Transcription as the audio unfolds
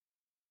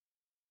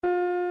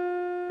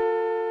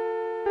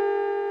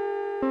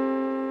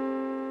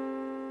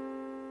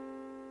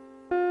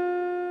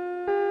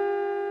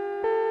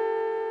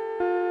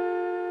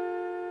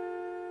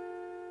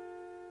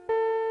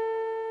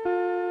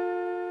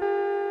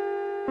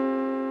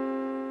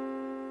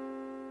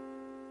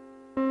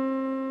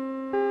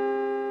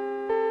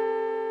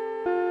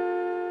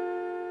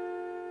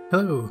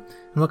Hello,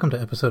 and welcome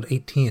to episode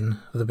 18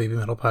 of the Baby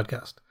Metal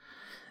Podcast.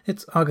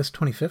 It's August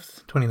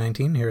 25th,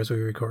 2019, here as we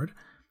record.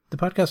 The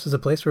podcast is a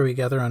place where we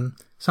gather on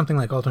something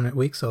like alternate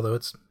weeks, although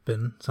it's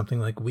been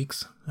something like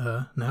weeks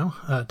now,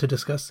 to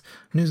discuss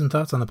news and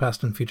thoughts on the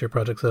past and future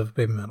projects of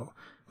Baby Metal.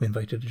 We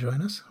invite you to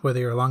join us, whether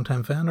you're a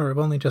longtime fan or have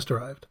only just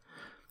arrived.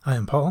 I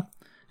am Paul,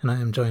 and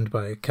I am joined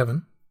by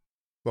Kevin.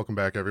 Welcome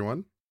back,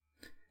 everyone.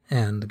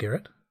 And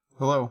Garrett.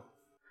 Hello.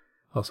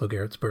 Also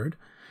Garrett's bird.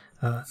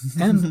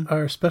 And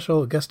our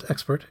special guest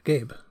expert,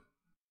 Gabe.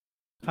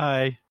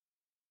 Hi.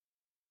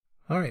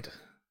 All right.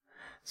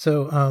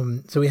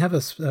 So we have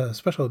a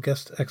special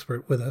guest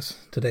expert with us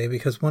today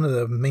because one of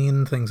the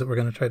main things that we're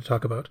going to try to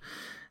talk about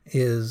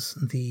is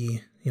the,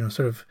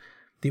 sort of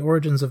the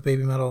origins of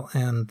Baby Metal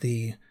and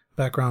the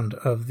background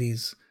of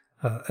these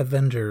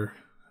Avenger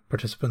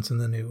participants in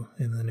the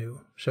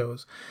new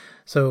shows.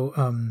 So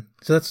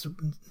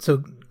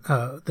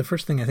the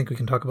first thing I think we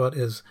can talk about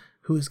is,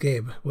 who is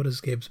Gabe? What is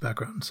Gabe's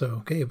background?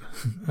 So Gabe,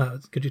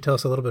 could you tell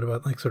us a little bit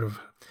about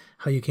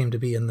how you came to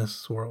be in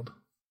this world?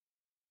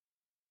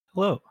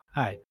 Hello.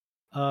 Hi.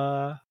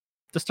 To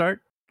start,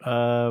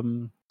 I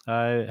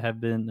have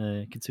been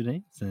a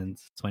Kitsune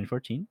since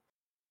 2014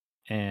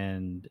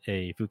 and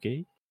a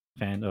Fuke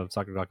fan of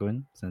Sakura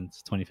Gakuen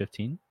since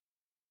 2015.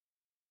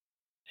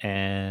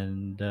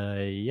 And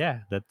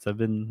I've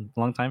been a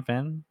long-time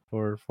fan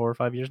for 4 or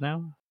 5 years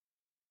now.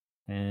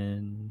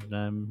 And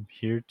I'm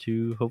here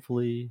to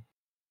hopefully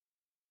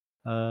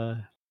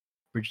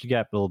bridge the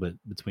gap a little bit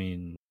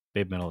between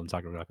Baby Metal and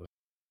Sakura Gakuen.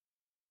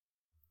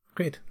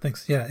 Great,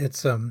 thanks. Yeah,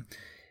 it's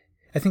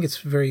I think it's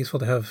very useful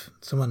to have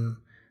someone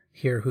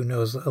here who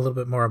knows a little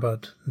bit more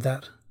about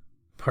that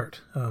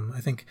part.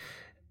 I think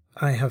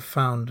I have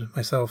found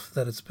myself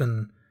that it's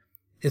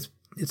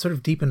sort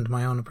of deepened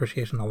my own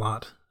appreciation a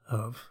lot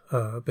of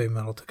Baby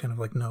Metal to kind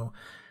of know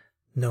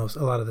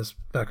a lot of this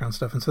background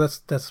stuff, and so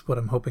that's what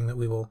I'm hoping that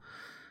we will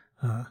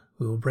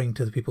bring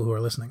to the people who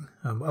are listening.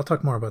 I'll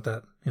talk more about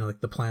that,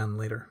 the plan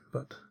later.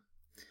 But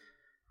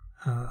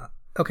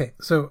okay,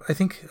 so I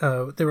think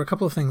there were a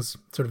couple of things,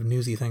 sort of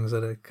newsy things,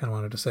 that I kind of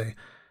wanted to say.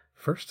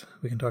 First,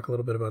 we can talk a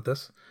little bit about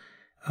this.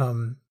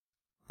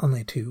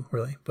 Only two,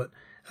 really. But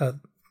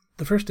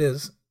the first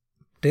is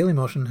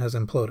Dailymotion has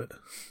imploded,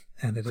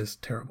 and it is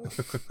terrible.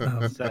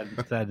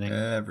 Saddening.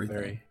 Everything.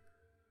 Very.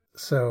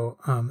 So,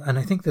 and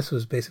I think this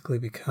was basically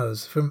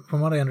because, from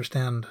what I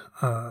understand,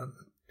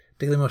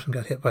 Dailymotion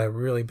got hit by a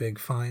really big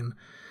fine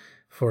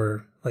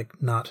for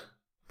not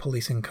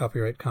policing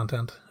copyright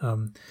content,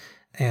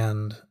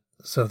 and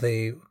so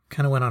they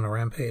kind of went on a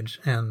rampage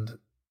and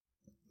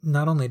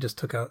not only just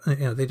took out,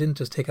 they didn't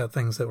just take out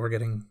things that were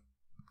getting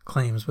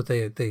claims, but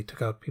they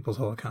took out people's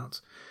whole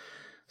accounts.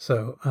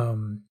 So,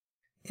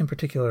 in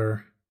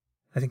particular,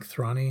 I think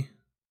Thrani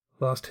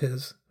lost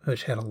his,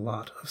 which had a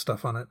lot of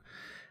stuff on it.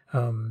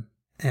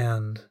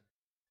 And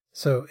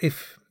so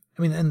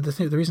and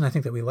the reason I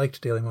think that we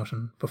liked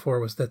Dailymotion before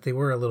was that they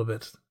were a little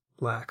bit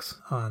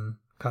lax on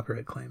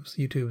copyright claims.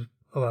 YouTube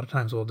a lot of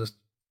times will just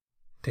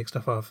take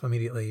stuff off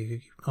immediately.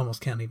 You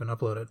almost can't even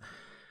upload it.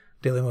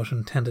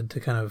 Dailymotion tended to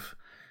kind of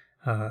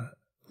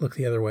look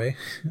the other way,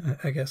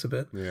 I guess, a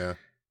bit. Yeah.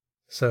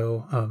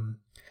 So,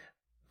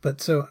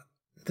 so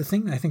the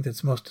thing I think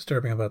that's most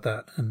disturbing about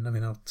that, and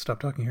I'll stop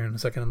talking here in a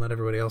second and let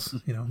everybody else,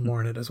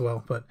 mourn it as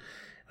well, but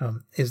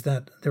is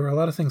that there were a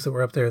lot of things that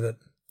were up there that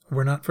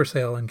were not for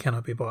sale and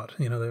cannot be bought.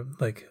 They're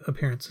like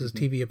appearances,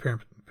 TV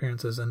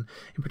appearances, and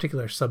in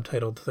particular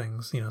subtitled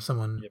things.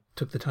 Someone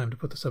took the time to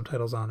put the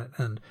subtitles on it,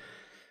 and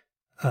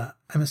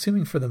I'm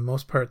assuming for the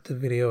most part the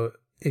video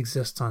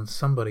exists on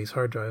somebody's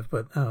hard drive,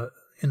 but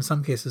in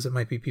some cases it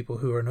might be people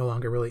who are no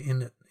longer really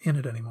in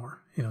it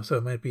anymore. So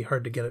it might be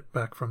hard to get it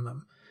back from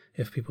them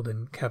if people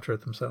didn't capture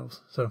it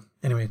themselves. So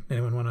anyway,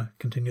 anyone want to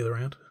continue the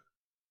rant?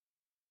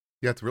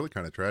 Yeah, it's really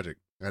kind of tragic.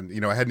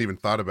 And, I hadn't even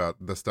thought about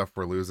the stuff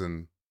we're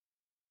losing,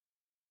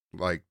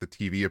 like the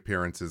TV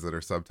appearances that are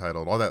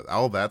subtitled,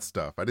 all that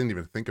stuff. I didn't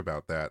even think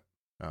about that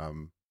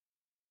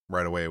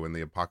right away when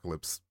the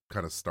apocalypse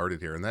kind of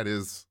started here. And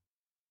that's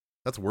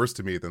worse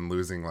to me than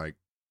losing like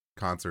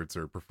concerts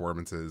or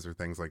performances or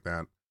things like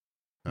that.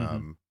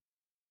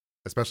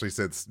 Especially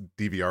since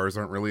DVRs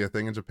aren't really a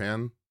thing in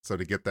Japan. So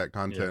to get that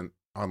content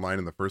online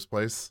in the first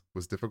place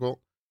was difficult.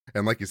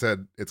 And like you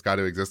said, it's got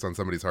to exist on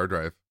somebody's hard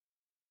drive.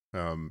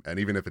 And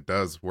even if it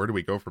does, where do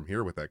we go from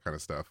here with that kind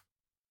of stuff?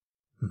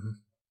 Mm-hmm.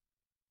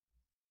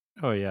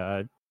 Oh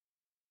yeah,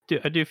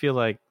 I do feel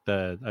like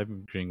that.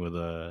 I'm agreeing with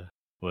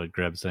what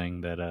Greb's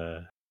saying,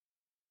 that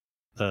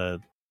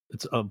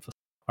it's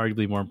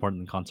arguably more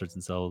important than concerts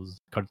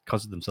themselves.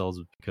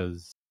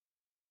 Because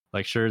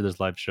sure, there's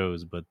live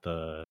shows, but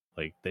the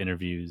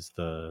interviews,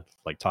 the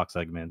talk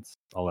segments,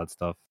 all that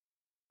stuff,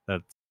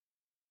 that's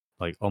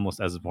almost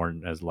as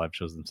important as live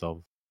shows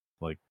themselves.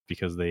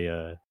 Because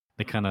they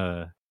kind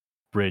of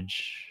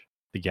bridge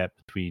the gap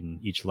between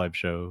each live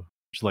show,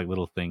 just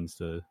little things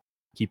to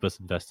keep us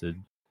invested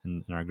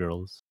in our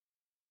girls.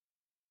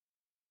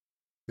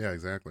 Yeah,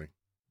 exactly.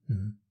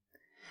 Mm-hmm.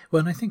 Well,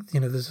 and I think,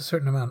 there's a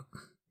certain amount,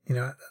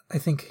 I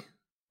think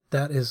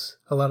that is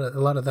a lot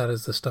of that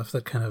is the stuff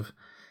that kind of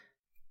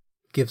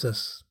gives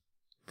us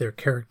their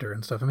character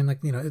and stuff. I mean, like,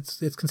 you know,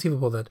 it's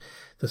conceivable that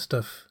the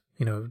stuff,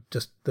 you know,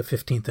 just the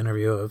 15th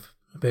interview of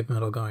Baby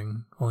Metal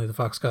going, only the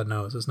Fox God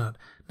knows, is not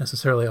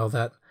necessarily all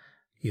that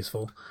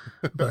useful.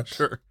 But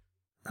Sure.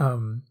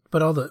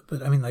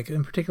 but I mean, like,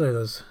 in particular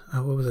those,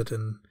 what was it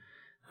in,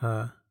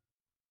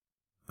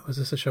 was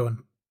this a show in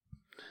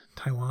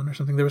Taiwan or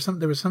something? There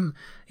was some,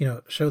 you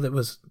know, show that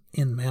was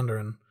in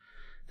Mandarin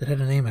that had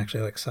a name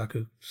actually, like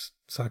Saku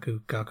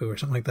Gaku or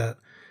something like that,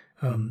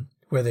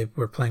 where they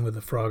were playing with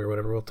the frog or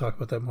whatever. We'll talk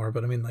about that more.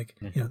 But I mean, like,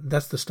 you know,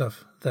 that's the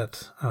stuff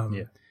that,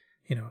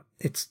 you know,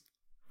 it's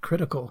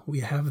critical.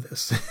 We have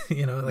this,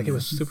 you know, like it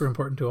was super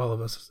important to all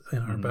of us in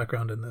our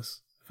background in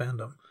this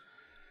fandom.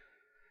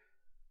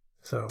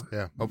 So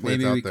yeah, hopefully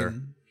it's out there.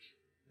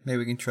 Maybe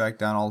we can track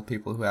down all the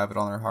people who have it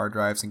on their hard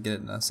drives and get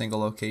it in a single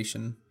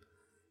location.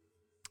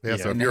 Yeah,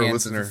 so if you're a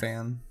listener,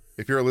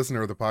 if you're a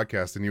listener of the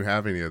podcast and you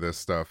have any of this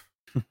stuff,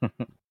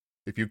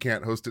 if you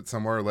can't host it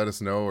somewhere, let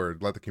us know or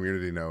let the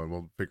community know, and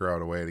we'll figure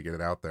out a way to get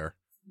it out there.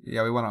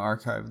 Yeah, we want to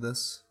archive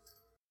this.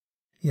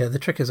 Yeah, the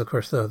trick is, of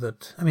course, though,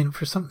 that, I mean,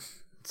 for some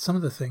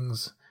of the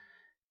things,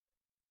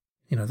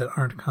 you know, that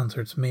aren't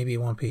concerts, maybe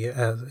won't be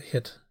as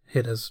hit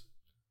as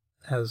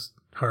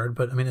hard,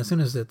 but I mean, as soon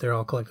as they're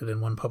all collected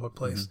in one public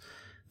place,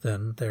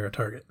 then they're a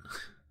target.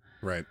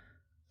 Right.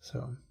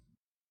 So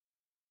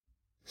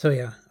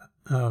yeah,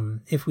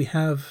 if we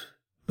have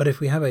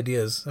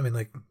ideas, I mean,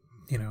 like,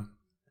 you know,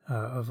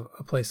 of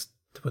a place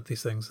to put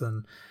these things,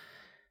 then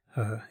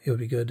it would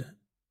be good.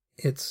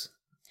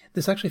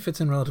 This actually fits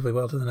in relatively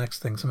well to the next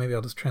thing, so maybe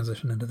I'll just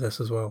transition into this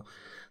as well.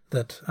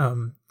 That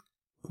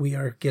we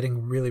are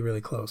getting really, really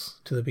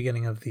close to the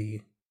beginning of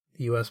the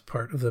U.S.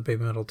 part of the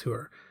Baby Metal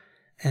tour,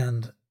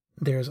 and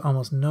there's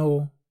almost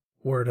no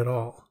word at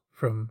all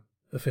from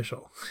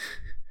official.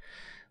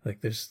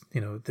 Like, there's,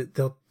 you know,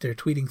 they're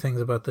tweeting things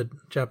about the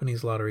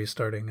Japanese lottery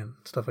starting and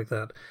stuff like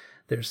that.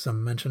 There's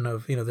some mention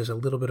of, you know, there's a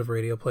little bit of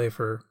radio play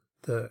for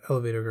the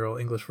Elevator Girl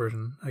English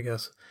version, I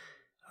guess,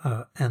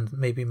 and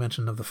maybe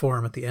mention of the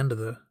forum at the end of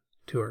the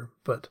tour.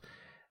 But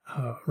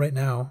right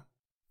now,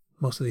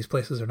 most of these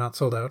places are not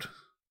sold out,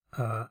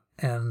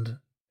 and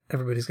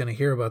everybody's going to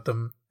hear about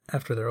them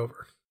after they're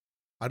over.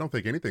 I don't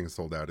think anything's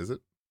sold out, is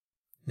it?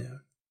 Yeah.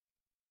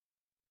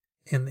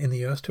 In the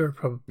U.S. tour,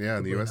 probably. Yeah,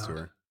 in the U.S. not.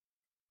 tour.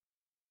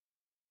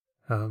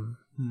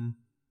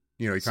 You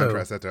know, you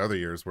contrast that to other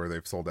years where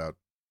they've sold out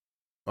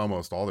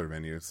almost all their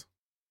venues.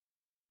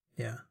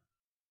 Yeah.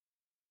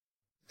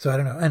 So I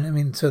don't know. And I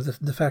mean, so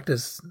the fact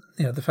is,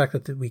 you know, the fact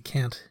that we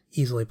can't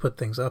easily put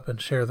things up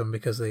and share them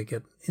because they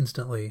get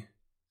instantly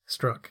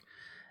struck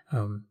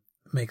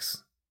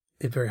makes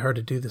it very hard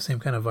to do the same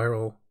kind of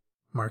viral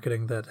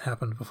marketing that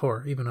happened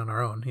before, even on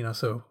our own, you know,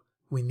 so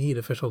we need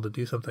official to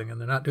do something, and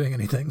they're not doing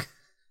anything.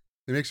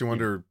 It makes you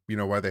wonder, you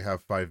know, why they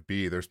have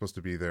 5B. They're supposed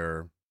to be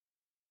their,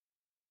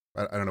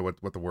 I don't know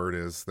what the word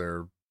is,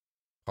 their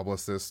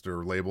publicist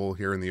or label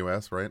here in the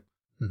U.S., right?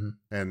 Mm-hmm.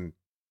 And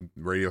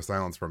radio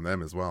silence from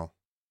them as well.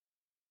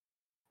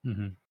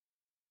 Mm-hmm.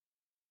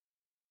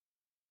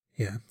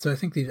 Yeah, so I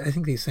think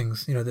these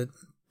things, you know,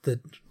 the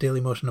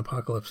Daily Motion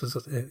apocalypse is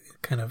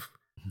kind of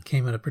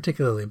came at a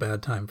particularly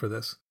bad time for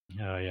this.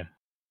 Oh yeah.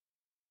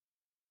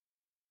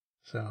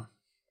 So,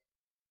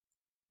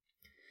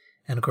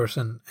 and of course,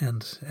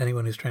 and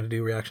anyone who's trying to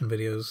do reaction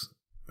videos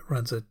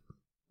runs a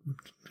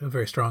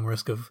very strong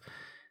risk of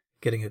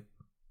getting it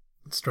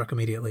struck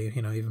immediately,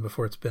 you know, even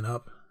before it's been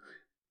up.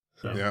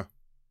 So, yeah.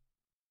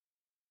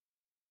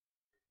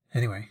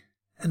 Anyway,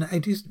 and I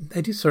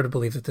do sort of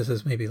believe that this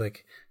is maybe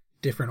like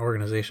different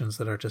organizations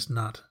that are just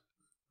not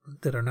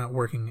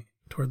working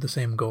toward the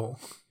same goal,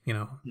 you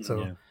know.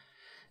 So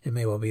it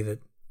may well be that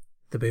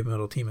the Baby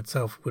Metal team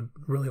itself would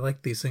really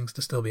like these things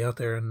to still be out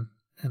there and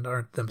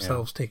aren't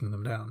themselves taking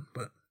them down.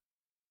 But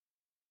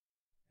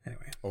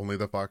anyway, only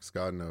the Fox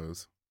God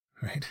knows.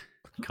 Right.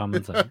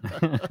 Common sense.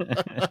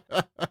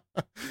 The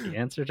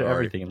answer to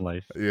everything in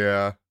life.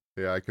 Yeah,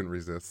 I couldn't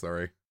resist.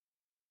 Sorry.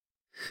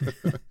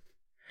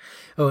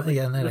 Oh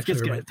yeah, and that Let's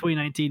actually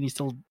 2019. He's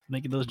still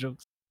making those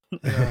jokes.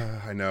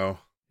 I know.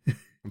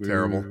 I'm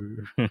terrible.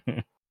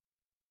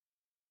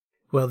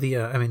 Well,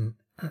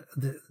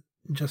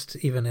 just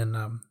even in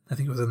I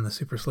think it was in the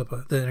Super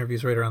Slippa, the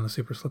interviews right around the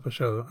Super Slippa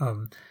show,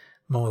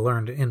 Moa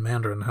learned in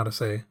Mandarin how to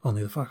say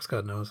 "only the Fox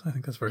God knows." I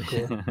think that's very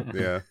cool.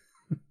 Yeah.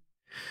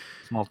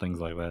 Small things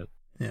like that.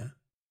 Yeah.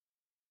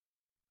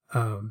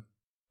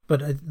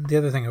 But the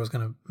other thing I was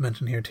going to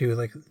mention here too,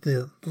 like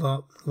the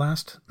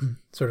last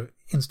sort of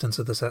instance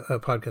of this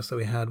podcast that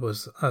we had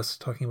was us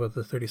talking about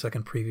the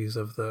 30-second previews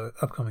of the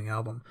upcoming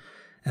album,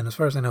 and as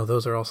far as I know,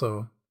 those are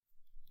also,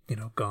 you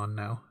know, gone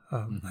now.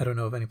 I don't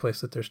know of any place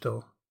that they're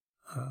still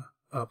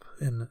up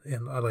in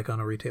like on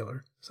a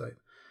retailer site.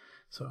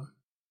 So,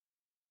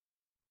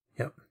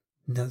 yep,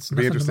 that's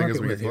it'll be interesting as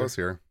we get close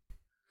here.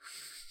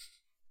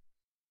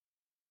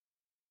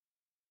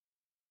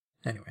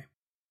 Anyway.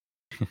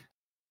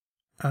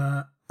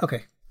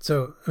 Okay.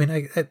 So, I mean,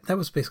 I that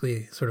was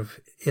basically sort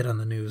of it on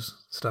the news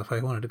stuff. I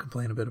wanted to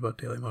complain a bit about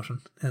Daily Motion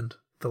and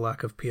the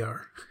lack of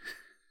PR.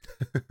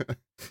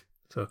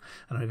 So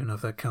I don't even know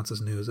if that counts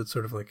as news. It's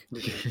sort of like,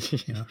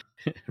 you know,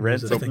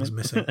 Red news of things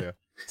missing. Yeah.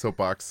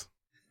 Soapbox.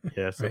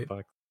 Yeah,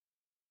 soapbox.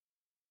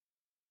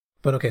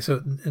 But okay,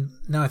 so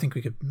now I think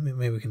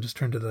maybe we can just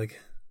turn to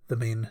like the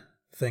main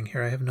thing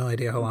here. I have no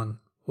idea how long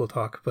we'll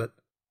talk, but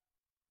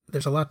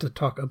there's a lot to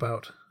talk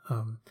about.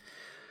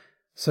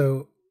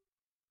 So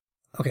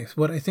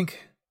what I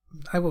think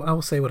I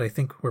will say what I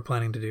think we're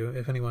planning to do.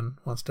 If anyone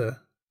wants to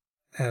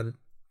add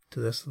to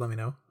this, let me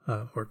know,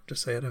 or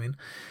just say it. I mean,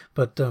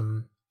 but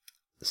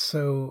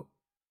so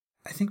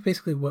I think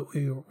basically what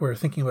we were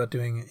thinking about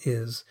doing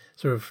is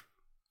sort of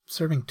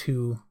serving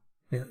two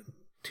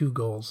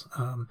goals.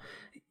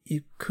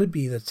 It could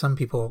be that some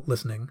people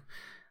listening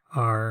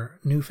are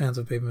new fans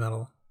of Baby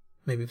Metal,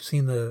 maybe have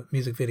seen the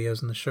music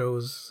videos and the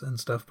shows and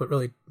stuff, but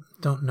really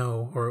don't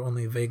know or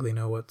only vaguely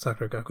know what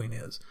Sakura Gakuin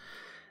is.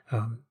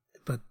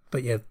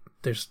 But yet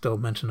there's still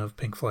mention of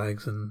pink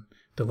flags and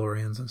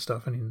DeLoreans and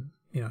stuff, and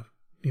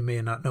you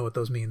may not know what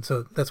those mean.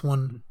 So that's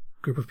one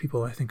group of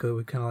people I think that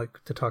we kind of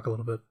like to talk a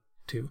little bit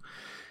to,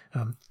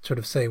 sort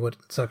of say what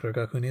Sakura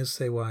Gakuin is,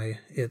 say why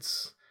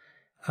it's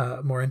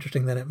more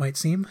interesting than it might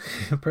seem,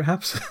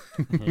 perhaps.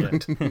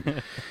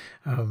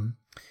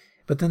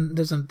 But then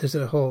there's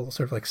a whole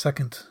sort of like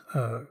second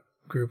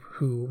group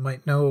who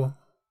might know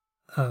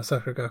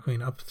Sakura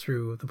Gakuin up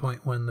through the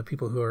point when the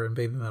people who are in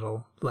Baby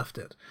Metal left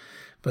it.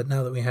 But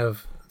now that we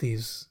have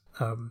these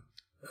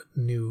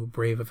new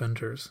brave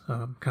Avengers,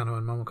 Kano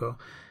and Momoko,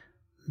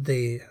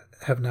 they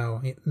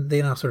now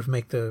sort of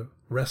make the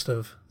rest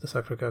of the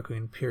Sakura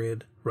Gakuin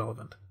period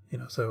relevant.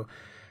 So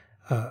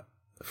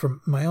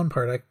from my own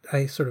part,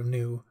 I sort of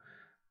knew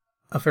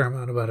a fair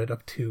amount about it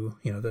up to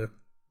the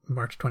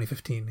March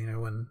 2015,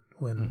 when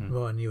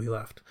Moa and Yui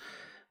left.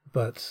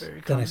 But Very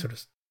then common. I sort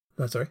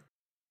of sorry.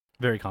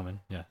 Very common,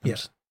 yeah. Yeah.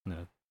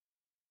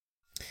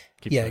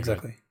 Keep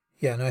Exactly.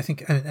 Yeah, no, I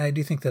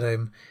do think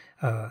that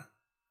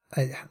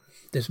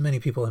there's many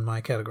people in my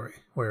category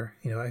where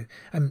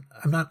I'm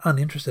not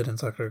uninterested in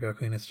Sakura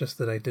Gakuin. It's just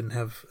that I didn't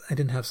have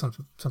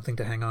something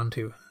to hang on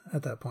to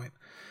at that point.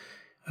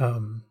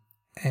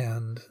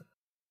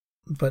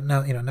 But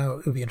now now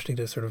it would be interesting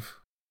to sort of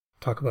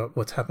talk about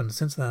what's happened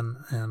since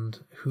then and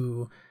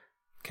who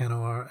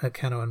Kano and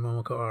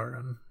Momoko are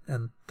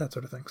and that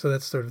sort of thing. So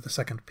that's sort of the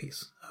second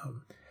piece.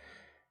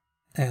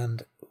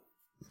 And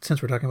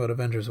since we're talking about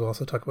Avengers, we'll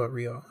also talk about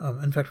Rio.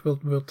 In fact,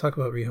 we'll talk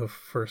about Rio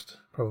first,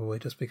 probably,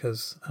 just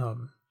because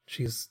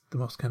she's the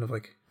most kind of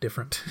like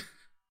different.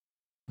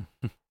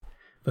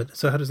 But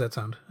so how does that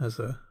sound as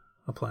a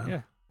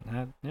plan?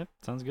 Yeah. Yep.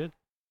 Sounds good.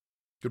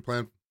 Good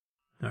plan.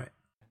 All right.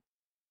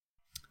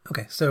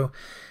 Okay. So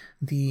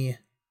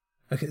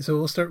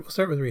we'll start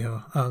with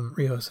Rio.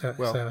 Rio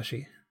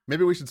Sayashi.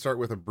 Maybe we should start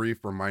with a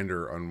brief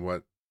reminder on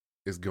what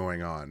is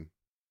going on.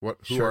 Who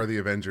Sure. are the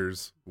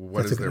Avengers?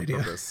 What That's is a their good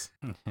idea. purpose?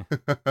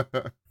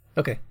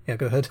 Okay. Yeah.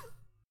 Go ahead.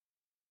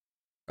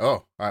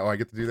 I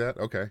get to do that.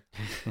 Okay.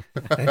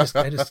 I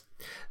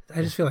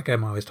just feel like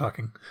I'm always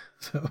talking.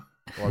 So.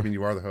 Well, I mean,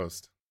 you are the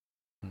host.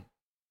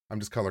 I'm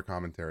just color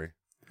commentary,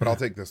 but I'll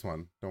take this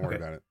one. Don't worry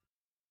about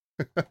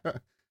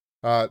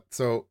it.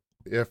 So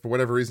if for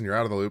whatever reason you're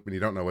out of the loop and you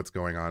don't know what's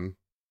going on,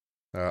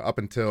 up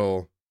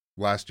until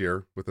last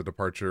year with the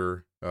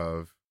departure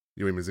of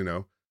Yui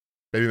Mizuno,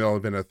 Baby Metal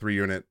had been a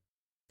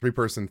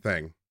 3-person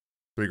thing.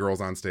 3 girls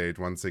on stage,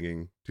 1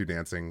 singing, 2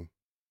 dancing,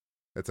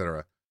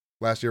 etc.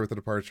 Last year with the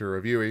departure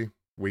of Yui,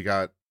 we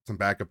got some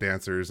backup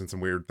dancers and some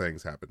weird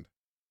things happened.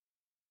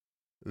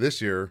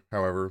 This year,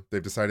 however,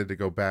 they've decided to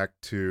go back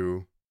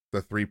to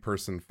the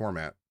 3-person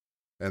format.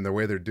 And the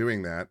way they're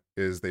doing that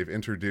is they've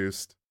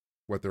introduced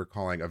what they're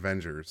calling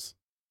Avengers.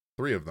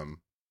 3 of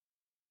them.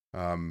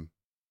 And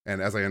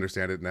as I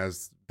understand it, and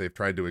as they've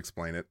tried to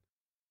explain it,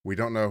 we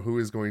don't know who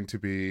is going to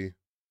be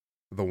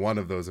the one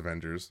of those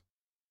Avengers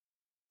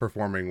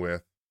performing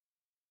with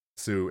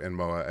Sue and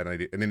Moa at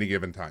any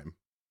given time.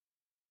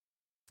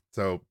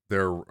 So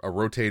they're a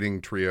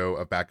rotating trio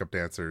of backup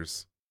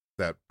dancers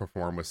that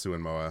perform with Sue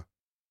and Moa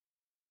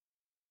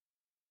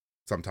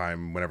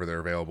sometime whenever they're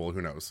available.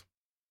 Who knows?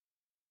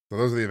 So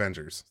those are the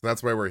Avengers. So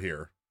that's why we're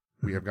here.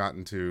 We have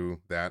gotten to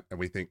that, and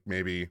we think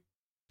maybe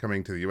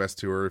coming to the US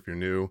tour, if you're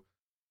new,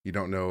 you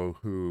don't know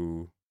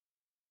who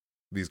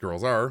these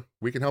girls are,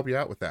 we can help you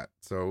out with that.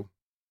 So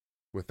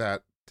with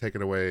that, take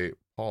it away,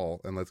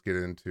 Paul, and let's get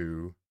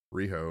into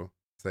Riho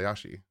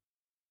Sayashi.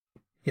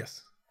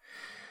 Yes.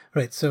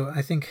 Right. So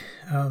I think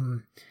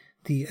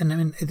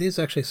it is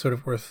actually sort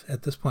of worth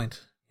at this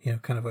point,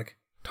 kind of like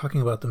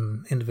talking about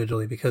them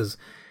individually, because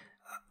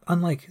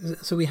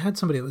so we had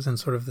somebody that was in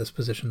sort of this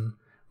position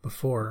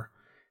before,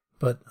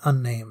 but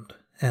unnamed.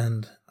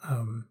 And,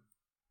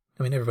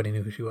 everybody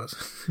knew who she was,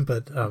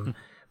 but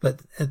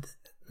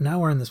now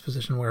we're in this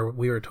position where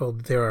we were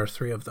told there are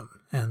 3 of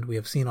them, and we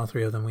have seen all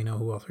 3 of them. We know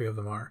who all 3 of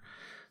them are.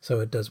 So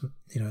it does,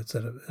 it's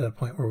at a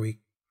point where we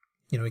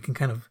can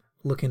kind of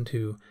look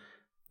into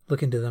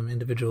them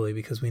individually,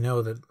 because we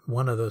know that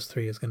one of those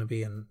 3 is going to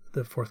be in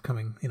the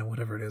forthcoming,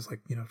 whatever it is,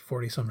 like,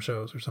 40 some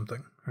shows or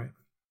something, right?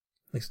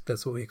 At least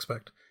that's what we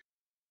expect.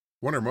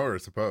 One or more, I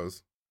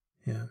suppose.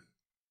 Yeah.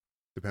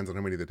 Depends on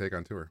how many they take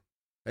on tour.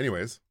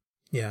 Anyways.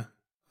 Yeah.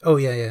 Oh,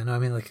 yeah. No, I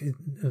mean, like,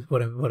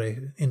 what I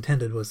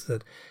intended was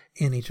that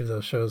in each of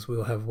those shows, we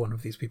will have one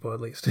of these people at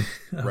least.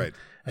 Right.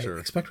 I Sure.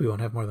 expect we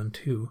won't have more than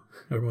 2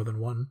 or more than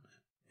 1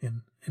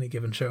 in any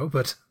given show,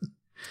 but...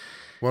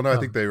 Well, no, I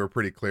think they were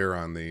pretty clear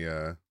on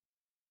the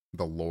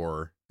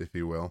lore, if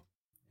you will.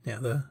 Yeah,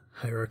 the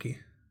hierarchy.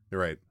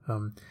 You're right.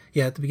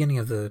 Yeah, at the beginning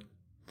of the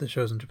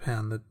shows in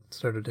Japan that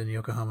started in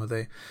Yokohama,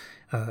 they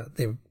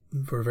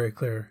were very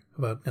clear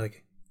about,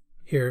 like,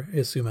 here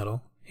is Su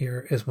Metal,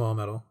 here is Moa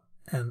Metal,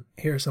 and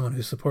here's someone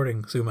who's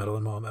supporting Su Metal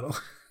and Moa Metal.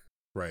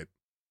 Right.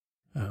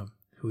 Who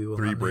we will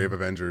 3 not brave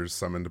name. Avengers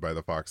summoned by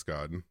the Fox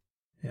God.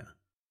 Yeah.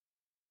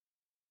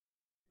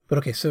 But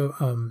okay,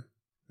 so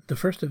the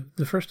first of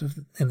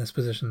in this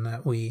position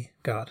that we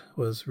got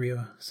was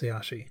Ryo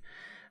Sayashi,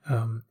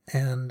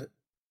 and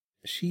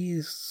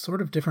she's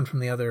sort of different from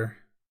the other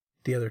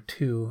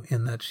 2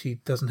 in that she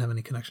doesn't have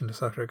any connection to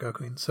Sakura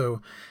Gakuin.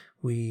 So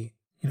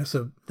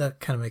so that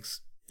kind of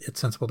makes it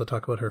sensible to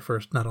talk about her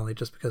first, not only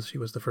just because she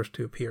was the first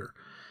to appear.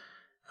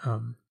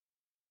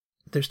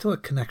 There's still a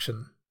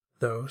connection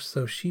though.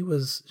 So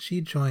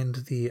she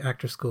joined the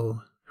actor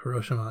school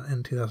Hiroshima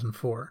in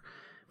 2004,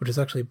 which is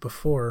actually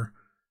before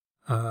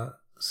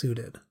Sue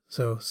did.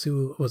 So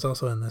Sue was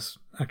also in this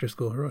actor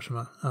school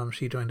Hiroshima.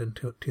 She joined in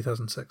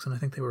 2006, and I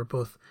think they were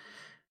both...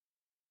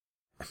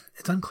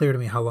 It's unclear to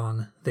me how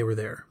long they were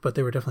there, but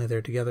they were definitely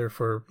there together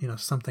for,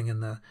 something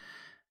in the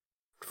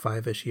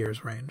 5-ish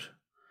years range.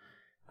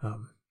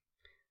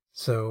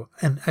 So,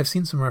 and I've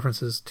seen some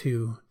references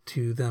to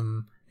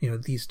them,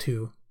 these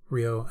 2,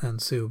 Ryo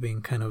and Sue,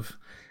 being kind of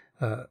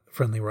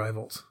friendly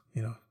rivals,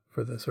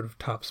 for the sort of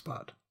top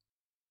spot.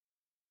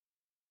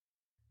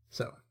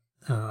 So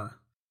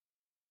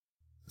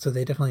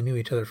they definitely knew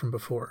each other from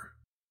before,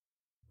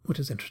 which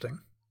is interesting.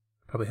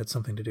 Probably had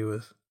something to do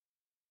with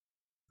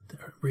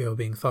Ryo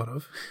being thought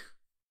of.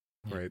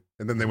 Right.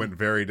 And then they went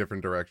very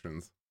different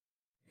directions.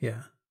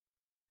 Yeah.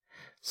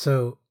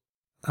 So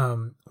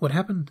what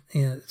happened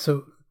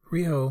so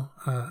Ryo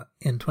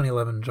in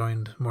 2011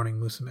 joined Morning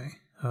Musume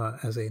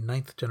as a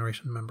 9th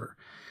generation member.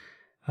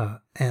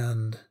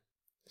 And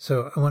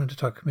so I wanted to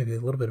talk maybe a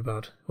little bit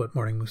about what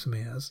Morning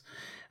Musume is.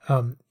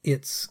 So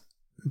it's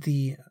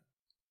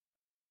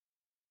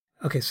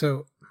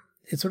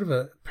sort of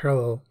a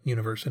parallel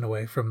universe in a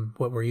way from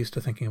what we're used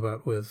to thinking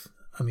about with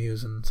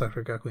Amuse and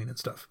Sakura Gakuin and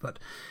stuff. But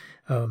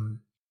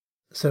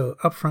so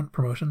Upfront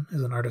Promotion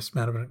is an artist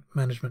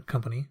management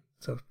company,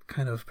 so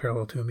kind of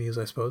parallel to Amuse,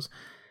 I suppose.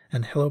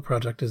 And Hello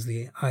Project is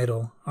the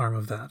idol arm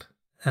of that.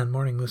 And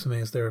Morning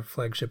Musume is their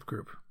flagship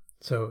group.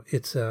 So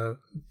it's a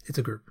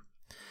group.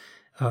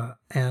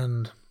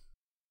 And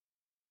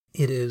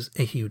it is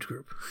a huge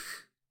group.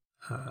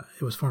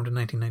 It was formed in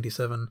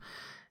 1997.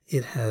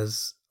 It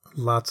has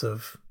lots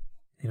of,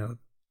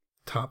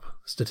 top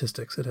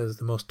statistics. It has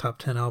the most top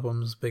 10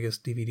 albums,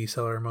 biggest DVD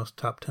seller, most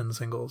top 10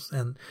 singles.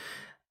 And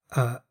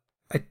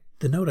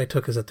the note I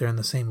took is that they're in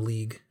the same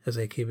league as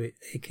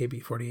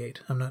AKB48.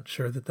 I'm not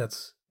sure that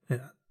that's...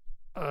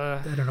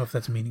 I don't know if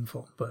that's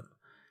meaningful, but...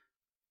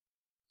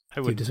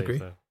 I would disagree?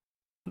 say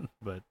so.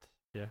 But,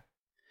 yeah.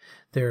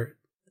 They're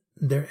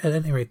at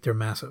any rate, they're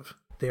massive.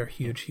 They are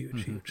huge.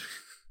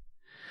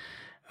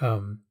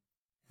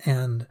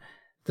 And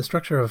the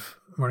structure of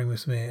Morning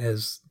Musume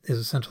is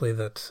essentially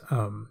that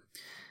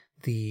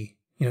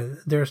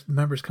there's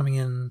members coming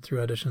in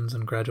through auditions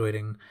and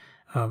graduating.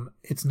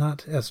 It's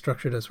not as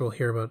structured as we'll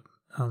hear about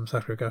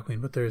Sakura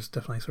Gakuin, but there's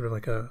definitely sort of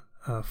like a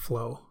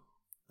flow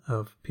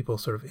of people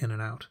sort of in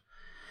and out.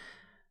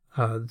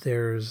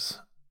 There's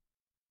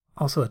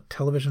also a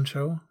television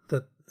show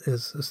that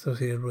is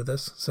associated with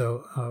this.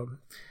 So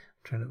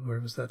where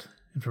was that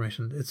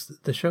information?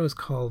 The show is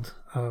called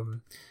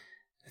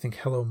I think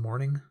Hello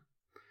Morning,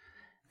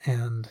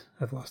 and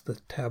I've lost the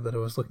tab that I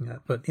was looking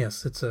at. But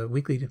yes, it's a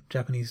weekly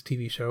Japanese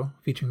TV show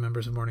featuring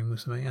members of Morning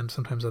Musume and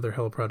sometimes other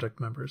Hello Project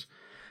members.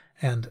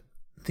 And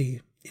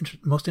the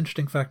most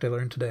interesting fact I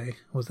learned today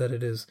was that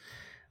it is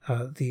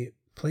the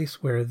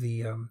place where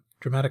the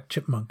dramatic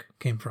chipmunk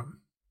came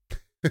from.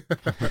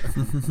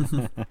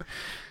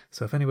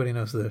 So if anybody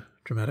knows the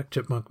dramatic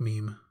chipmunk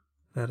meme,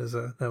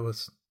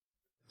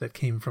 that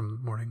came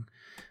from Morning,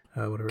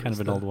 whatever. Kind of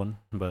an old one,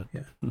 but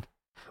yeah,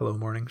 Hello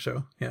Morning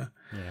show. Yeah.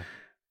 Yeah.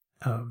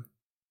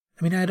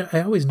 I mean,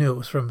 I always knew it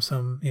was from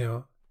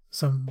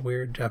some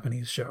weird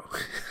Japanese show,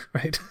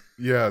 right?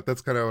 Yeah,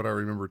 that's kind of what I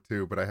remember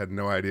too. But I had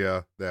no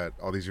idea that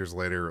all these years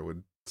later it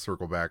would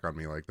circle back on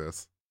me like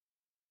this.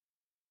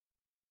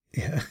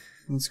 Yeah,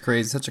 it's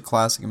crazy. Such a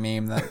classic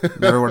meme that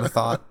never would have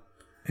thought.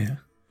 Yeah.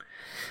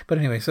 But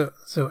anyway, so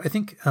I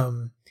think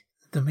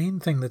the main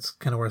thing that's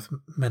kind of worth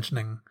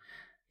mentioning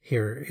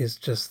here is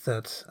just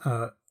that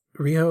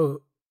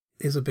Ryo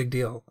is a big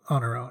deal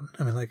on her own.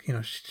 I mean, like,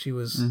 she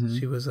was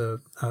a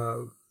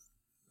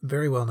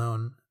very well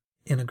known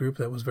in a group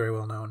that was very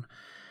well known.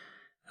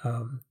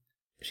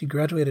 She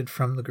graduated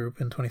from the group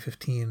in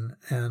 2015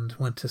 and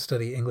went to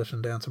study English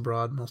and dance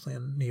abroad, mostly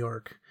in New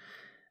York.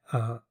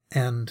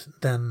 And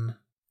then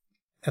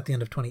at the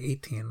end of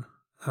 2018,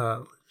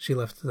 she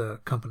left the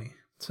company.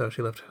 So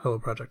she left Hello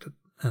Project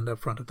and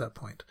Upfront at that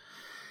point.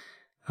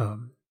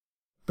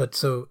 But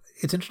so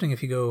it's interesting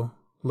if you go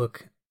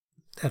look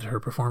at her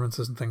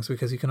performances and things,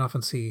 because you can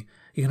often see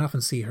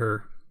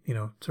her,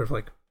 sort of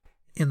like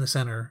in the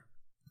center,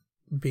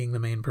 being the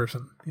main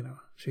person.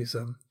 She's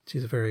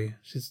very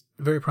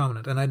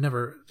prominent, and I'd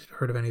never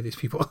heard of any of these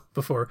people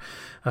before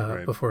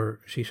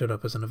she showed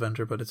up as an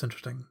Avenger, but it's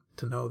interesting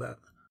to know that.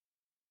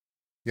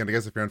 Yeah, and I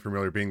guess if you're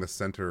unfamiliar, being the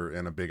center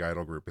in a big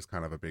idol group is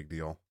kind of a big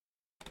deal.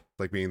 It's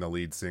like being the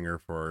lead singer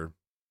for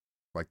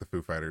like the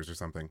Foo Fighters or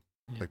something.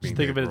 Like just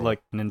think of it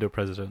like Nintendo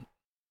president.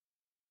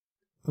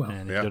 Well,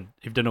 and if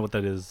you don't know what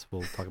that is,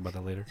 we'll talk about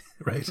that later.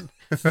 Right.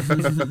 This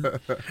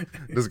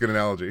is a good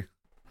analogy.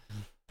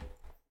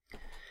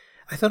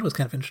 I thought it was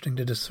kind of interesting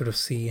to just sort of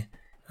see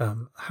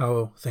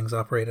how things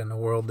operate in a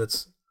world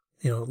that's,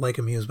 like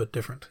Amuse but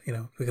different,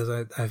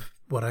 because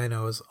what I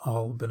know has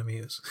all been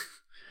Amuse.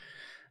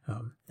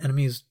 And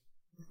Amuse,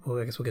 well,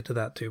 I guess we'll get to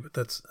that too,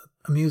 but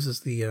Amuse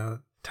is the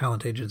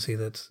talent agency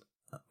that's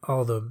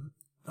all the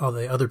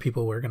other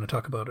people we're going to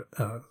talk about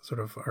sort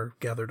of are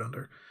gathered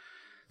under.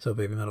 So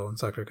Baby Metal and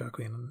Sakura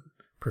Gakuin and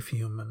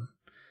Perfume and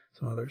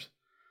some others.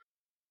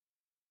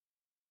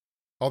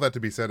 All that to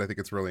be said, I think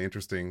it's really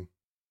interesting,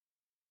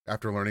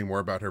 after learning more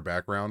about her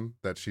background,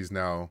 that she's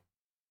now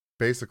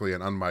basically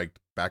an unmiked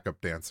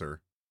backup dancer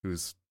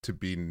who's to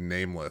be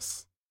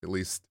nameless, at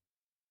least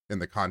in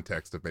the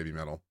context of Baby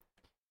Metal.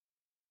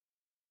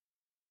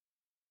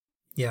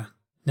 Yeah.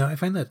 No, I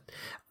found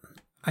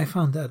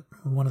that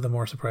one of the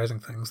more surprising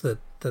things,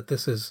 that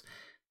this is,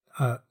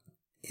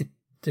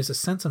 there's a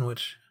sense in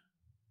which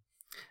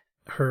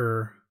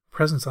her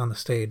presence on the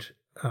stage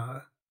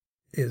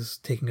is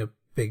taking a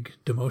big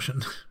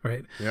demotion,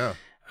 right? Yeah.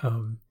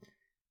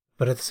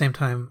 But at the same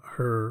time,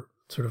 her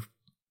sort of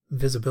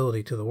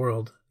visibility to the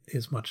world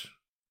is much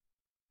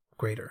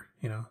greater.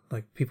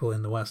 Like people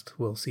in the West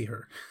will see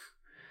her.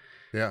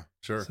 Yeah,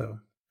 sure. So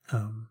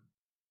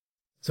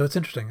it's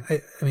interesting.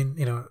 I mean,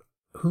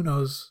 who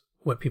knows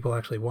what people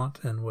actually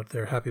want and what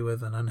they're happy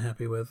with and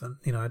unhappy with, and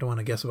I don't want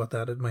to guess about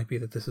that. It might be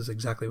that this is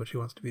exactly what she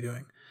wants to be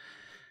doing,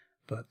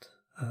 but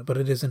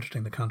it is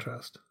interesting, the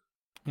contrast.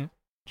 Yeah,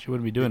 she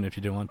wouldn't be doing it if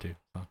she didn't want to.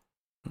 So.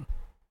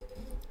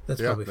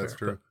 That's probably that's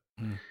fair.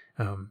 true.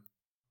 But,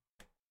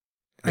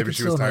 maybe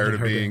she was tired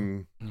of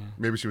being. Yeah.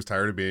 Maybe she was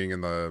tired of being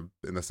in the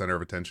center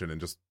of attention and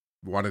just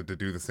wanted to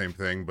do the same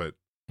thing, but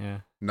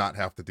not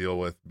have to deal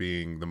with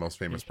being the most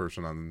famous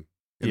person in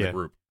the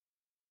group.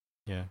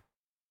 Yeah.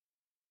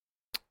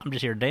 I'm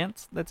just here to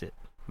dance. That's it.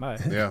 Bye.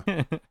 Yeah.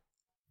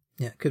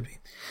 Yeah, it could be.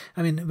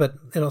 I mean, but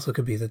it also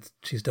could be that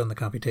she's done the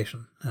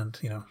computation and,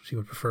 she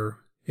would prefer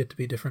it to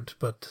be different,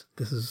 but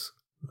this is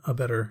a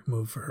better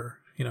move for her.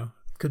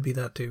 Could be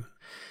that too.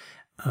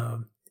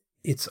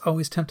 It's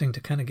always tempting to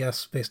kind of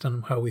guess based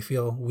on how we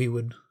feel we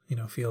would,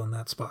 feel in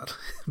that spot.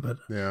 But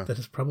that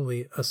is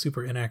probably a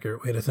super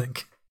inaccurate way to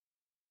think.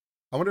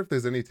 I wonder if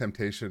there's any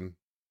temptation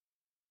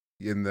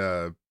in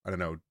the,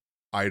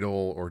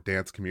 idol or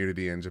dance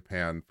community in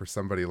Japan for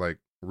somebody like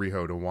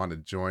Riho to want to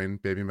join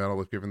Baby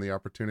Metal if given the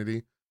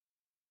opportunity,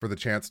 for the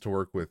chance to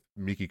work with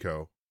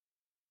Mikiko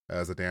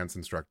as a dance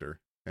instructor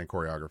and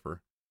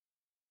choreographer.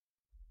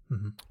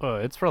 Mm-hmm. Oh,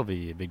 it's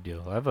probably a big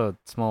deal. I have a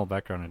small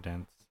background in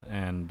dance,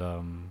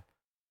 and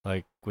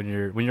like when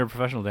you're a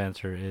professional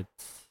dancer,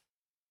 it's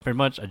pretty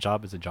much a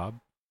job is a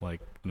job.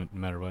 Like no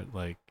matter what,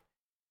 like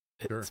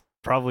it's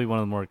probably one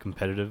of the more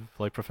competitive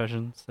like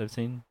professions I've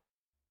seen.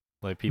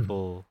 Like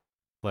people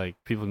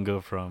can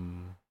go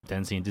from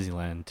dancing in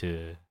Disneyland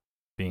to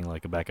being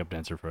like a backup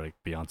dancer for like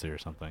Beyonce or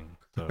something.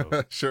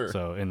 So sure.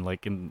 So in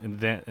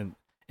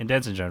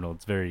dance in general,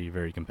 it's very,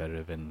 very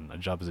competitive, and a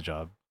job is a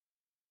job.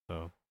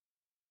 So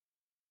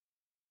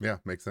yeah,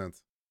 makes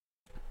sense.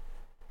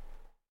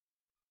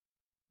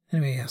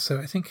 Anyway, yeah. So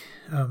I think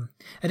I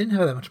didn't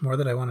have that much more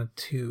that I wanted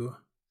to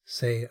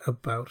say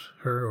about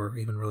her, or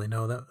even really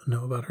know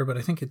about her. But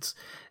I think it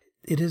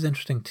is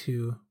interesting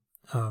to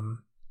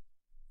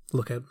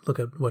look at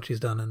what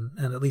she's done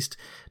and at least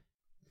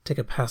take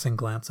a passing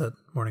glance at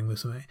Morning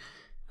Musume.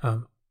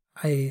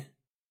 I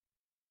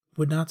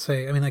would not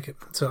say, I mean,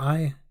 so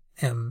I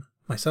am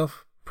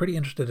myself pretty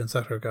interested in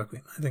Sakura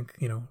Gakuin. I think,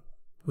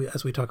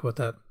 as we talk about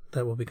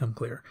that will become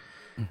clear.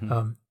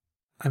 Mm-hmm.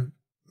 I'm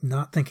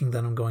not thinking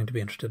that I'm going to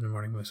be interested in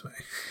Morning Musume.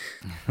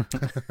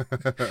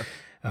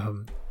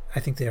 I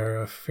think they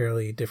are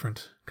fairly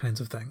different kinds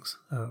of things.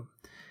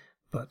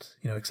 But,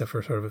 except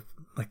for sort of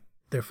like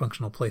their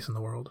functional place in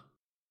the world.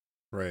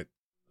 Right.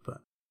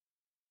 But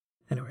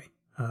anyway,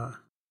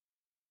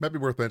 might be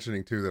worth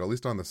mentioning too that at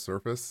least on the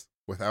surface,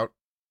 without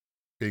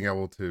being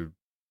able to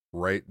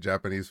write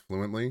Japanese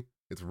fluently,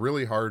 it's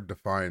really hard to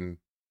find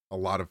a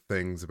lot of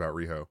things about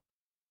Riho.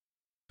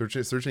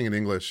 Searching in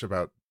English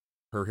about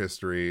her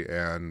history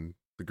and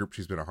the group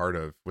she's been a part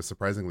of was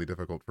surprisingly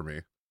difficult for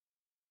me.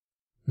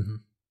 Mm-hmm.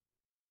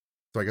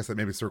 So I guess that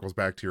maybe circles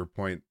back to your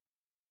point,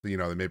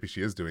 that maybe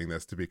she is doing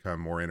this to become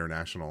more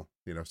international.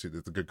 It's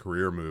a good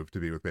career move to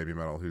be with Baby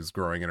Metal, who's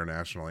growing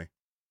internationally.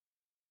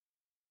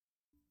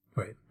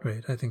 Right.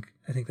 I think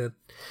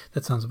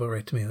that sounds about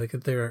right to me. Like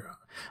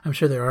I'm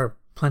sure there are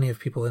plenty of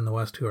people in the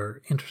West who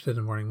are interested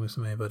in Morning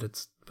Musume, but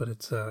it's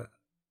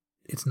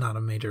not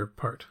a major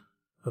part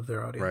of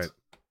their audience.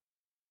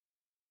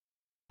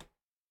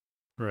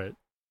 Right.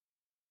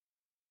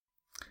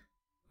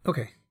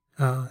 Okay.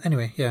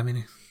 Anyway, yeah. I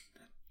mean,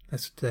 I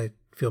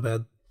feel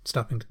bad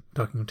talking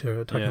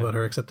about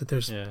her, except that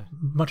there's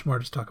much more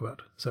to talk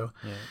about. So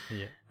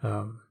yeah.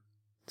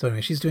 So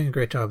anyway, she's doing a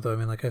great job, though. I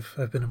mean, like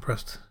I've been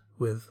impressed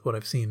with what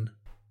I've seen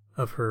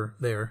of her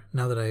there.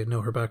 Now that I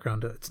know her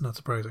background, it's not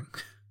surprising.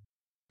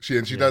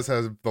 She does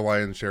have the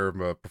lion's share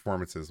of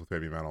performances with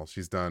Baby Metal.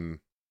 She's done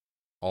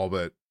all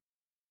but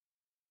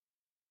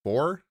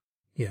 4.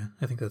 Yeah,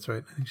 I think that's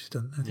right. I think she's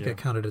done. I think I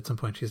counted at some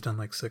point. She's done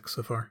like 6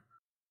 so far.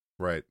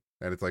 Right,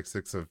 and it's like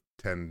 6 of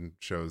 10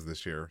 shows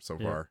this year so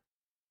far.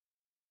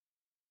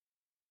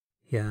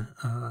 Yeah,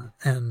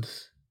 and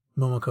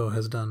Momoko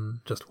has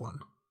done just 1.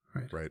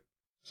 Right. Right.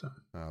 So,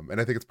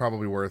 and I think it's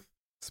probably worth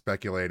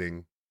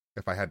speculating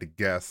if I had to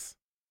guess,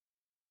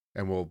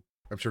 and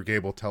I'm sure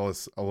Gabe will tell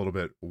us a little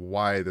bit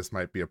why this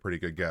might be a pretty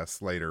good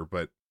guess later.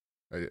 But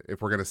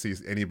if we're going to see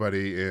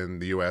anybody in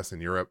the U.S.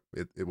 and Europe,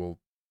 it will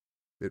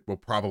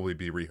probably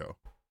be Riho,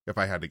 if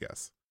I had to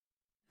guess.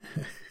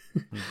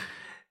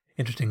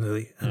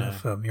 Interestingly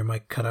enough, your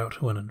mic cut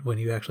out when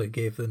you actually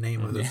gave the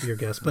name of your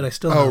guest, but I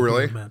still know what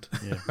really? you meant.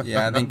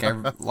 Yeah, I think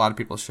a lot of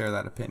people share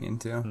that opinion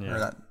too, or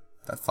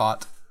that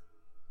thought.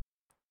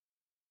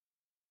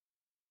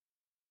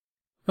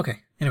 Okay.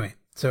 Anyway,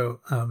 so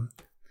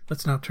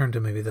let's now turn to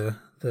maybe the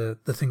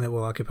thing that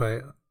will occupy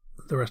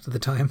the rest of the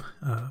time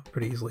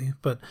pretty easily.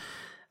 But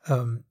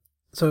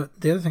so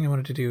the other thing I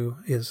wanted to do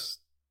is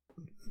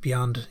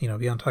beyond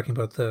talking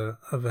about the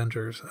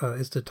Avengers,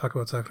 is to talk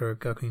about Sakura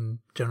Gakuin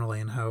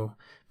generally and how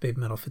Baby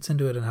Metal fits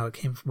into it and how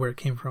where it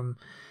came from.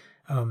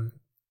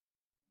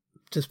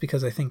 Just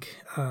because I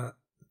think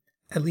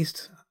at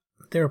least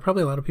there are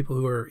probably a lot of people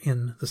who are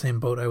in the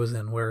same boat I was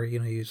in, where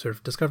you sort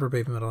of discover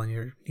Baby Metal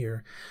and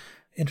you're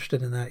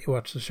interested in that. You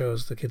watch the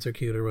shows, the kids are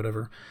cute or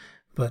whatever,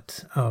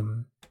 but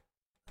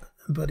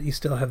you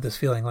still have this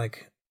feeling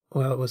like,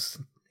 well, it was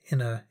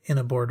in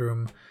a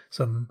boardroom,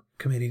 some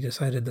committee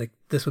decided like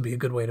this would be a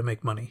good way to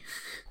make money,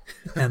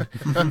 and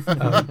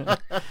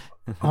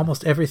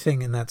almost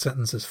everything in that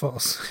sentence is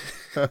false.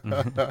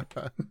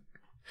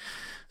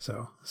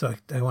 So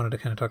I wanted to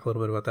kind of talk a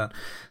little bit about that.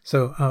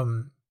 So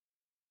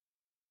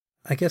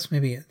I guess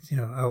maybe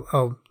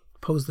I'll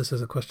pose this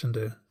as a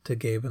question to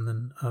Gabe, and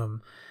then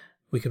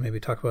we can maybe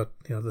talk about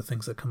the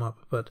things that come up.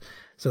 But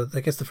so I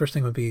guess the first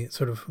thing would be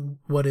sort of,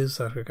 what is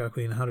Sakura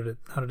Gakuin? How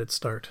did it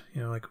start?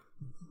 Like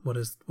what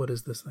is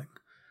this thing?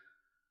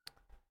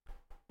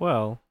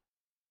 Well,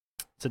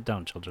 sit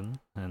down, children,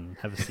 and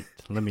have a seat.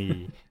 Let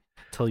me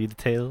tell you the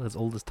tale as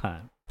old as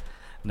time.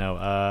 No,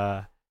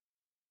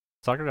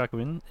 Sakura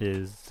Gakuin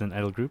is an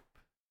idol group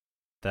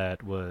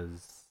that's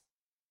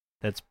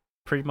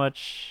pretty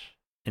much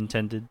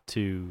intended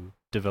to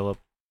develop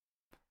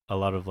a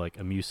lot of like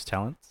amuse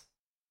talents.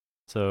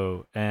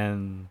 So,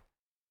 and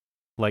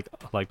like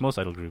most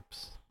idol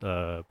groups,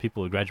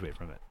 people would graduate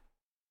from it.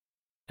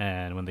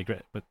 And when they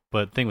but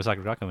the thing with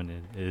Sakura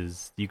Gakuin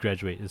is you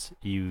graduate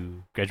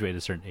at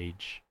a certain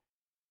age,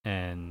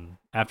 and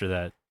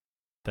after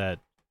that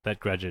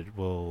graduate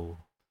will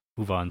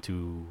move on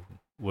to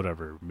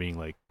whatever, being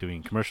like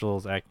doing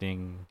commercials,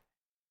 acting,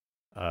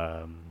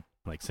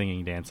 like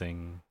singing,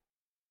 dancing,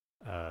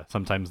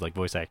 sometimes like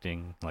voice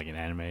acting, like in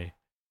anime,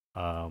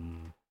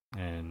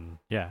 and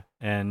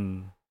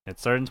it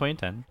started in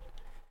 2010.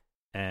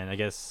 And I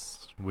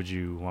guess, would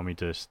you want me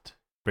to just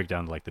break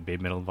down like the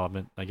Baby Metal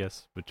involvement, I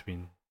guess,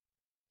 between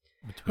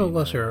oh,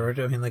 well, sure. Or,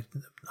 I mean, like,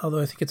 although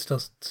I think it's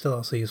still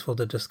also useful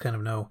to just kind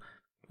of know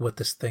what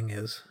this thing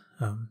is.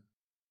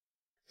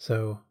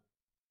 So,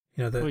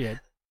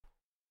 Sakura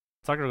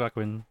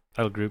Gakuin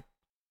idol group.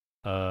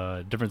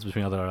 Difference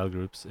between other idol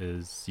groups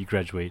is you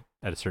graduate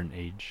at a certain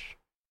age.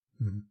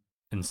 Mm-hmm.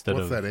 Instead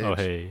What's of that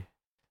age?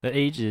 The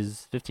age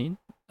is 15.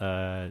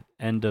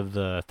 End of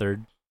the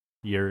 3rd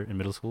year in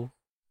middle school.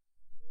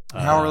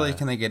 How early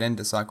can they get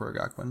into Sakura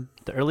Gakuin?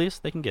 The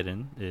earliest they can get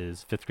in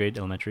is 5th grade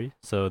elementary.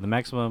 So the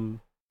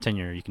maximum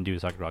tenure you can do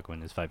with Sakura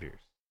Gakuin is 5 years.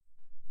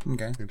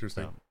 Okay.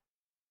 Interesting.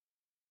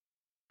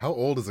 How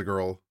old is a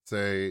girl,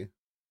 say,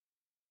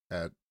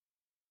 at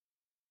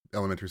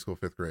elementary school,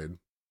 5th grade?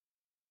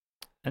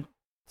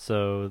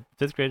 So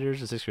 5th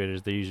graders and 6th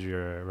graders, they usually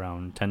are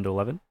around 10 to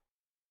 11.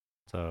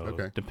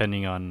 So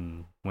depending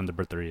on when the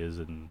birthday is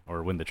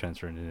or when the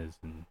transfer in is,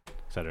 and et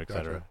cetera, et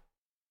cetera. Gotcha.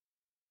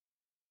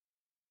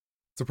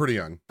 So pretty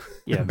young.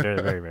 Yeah,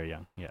 very, very, very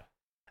young. Yeah,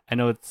 I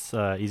know it's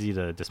easy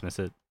to dismiss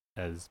it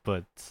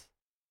but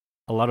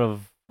a lot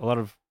of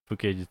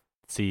Fuke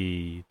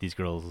see these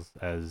girls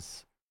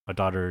as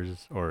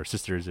daughters or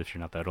sisters if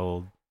you're not that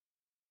old,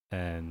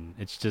 and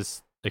it's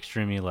just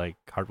extremely like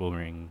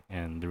heartwarming,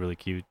 and they're really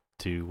cute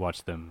to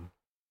watch them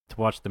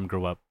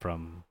grow up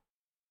from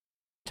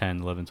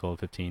 10, 11, 12,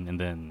 15, and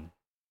then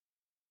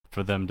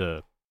for them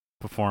to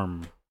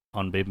perform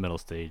on Baby Metal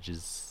stage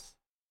is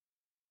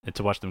and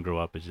to watch them grow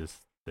up is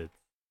just it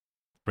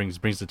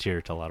brings a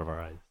tear to a lot of our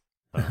eyes.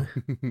 So,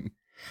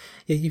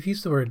 Yeah, you've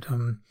used the word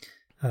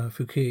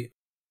Fouquet.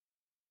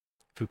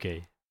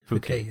 Fouquet.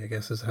 Fouquet, I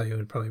guess, is how you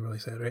would probably really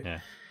say it, right? Yeah.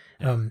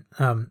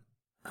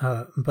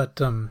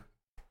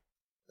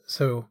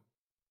 So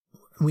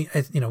we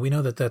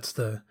know that that's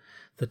the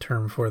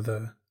term for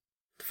the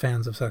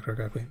fans of Sakura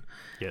Gakuin.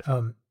 Yes.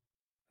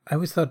 I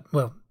always thought it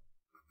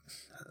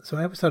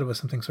was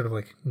something sort of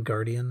like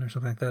Guardian or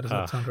something like that. Does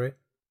that sound right?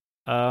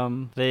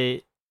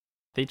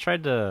 They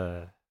tried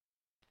to.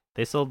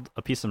 They sold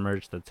a piece of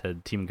merch that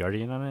said Team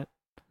Guardian on it,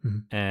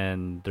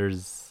 and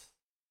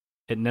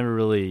it never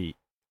really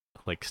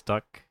like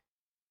stuck.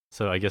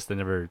 So I guess they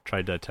never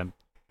tried to attempt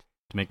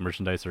to make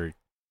merchandise or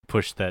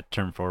push that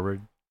term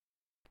forward.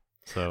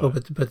 So,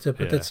 but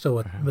that's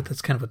still but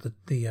that's kind of what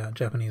the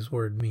Japanese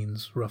word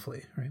means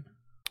roughly, right?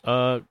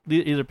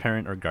 Either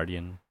parent or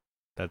guardian.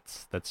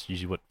 That's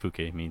usually what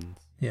Fouquet means.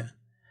 Yeah.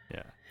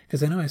 Yeah.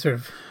 Because I know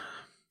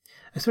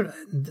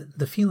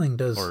the feeling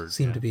does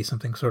seem to be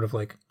something sort of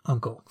like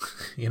uncle,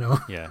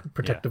 Yeah.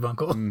 protective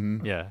uncle.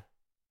 Mhm. Yeah.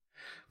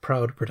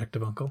 Proud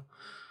protective uncle.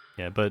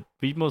 Yeah, but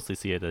we mostly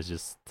see it as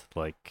just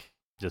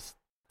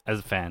as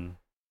a fan.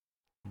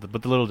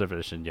 But the little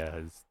definition,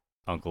 is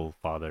uncle,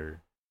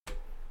 father,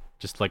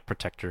 just like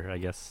protector, I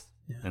guess,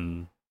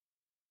 in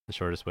the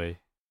shortest way.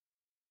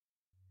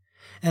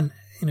 And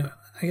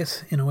I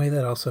guess in a way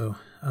that also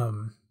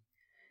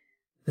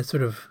that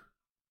sort of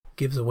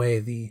gives away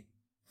the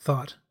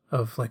thought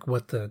of like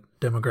what the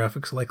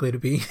demographics likely to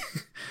be.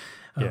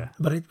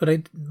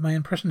 But my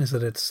impression is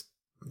that it's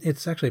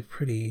actually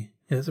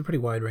it's a pretty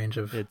wide range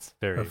of it's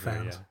very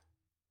fans.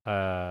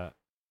 I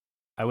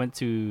went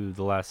to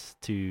the last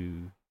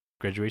two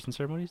graduation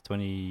ceremonies,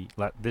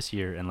 this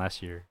year and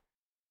last year,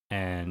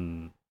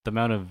 and the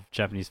amount of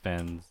Japanese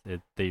fans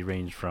they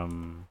range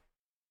from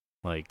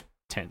like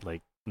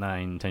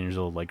 9, 10 years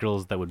old, like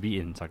girls that would be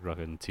in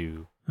Sakura-kun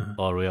to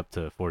all the way up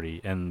to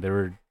 40, and there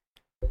were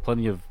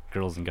plenty of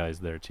girls and guys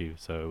there too.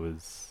 So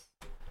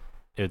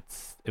it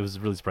was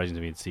really surprising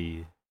to me to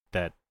see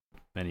that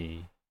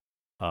many.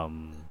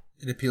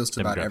 It appeals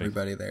to about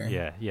everybody there.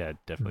 Yeah,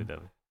 definitely.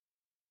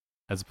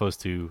 As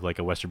opposed to like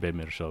a Western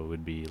Badminton show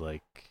would be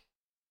like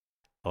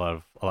a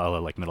lot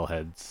of like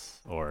metalheads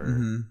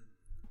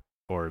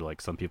or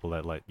like some people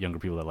that like younger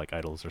people that like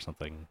idols or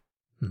something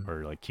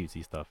or like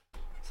cutesy stuff.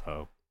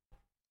 So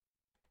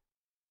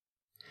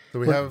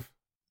we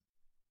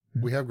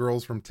have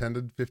girls from 10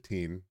 to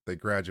 15. They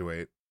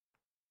graduate.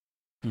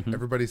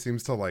 Everybody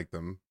seems to like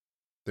them.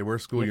 They wear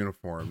school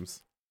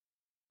uniforms.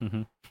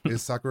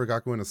 Is Sakura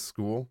Gakuin a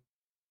school?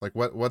 Like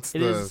what's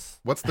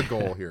the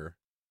goal here?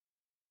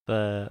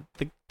 The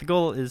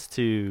goal is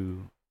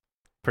to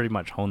pretty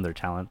much hone their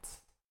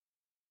talents,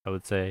 I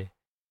would say.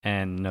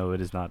 And no, it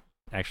is not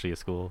actually a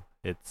school.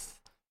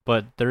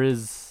 But there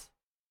is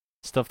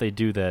stuff they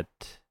do that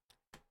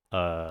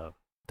kind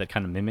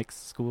of mimics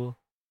school.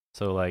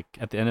 So like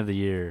at the end of the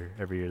year,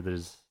 every year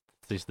there's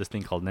this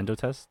thing called Nendo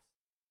test,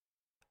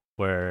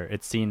 where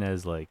it's seen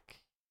as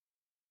like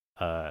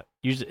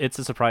usually it's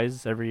a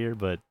surprise every year,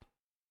 but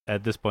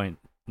at this point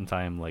in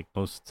time, like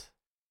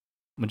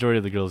majority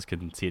of the girls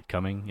can see it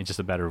coming. It's just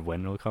a matter of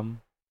when it'll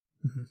come.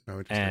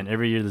 Oh, and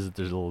every year there's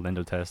a little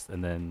Nendo test,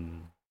 and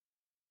then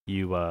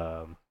you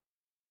the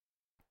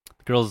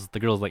girls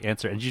like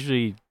answer, and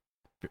usually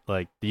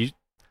like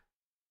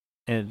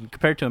and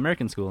compared to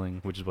American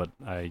schooling, which is what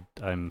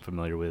I'm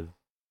familiar with,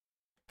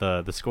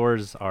 the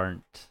scores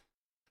aren't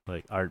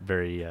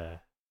very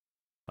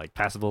like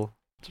passable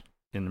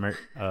in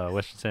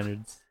Western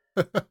standards.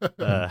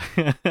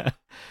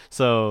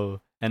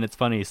 So, and it's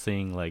funny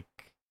seeing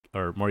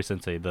Mori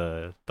Sensei,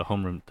 the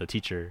homeroom, the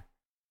teacher,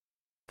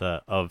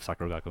 of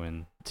Sakura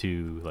Gakuin,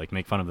 to like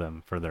make fun of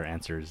them for their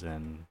answers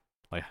and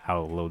like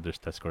how low their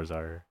test scores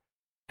are.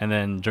 And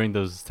then during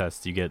those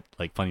tests, you get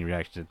like funny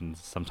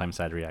reactions, sometimes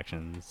sad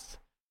reactions,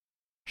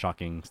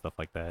 shocking stuff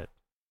like that.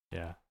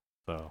 Yeah.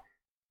 So.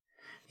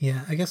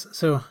 Yeah, I guess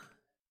so.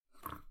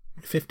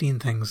 15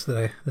 things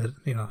that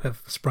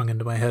have sprung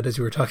into my head as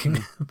you were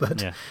talking,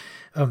 but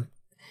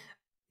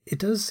it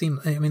does seem.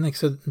 I mean, like,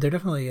 so they're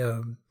definitely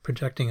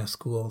projecting a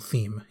school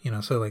theme.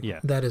 So like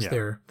that is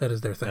their thing.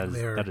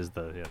 That is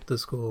the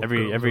school.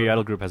 Every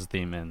idol group has a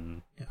theme,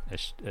 and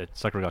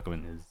Sakura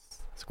Gakuin is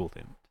school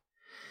themed.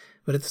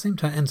 But at the same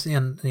time,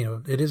 and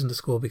it isn't a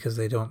school because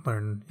they don't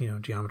learn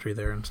geometry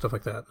there and stuff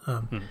like that.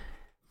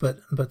 But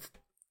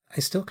I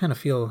still kind of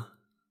feel.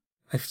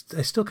 I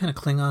still kind of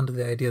cling on to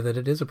the idea that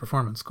it is a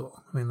performance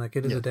school. I mean, like,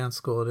 it is a dance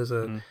school. It is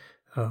a,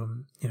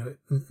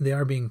 they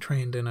are being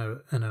trained in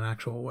an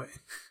actual way.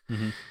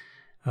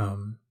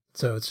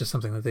 So it's just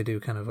something that they do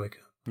kind of like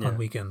on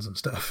weekends and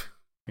stuff.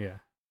 Yeah.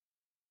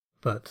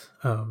 But,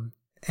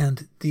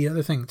 and the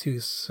other thing too,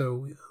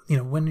 so,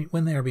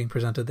 when they are being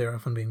presented, they're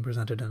often being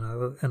presented in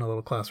a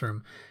little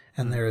classroom,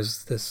 and there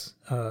is this,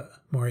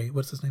 Mori,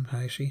 what's his name?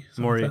 Hayashi?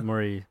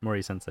 Mori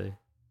Sensei.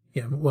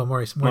 Yeah, well,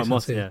 Mori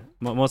most Sensei.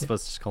 Most of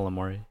us just call him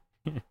Mori.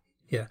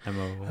 Yeah.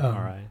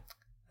 MORI.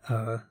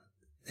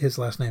 His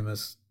last name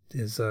is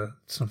is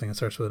something that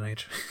starts with an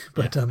H.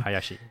 But yeah,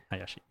 Hayashi.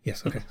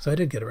 yes, okay. So I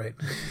did get it right.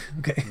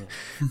 Okay.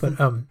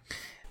 Yeah.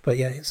 But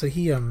yeah, so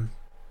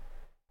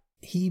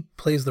he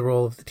plays the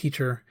role of the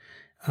teacher,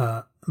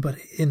 but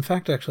in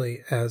fact,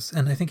 actually,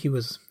 and I think he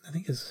was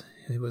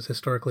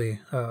historically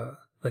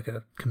like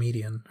a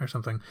comedian or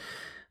something.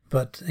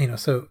 But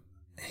so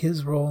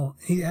his role,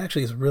 he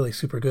actually is really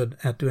super good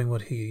at doing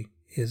what he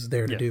is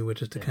there to do,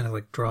 which is to kind of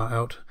like draw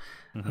out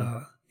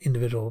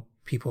individual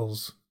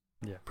people's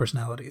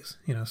personalities.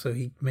 So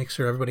he makes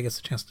sure everybody gets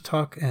a chance to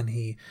talk, and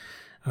he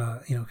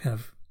kind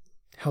of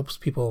helps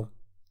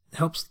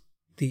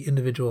the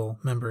individual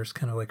members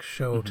kind of like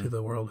show to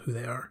the world who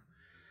they are.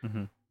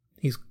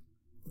 He's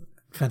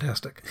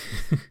fantastic.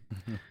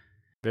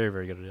 Very,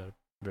 very good at it.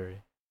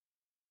 Very.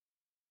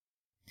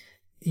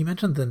 You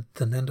mentioned the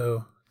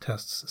Nendo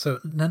tests. So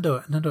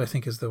Nendo I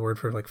think is the word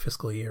for like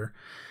fiscal year.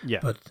 Yeah.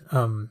 But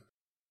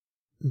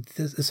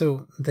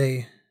so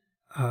they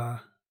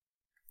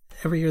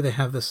every year they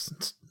have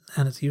this,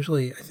 and it's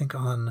usually I think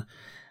on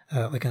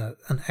like an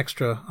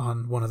extra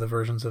on one of the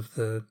versions of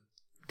the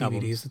DVDs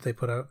albums that they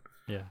put out.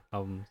 Yeah,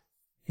 albums.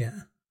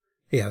 Yeah,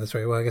 that's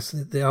right. Well, I guess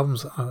the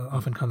albums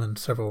often come in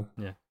several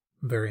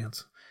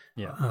variants.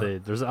 Yeah,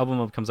 there's an album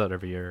that comes out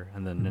every year,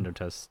 and then Nendo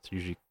Test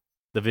usually,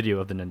 the video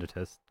of the Nendo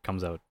Test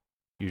comes out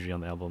usually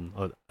on the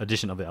album,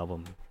 edition of the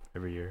album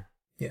every year.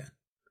 Yeah.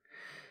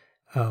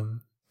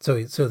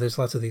 So there's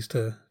lots of these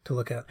to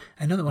look at.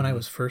 I know that when I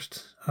was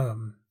first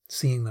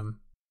seeing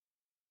them,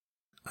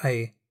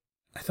 I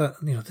thought,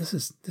 this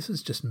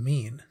is just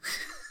mean.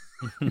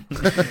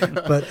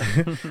 but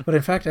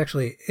in fact,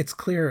 actually, it's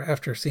clear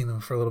after seeing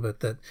them for a little bit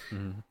that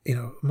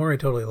Mori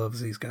totally loves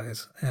these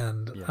guys,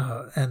 and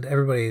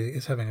everybody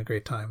is having a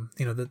great time.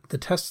 The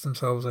tests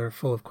themselves are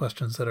full of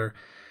questions that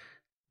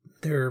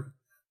they're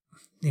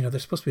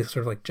supposed to be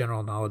sort of like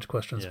general knowledge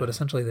questions, but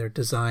essentially they're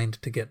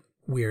designed to get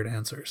weird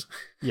answers.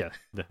 Yeah,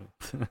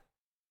 definitely.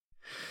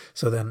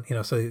 So then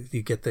so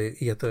you get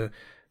the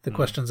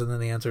questions and then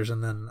the answers,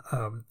 and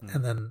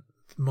then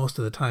most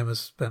of the time is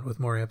spent with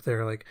Mori up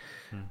there, like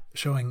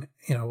showing,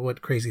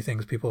 what crazy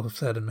things people have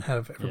said and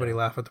have everybody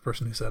laugh at the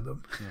person who said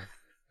them. Yeah.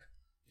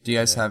 Do you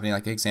guys have any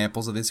like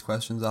examples of these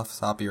questions off the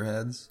top of your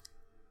heads?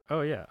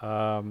 Oh yeah.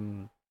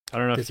 I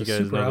don't know if you guys know.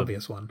 It's a super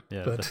obvious one.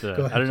 Yeah, but go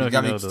ahead. I don't know if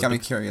you know. Got me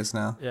curious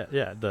now. Yeah.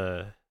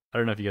 I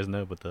don't know if you guys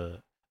know, but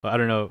I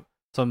don't know.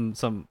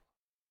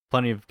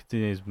 Plenty of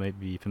communities might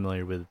be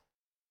familiar with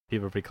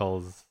People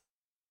calls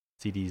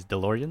CDs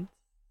DeLoreans.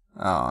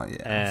 Oh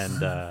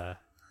yeah.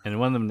 And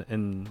one of them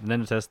in the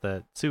Nendo Test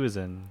that Sue is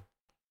in,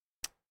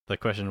 the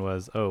question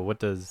was, what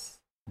does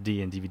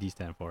D in DVD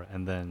stand for?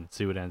 And then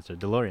Sue would answer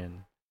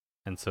DeLorean.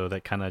 And so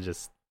that kind of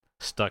just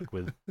stuck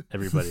with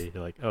everybody.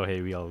 Like, oh,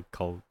 hey, we all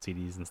call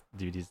CDs and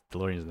DVDs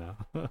DeLoreans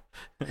now.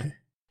 And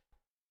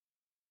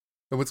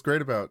what's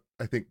great about,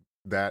 I think,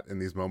 that in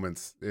these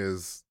moments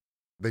is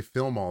they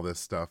film all this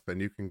stuff and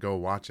you can go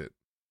watch it.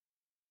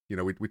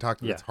 We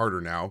talked about it's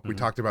harder now. We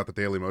talked about the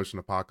Daily Motion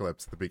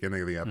apocalypse at the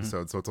beginning of the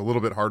episode, so it's a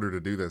little bit harder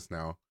to do this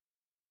now.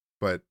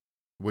 But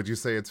would you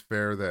say it's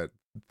fair that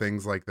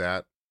things like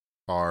that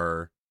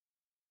are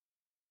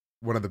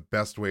one of the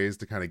best ways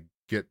to kind of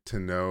get to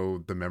know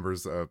the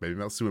members of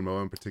maybe Sue and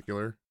Moa in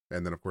particular,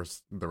 and then of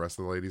course the rest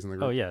of the ladies in the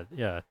group? Oh yeah,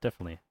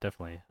 definitely.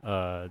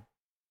 I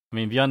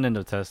mean, beyond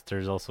Nendo Test,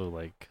 there's also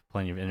like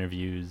plenty of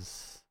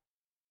interviews,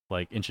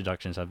 like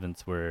introduction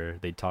segments where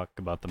they talk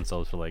about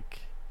themselves for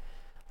like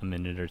a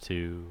minute or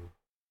two.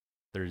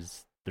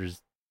 There's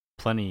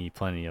plenty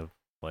of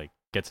like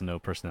get to know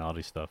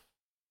personality stuff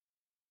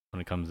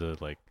when it comes to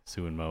like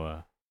Sue and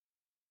Moa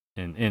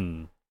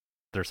in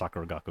their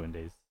Sakura Gakuen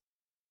days.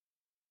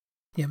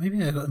 Yeah,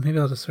 maybe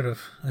I'll just sort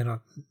of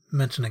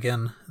mention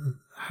again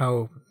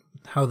how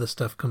this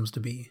stuff comes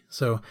to be.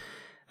 So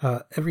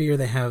every year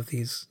they have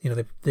these,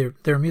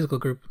 they're a musical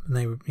group and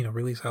they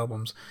release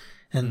albums,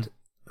 and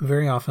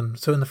very often.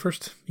 So in the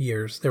first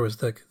years there was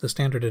the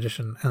standard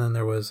edition, and then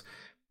there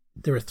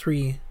were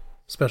 3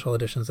 special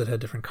editions that had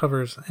different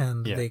covers,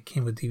 and they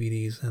came with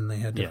DVDs and they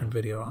had different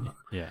video on them.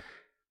 Yeah.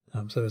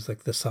 So it was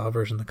like the Sa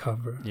version, the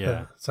cover,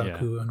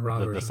 Saku and Ra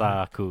version. The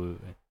Saku,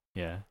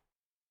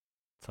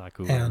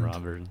 Saku and Ra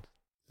version.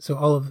 So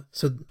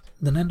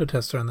the Nendo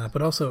tests are on that,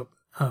 but also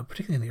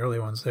particularly in the early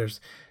ones, there's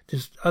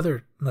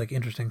other like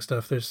interesting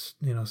stuff. There's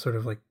sort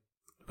of like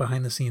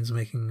behind the scenes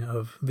making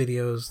of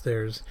videos.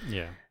 There's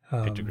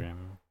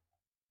pictogram.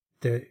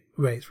 The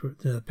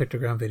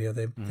pictogram video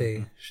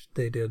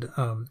they did.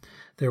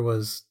 There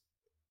was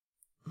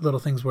little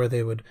things where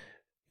they would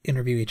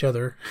interview each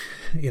other.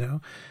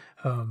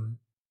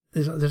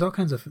 There's all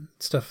kinds of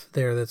stuff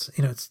there that's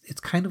it's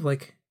kind of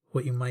like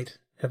what you might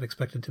have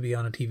expected to be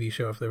on a TV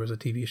show if there was a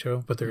TV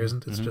show, but there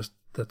isn't. It's just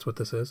that's what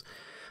this is.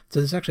 So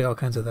there's actually all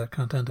kinds of that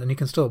content, and you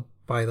can still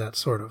buy that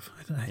sort of.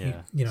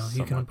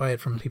 You can buy it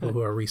from people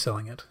who are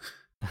reselling it.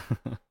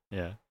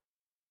 Yeah.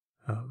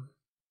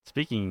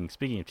 Speaking of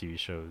TV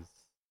shows,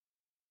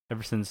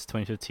 ever since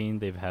 2015,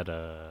 they've had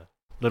a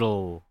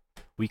little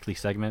weekly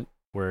segment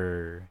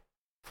where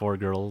 4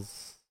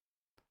 girls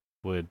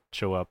would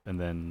show up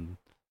and then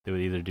they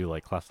would either do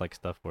like class-like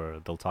stuff where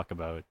um they'll talk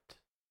about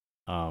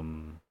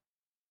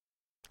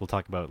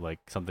like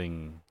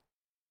something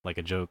like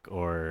a joke,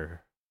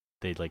 or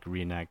they like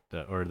reenact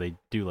or they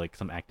do like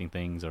some acting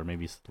things, or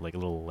maybe like a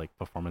little like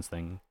performance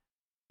thing.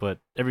 But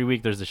every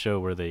week there's a show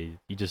where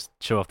you just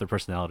show off their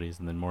personalities,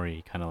 and then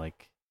Mori kind of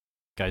like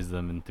guides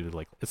them into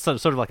like it's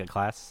sort of like a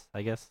class,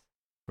 I guess,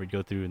 where you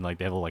go through and like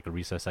they have like a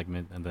recess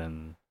segment, and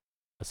then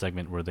a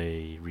segment where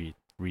they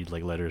read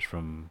like letters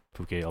from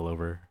Puke all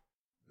over.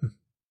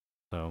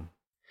 So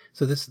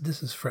this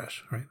is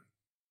fresh, right?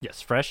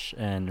 yes, fresh,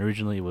 and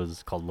originally it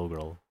was called Low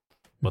Girl,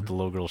 but the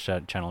Low Girl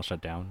channel shut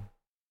down.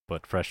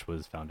 But Fresh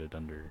was founded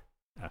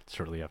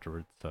shortly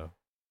afterwards. So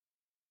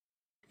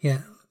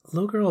yeah,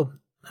 Low Girl.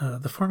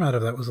 The format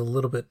of that was a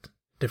little bit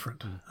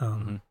different.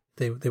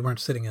 They weren't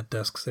sitting at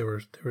desks. They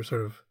were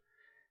sort of.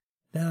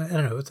 I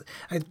don't know.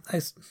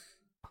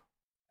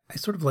 I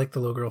sort of like the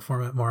Low Girl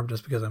format more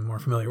just because I'm more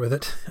familiar with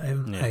it.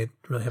 I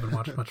really haven't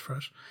watched much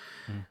Fresh,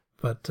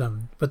 but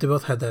they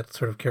both had that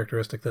sort of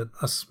characteristic that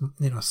a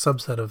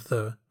subset of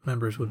the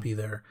members would be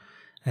there,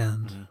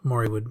 and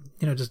Mori would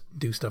just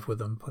do stuff with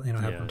them,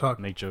 have them talk,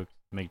 make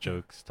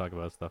jokes, talk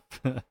about stuff.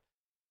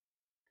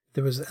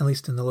 There was, at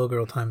least in the Low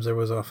Girl times, there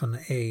was often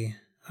a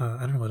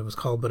I don't know what it was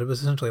called, but it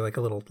was essentially like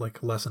a little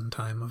like lesson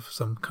time of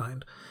some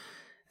kind,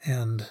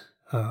 and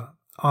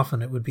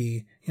often it would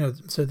be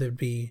so they'd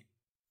be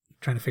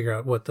trying to figure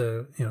out what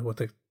the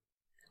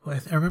I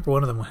remember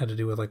one of them had to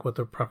do with like what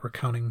the proper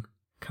counting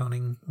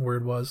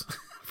word was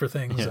for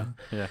things,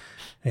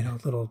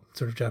 and little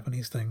sort of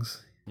Japanese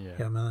things.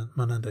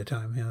 Manande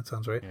time. Yeah, that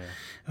sounds right.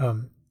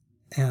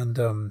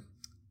 And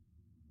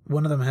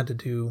one of them had to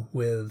do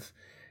with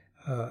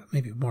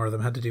maybe more of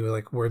them had to do with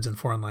like words in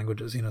foreign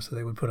languages. So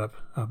they would put up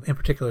in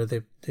particular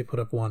they put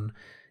up one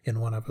in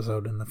one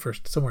episode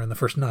somewhere in the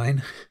first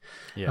 9,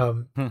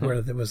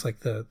 where there was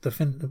like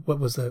what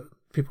was the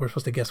people were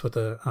supposed to guess what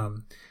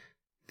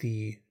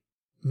the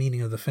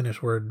meaning of the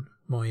Finnish word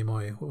moi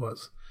moi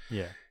was.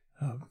 Yeah.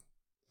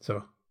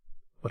 So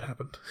what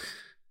happened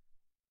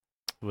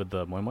with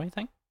the moi moi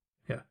thing?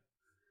 Yeah.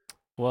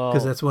 Well,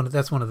 because that's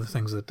one of the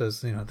things that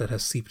does that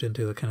has seeped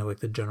into the kind of like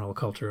the general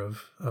culture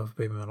of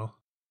baby metal.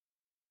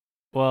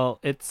 Well,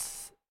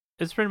 it's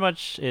pretty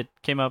much, it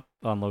came up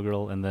on Low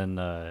Girl, and then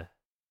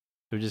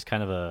it was just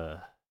kind of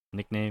a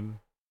nickname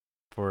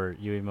for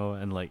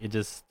Yuimo, and like it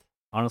just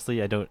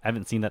honestly I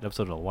haven't seen that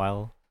episode in a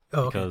while.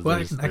 Oh, okay.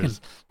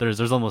 Because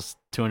there's almost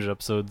 200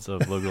 episodes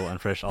of Low Girl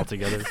and Fresh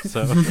altogether.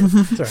 So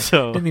sorry,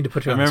 so didn't mean to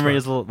put you on my the memory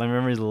spot.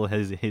 is a little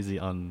hazy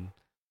on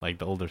like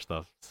the older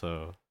stuff.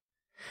 So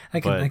I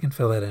can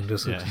fill that in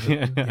just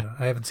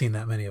I haven't seen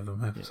that many of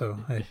them,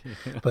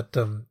 but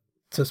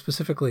so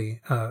specifically,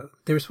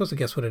 they were supposed to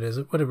guess what it is.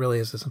 What it really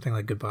is something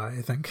like goodbye,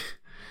 I think,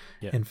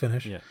 in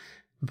Finnish. Yeah.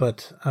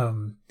 But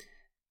so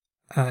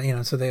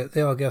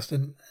they all guessed,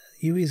 and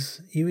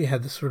Yui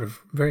had this sort of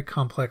very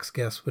complex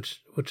guess,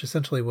 which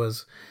essentially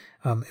was,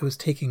 it was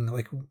taking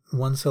like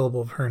one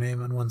syllable of her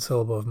name and one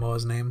syllable of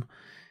Moa's name,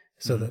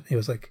 so that it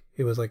was like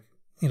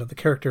the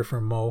character for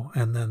Mo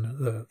and then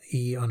the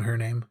E on her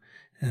name,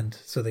 and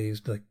so they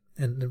used like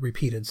and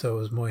repeated, so it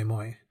was moi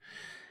moi.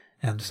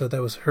 And so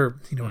that was her,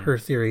 her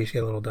theory. She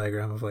had a little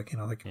diagram of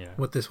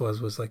what this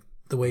was like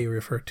the way you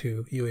refer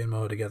to Yui and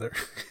Moa together.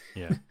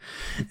 Yeah.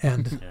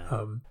 And,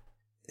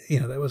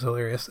 that was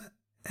hilarious.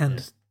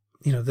 And,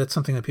 that's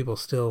something that people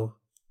still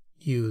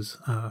use.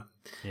 I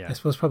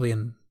suppose probably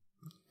in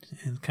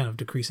kind of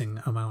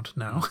decreasing amount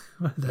now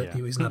that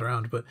Yui's not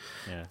around, but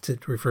to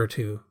refer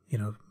to,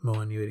 Moa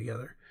and Yui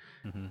together.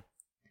 Mm-hmm.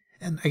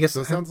 And I guess so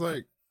it sounds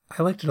like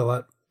I liked it a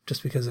lot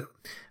just because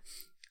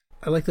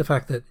I like the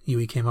fact that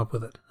Yui came up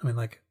with it. I mean,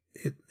 like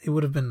it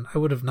would have been. I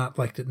would have not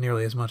liked it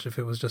nearly as much if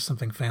it was just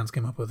something fans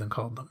came up with and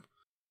called them.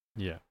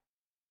 Yeah.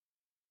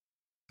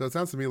 So it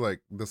sounds to me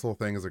like this whole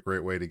thing is a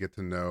great way to get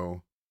to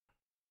know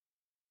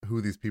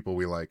who these people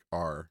we like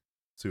are.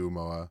 Sue,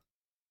 Moa,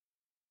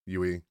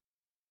 Yui.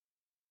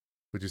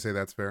 Would you say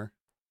that's fair?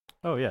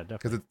 Oh yeah,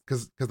 definitely.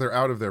 Because they're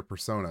out of their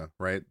persona,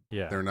 right?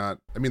 Yeah. They're not.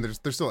 I mean,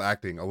 they're still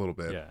acting a little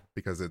bit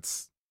because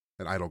it's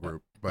an idol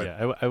group. But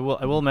yeah, I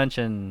will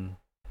mention.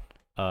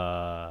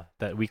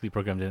 That weekly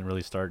program didn't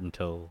really start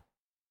until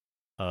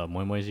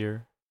Moi Moi's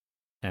year,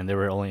 and they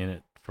were only in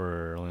it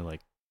for only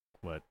like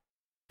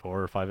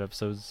 4 or 5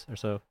 episodes or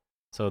so.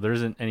 So there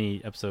isn't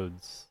any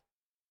episodes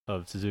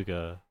of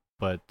Suzuka,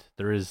 but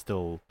there is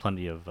still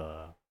plenty of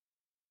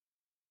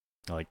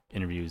like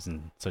interviews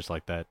and such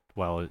like that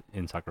while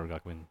in Sakura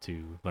Gakuen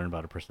to learn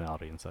about her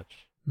personality and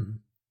such. Mm-hmm.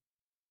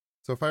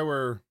 So if I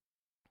were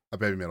a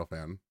baby metal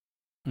fan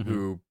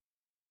who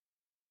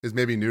is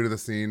maybe new to the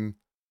scene,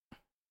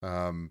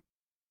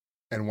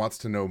 and wants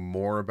to know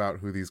more about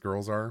who these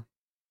girls are,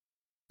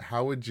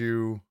 how would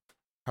you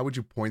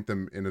point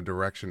them in a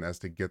direction as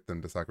to get them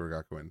to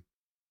Sakura Gakuen?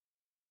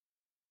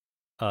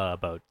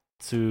 About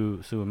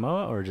Sue and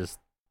Moa, or just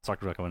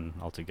Sakura Gakuen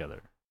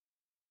altogether?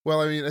 Well,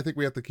 I mean, I think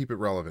we have to keep it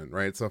relevant,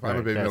 right? So if I'm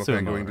a baby metal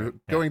fan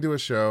going to a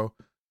show,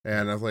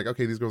 and I was like,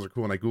 okay, these girls are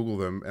cool, and I Google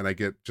them, and I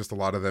get just a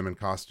lot of them in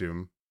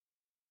costume,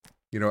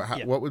 You know,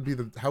 Yeah. what would be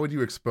how would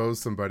you expose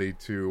somebody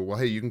to, well,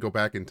 hey, you can go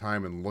back in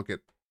time and look at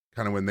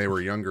kind of when they were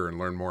younger and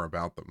learn more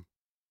about them?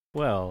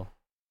 Well,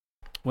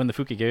 when the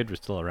Fukigaid were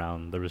still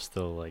around, there was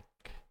still like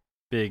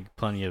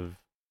plenty of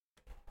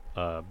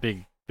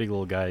big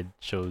little guide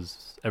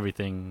shows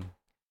everything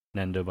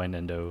Nendo by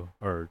Nendo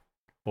or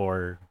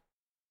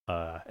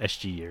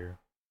SG year.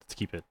 Let's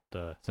keep it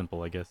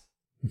simple, I guess,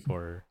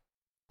 for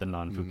the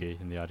non-Fuke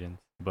in the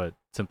audience, but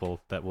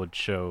simple, that would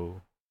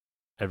show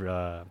every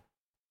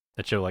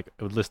that show like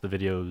it would list the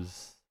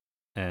videos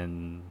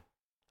and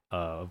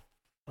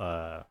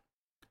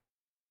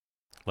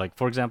like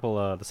for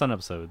example the Sun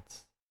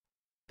episodes,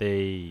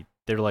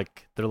 they're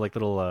like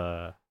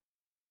little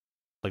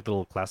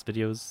class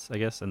videos, I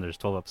guess, and there's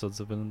 12 episodes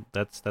of them.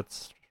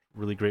 That's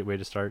really great way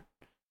to start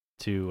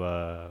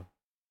to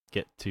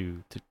get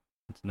to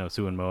know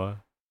Su and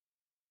Moa.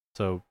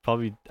 So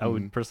probably I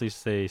would personally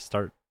say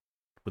start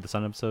with the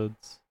Sun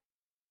episodes.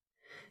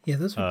 Yeah,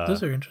 those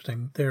are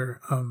interesting.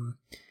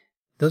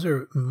 Those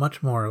are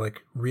much more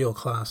like real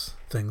class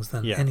things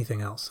than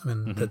anything else. I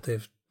mean that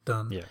they've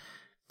done. Yeah.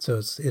 So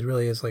it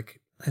really is like,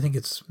 I think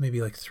it's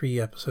maybe like 3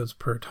 episodes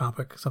per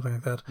topic, something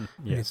like that.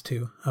 Maybe it's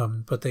 2.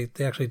 But they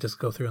actually just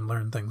go through and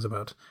learn things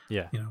about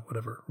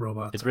whatever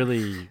robots. It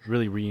really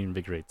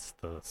reinvigorates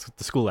the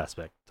school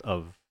aspect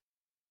of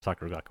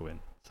Sakura Gakuen.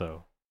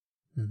 So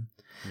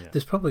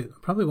there's probably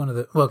one of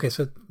the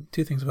so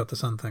 2 things about the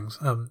Sun things.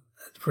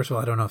 First of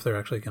all, I don't know if they're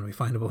actually going to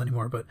be findable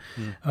anymore, but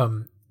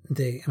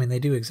they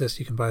do exist.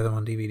 You can buy them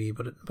on DVD,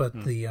 but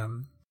the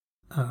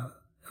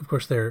of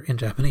course they're in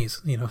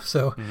Japanese,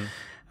 so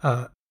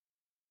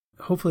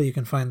hopefully you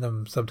can find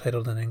them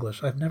subtitled in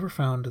English. I've never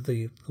found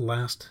the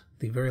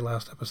very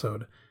last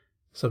episode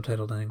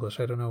subtitled in English.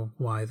 I don't know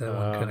why that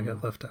one kind of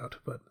got left out,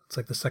 but it's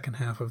like the second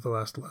half of the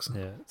last lesson.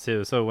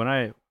 Yeah. So when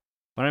I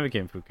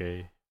became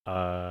Fuke,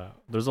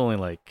 there's only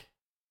like,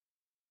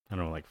 I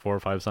don't know, like 4 or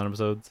 5 Sun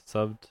episodes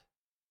subbed,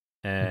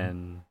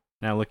 and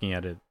now looking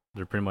at it,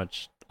 they're pretty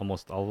much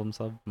almost all of them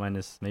subbed,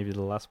 minus maybe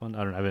the last one.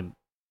 I don't know.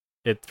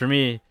 For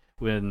me,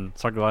 when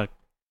Sakura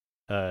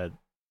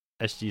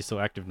SG is so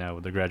active now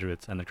with the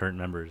graduates and the current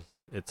members,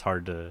 it's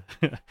hard to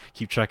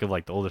keep track of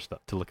like the older stuff,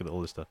 to look at the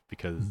older stuff,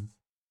 because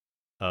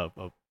you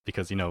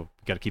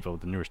got to keep up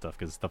with the newer stuff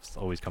because stuff's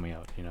always coming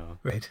out.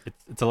 Right.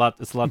 It's a lot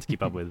to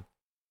keep up with.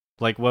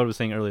 Like what I was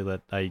saying earlier,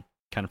 that I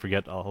kind of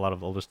forget a lot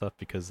of older stuff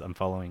because I'm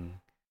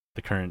following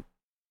the current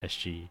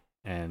SG,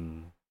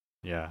 and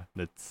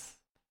that's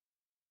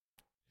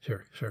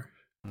sure.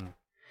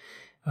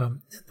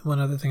 One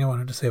other thing I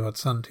wanted to say about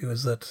Sun too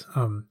is that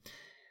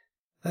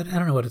I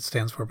don't know what it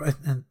stands for, but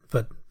it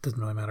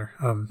doesn't really matter.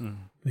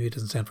 Maybe it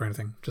doesn't stand for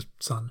anything, just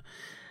Sun.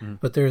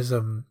 But there's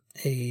a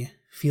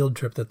field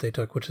trip that they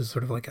took, which is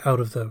sort of like out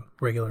of the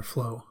regular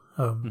flow,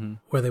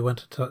 where they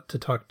went to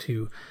talk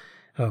to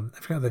I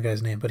forgot the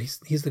guy's name, but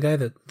he's the guy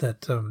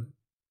that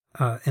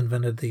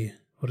invented the,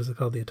 what is it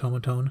called, the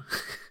automaton.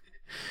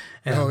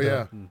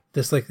 And,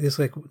 this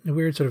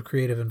weird sort of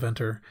creative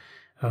inventor,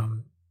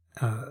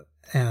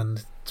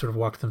 and sort of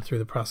walked them through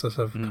the process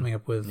of coming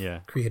up with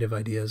creative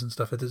ideas and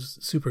stuff. It is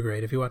super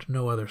great. If you watch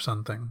no other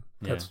Sun thing,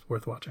 that's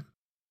worth watching.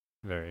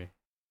 Very.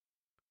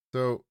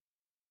 So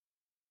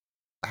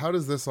how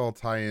does this all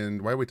tie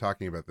in? Why are we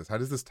talking about this? How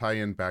does this tie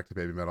in back to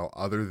Baby Metal,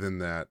 other than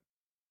that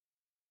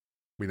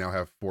we now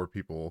have 4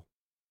 people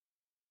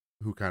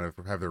who kind of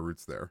have their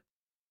roots there?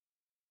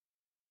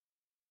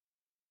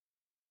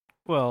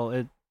 Well,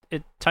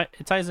 it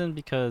ties in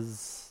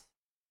because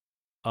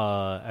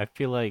I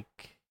feel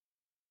like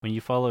when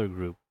you follow a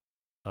group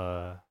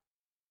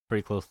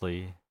pretty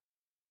closely,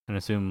 and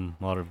assume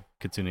a lot of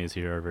Kitsunes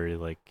here are very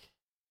like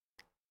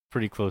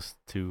pretty close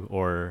to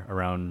or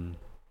around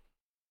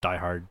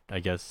diehard, I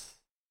guess,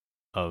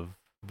 of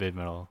Baby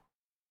Metal.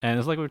 And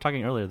it's like we were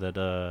talking earlier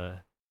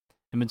that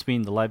in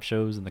between the live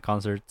shows and the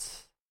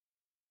concerts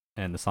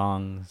and the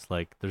songs,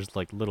 like there's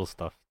like little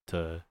stuff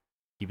to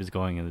keep us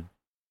going and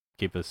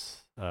keep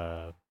us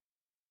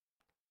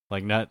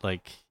like, not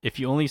like, if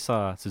you only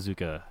saw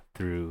Suzuka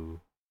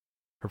through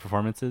her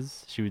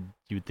performances, you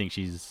would think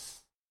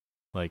she's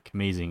like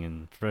amazing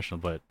and professional,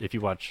 but if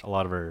you watch a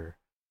lot of her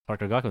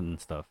Sakura Gakuen and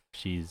stuff,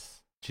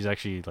 she's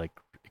actually like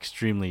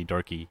extremely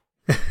dorky.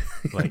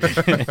 Like,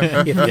 if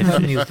you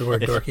hadn't used the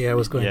word dorky, I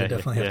was going to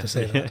definitely have to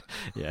say that.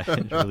 Yeah,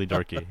 it's really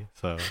dorky.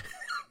 So,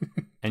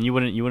 and you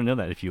wouldn't know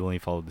that if you only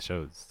followed the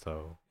shows.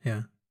 So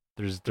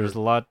there's a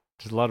lot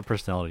of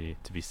personality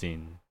to be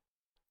seen.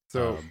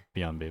 So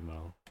beyond Baby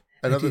Metal.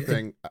 Another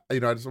thing, I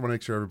just want to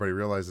make sure everybody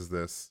realizes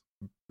this,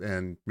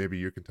 and maybe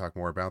you can talk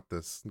more about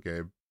this,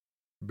 Gabe.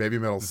 Baby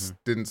Metal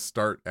didn't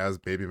start as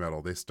Baby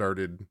Metal; they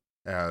started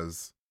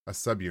as a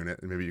subunit,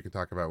 and maybe you can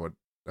talk about what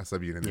a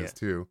subunit is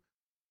too,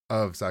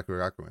 of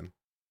Sakura Gakuen.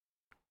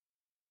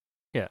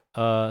 Yeah,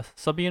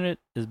 subunit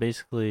is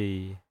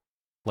basically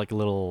like a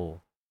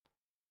little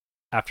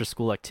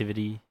after-school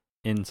activity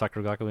in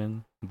Sakura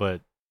Gakuen, but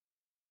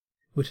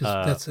which is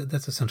that's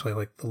essentially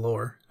like the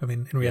lore. I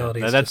mean, in reality,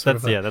 that's sort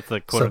of that's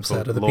the quote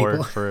unquote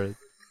lore for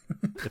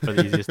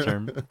the easiest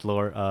term,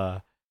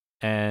 lore.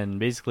 and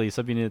basically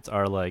subunits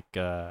are like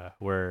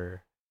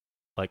where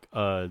like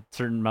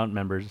certain amount of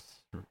members,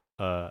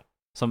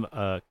 some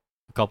a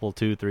couple,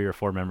 two, three, or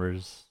four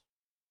members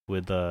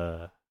with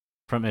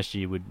from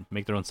SG would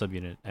make their own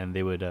subunit, and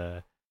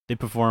they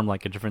perform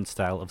like a different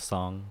style of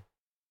song,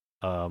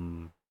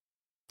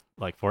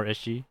 like for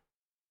SG.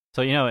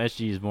 So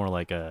SG is more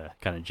like a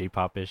kind of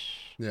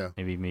J-pop-ish. Yeah.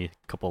 Maybe a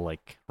couple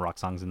like rock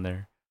songs in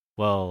there.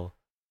 Well,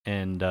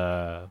 and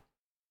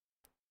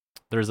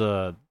there's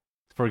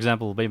for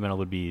example, Baby Metal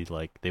would be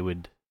like they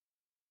would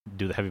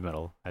do the heavy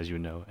metal, as you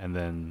would know, and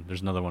then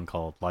there's another one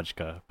called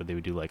Logica, but they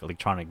would do like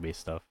electronic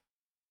based stuff,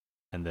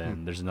 and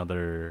then there's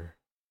another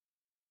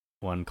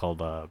one called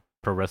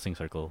Pro Wrestling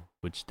Circle,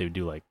 which they would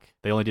do like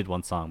they only did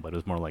one song, but it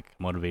was more like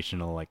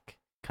motivational, like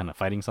kind of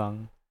fighting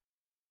song.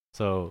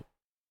 So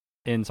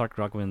in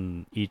Sakura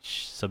Gakuin,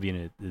 each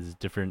subunit is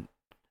different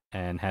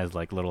and has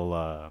like little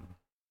I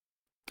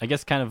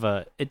guess kind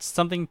of it's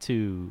something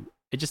to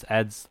it just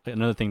adds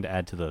another thing to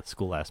add to the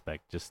school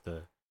aspect, just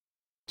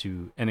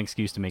to an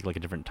excuse to make like a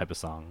different type of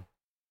song.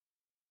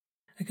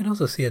 I can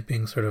also see it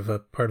being sort of a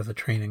part of the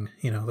training,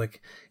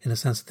 like in a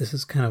sense, this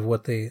is kind of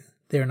what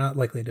they're not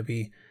likely to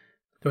be,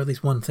 or at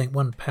least one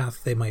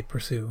path they might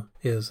pursue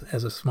is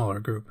as a smaller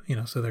group,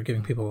 so they're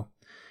giving people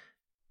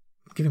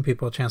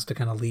a chance to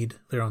kind of lead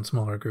their own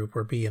smaller group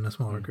or be in a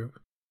smaller group.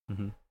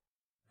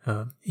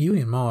 Mm-hmm. Yui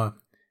and Moa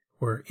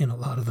were in a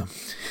lot of them.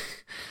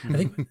 I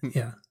think,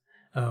 yeah.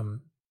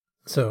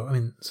 So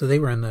they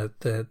were in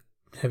the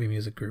heavy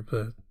music group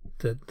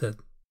that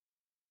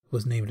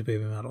was named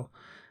Baby Metal,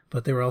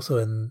 but they were also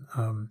in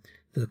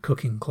the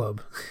cooking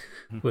club,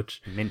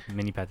 which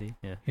mini patty,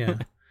 yeah, yeah,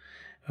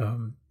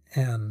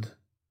 and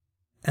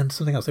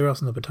something else. They were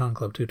also in the Baton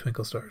Club too,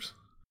 Twinkle Stars.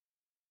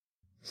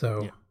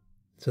 So, yeah.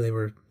 So they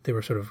were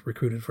sort of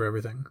recruited for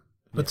everything.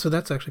 But so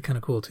that's actually kind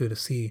of cool too to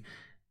see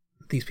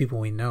these people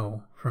we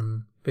know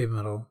from Baby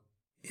Metal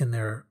in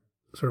their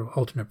sort of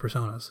alternate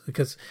personas,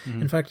 because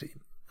in fact,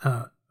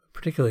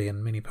 particularly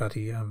in Mini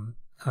Patty,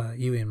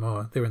 Yui and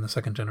Moa, they were in the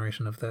second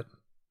generation of that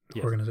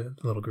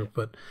little group,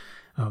 but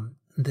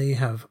they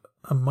have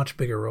a much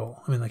bigger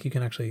role. I mean, like you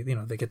can actually,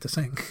 they get to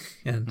sing,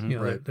 and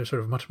right. they're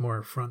sort of much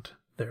more front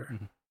there.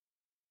 Mm-hmm.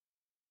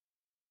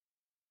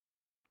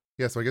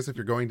 Yeah, so I guess if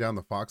you're going down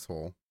the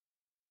foxhole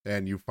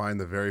and you find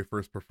the very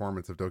first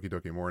performance of Doki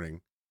Doki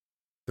Morning,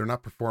 they're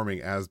not performing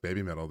as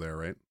Baby Metal there,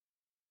 right?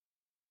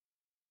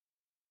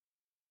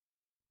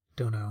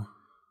 Don't know.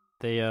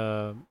 They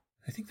I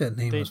think that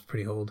name was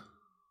pretty old.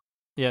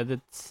 Yeah,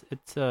 it's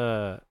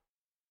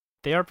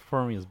they are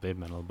performing as Baby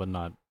Metal, but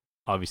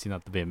obviously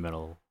not the Baby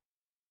Metal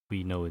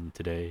we know in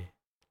today.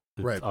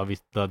 It's right.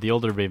 Obvious the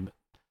older Baby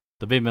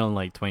Metal in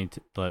like when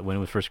it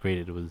was first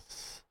created, it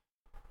was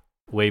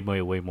way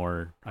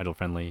more idol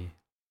friendly,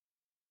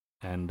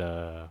 and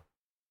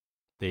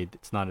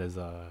it's not as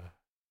it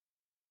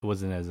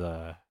wasn't as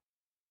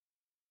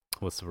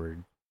what's the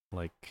word,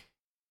 like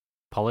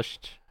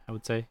polished, I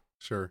would say.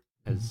 Sure.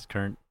 As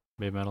current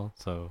Baby Metal,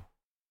 so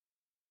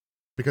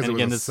because it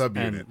was a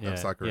subunit of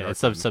Sakura. Yeah,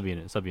 it's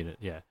subunit,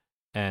 yeah,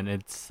 and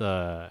it's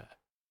yeah,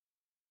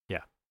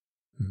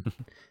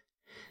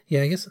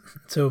 I guess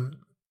so.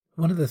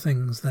 One of the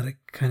things that I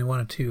kind of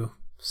wanted to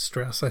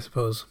stress, I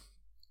suppose,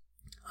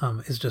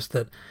 is just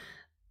that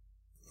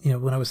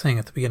when I was saying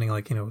at the beginning,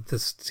 like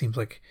this seems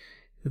like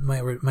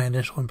my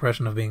initial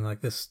impression of being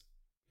like this,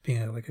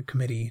 being like a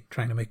committee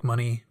trying to make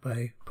money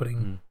by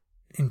putting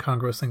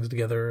incongruous things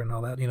together and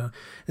all that.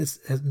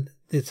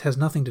 It has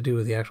nothing to do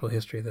with the actual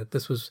history. That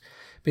this was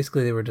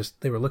basically they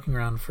were looking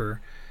around for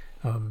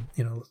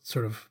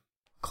sort of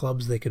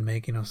clubs they could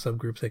make,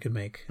 subgroups they could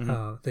make.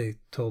 They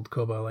told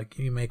Koba, like,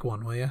 you make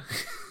one, will you?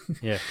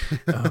 Yeah.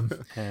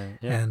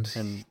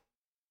 And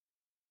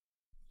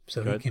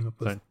so he came up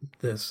with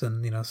this,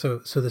 and so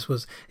this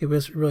was it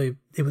was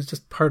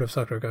just part of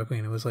Sakura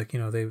Gakuin. It was like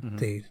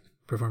they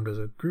performed as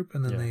a group,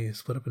 and then they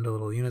split up into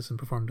little units and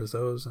performed as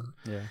those, and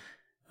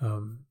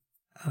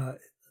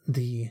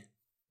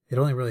it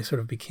only really sort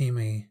of became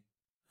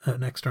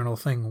an external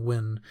thing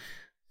when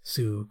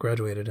Sue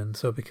graduated, and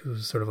so it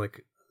was sort of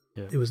like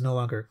it was no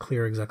longer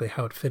clear exactly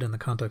how it fit in the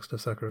context of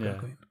Sakura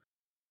Gakuin.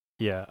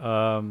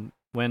 Yeah.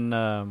 When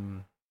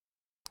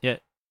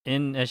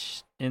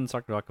in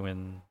Sakura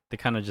Gakuin, they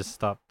kind of just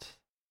stopped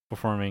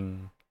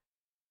performing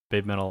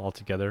Baby Metal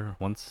altogether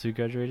once Sue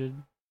graduated.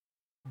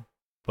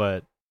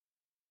 But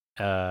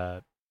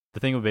the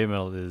thing with Baby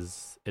Metal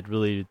is it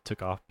really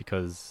took off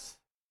because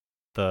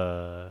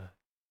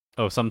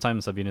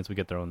sometimes subunits would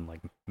get their own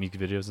like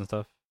music videos and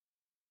stuff.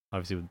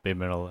 Obviously with Baby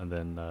Metal, and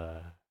then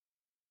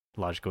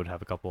Logica would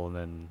have a couple, and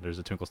then there's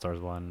a Twinkle Stars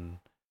one,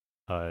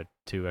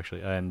 two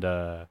actually, and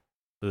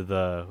with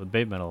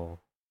Baby Metal,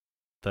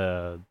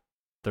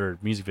 their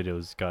music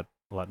videos got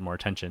a lot more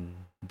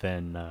attention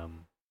than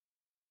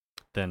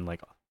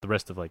like the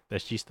rest of like the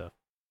SG stuff.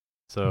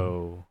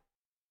 So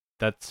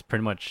that's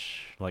pretty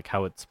much like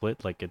how it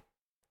split. Like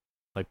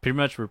pretty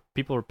much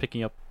people were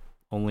picking up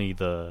only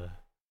the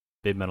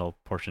Baby Metal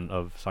portion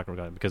of Sakura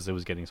Gakuin because it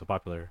was getting so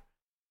popular,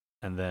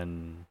 and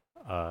then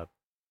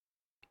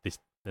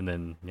and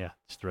then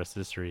just the rest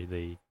is history.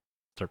 They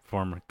start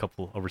performing a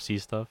couple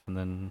overseas stuff, and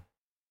then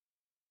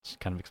just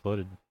kind of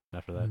exploded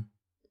after that.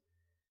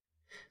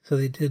 So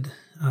they did.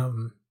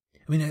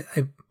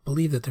 I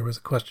believe that there was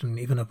a question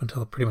even up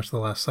until pretty much the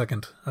last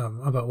second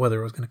about whether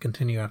it was going to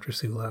continue after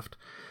Sue left.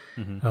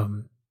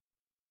 Mm-hmm.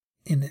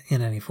 In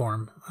any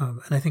form,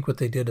 and I think what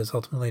they did is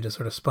ultimately just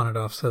sort of spun it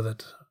off so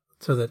that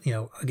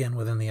again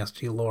within the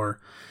SG lore,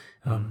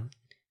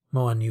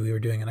 Moa knew we were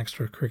doing an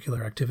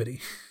extracurricular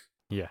activity.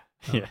 Yeah,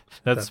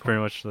 that's pretty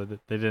much.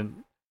 They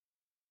didn't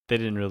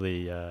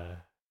really.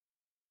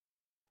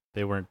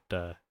 They weren't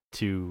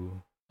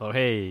too. Oh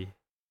hey,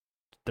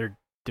 they're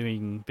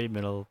doing baby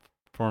metal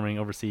performing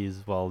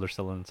overseas while they're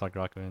still in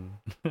Sakura Gakuin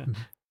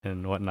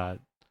and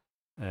whatnot,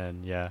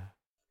 and yeah.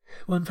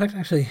 Well, in fact,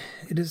 actually,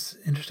 it is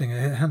interesting. I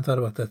hadn't thought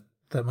about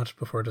that much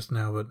before just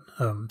now, but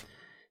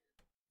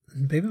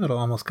baby metal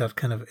almost got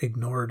kind of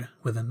ignored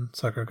within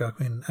Sakura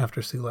Gakuin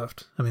after Sue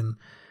left. I mean,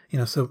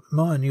 so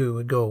Moa and Yui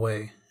would go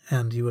away,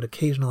 and they would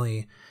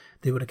occasionally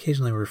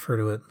refer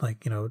to it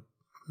like,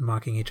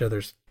 mocking each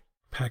other's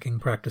packing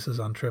practices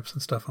on trips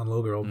and stuff on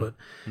Low Girl, but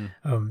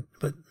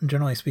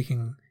generally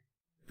speaking,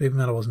 baby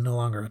metal was no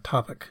longer a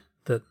topic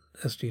that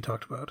SG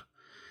talked about.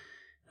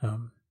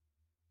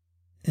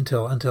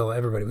 Until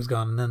everybody was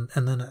gone, and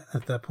then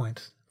at that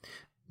point,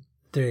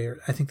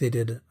 I think they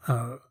did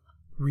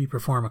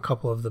re-perform a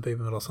couple of the baby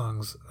metal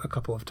songs a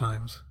couple of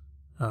times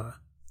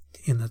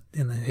in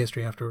the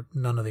history after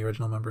none of the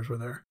original members were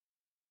there.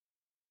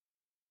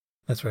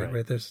 That's right.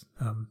 Right. There's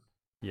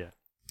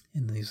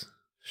in these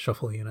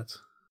shuffle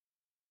units.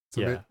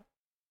 So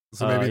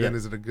maybe then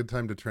is it a good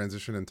time to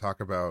transition and talk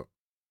about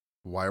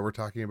why we're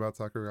talking about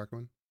Sakura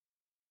Gakuin?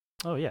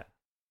 Oh yeah,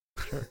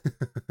 sure.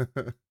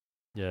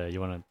 Yeah, you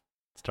want to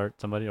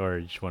start, somebody, or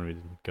you just want me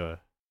to go?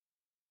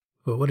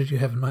 Well, what did you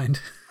have in mind?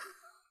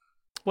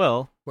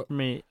 Well, for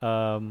me,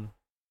 Sakura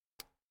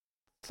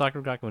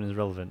Gakuin is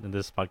relevant in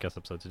this podcast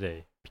episode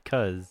today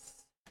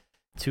because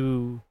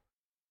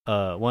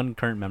one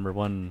current member,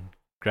 one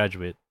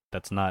graduate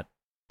that's not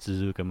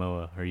Suzuka,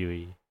 Moa, or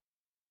Yui,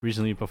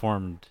 recently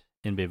performed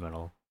in baby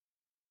metal.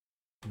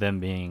 Them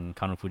being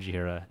Kano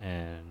Fujihira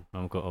and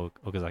Momoko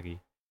Okazaki.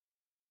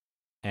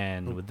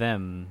 And with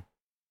them,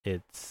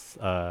 it's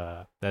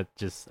I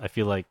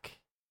feel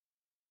like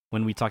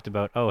when we talked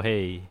about, oh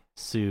hey,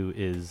 Sue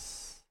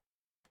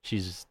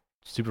she's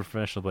super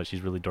professional but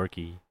she's really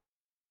dorky,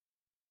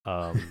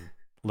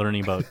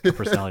 learning about a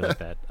personality like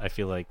that, I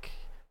feel like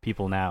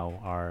people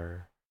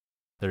now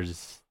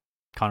there's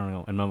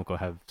Kano and Momoko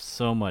have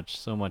so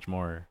much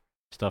more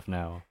stuff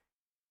now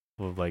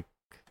of like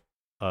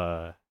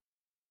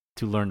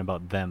to learn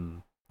about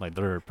them, like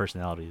their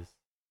personalities.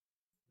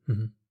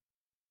 Mm-hmm.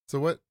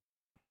 So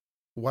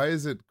why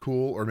is it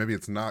cool, or maybe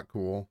it's not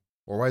cool,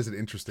 or why is it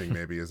interesting,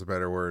 maybe is a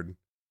better word,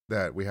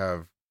 that we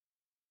have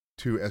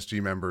two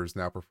SG members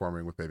now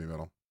performing with baby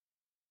metal?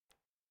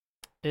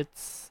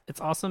 It's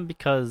awesome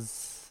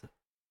because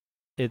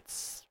it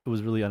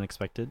was really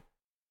unexpected.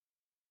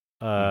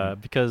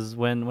 Because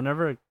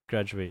whenever a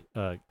graduate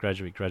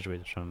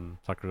from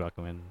Sakura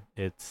Gakuin,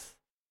 it's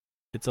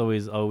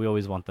always, we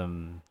always want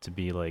them to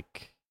be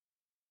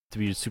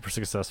super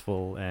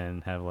successful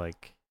and have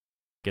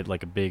get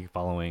a big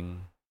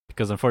following,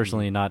 because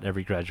unfortunately not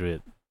every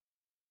graduate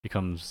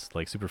becomes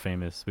super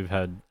famous. We've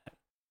had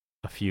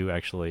a few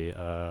actually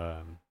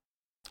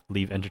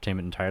leave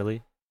entertainment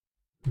entirely.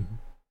 Mm-hmm.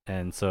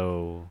 And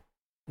so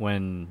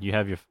when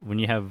your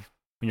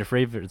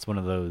favorite is one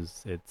of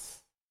those,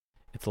 it's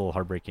a little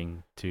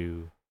heartbreaking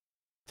to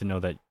know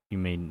that you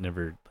may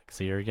never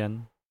see her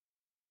again.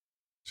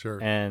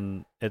 Sure.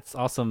 And it's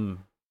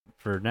awesome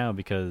for now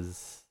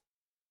because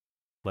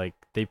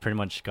they pretty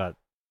much got,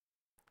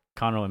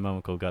 Kano and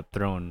Momoko got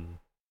thrown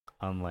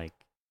on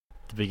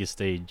the biggest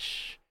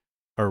stage,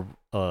 or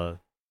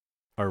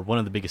one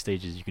of the biggest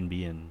stages you can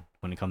be in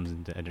when it comes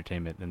into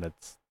entertainment, and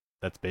that's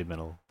baby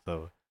metal.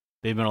 So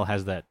baby metal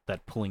has that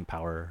pulling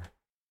power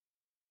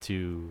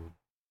to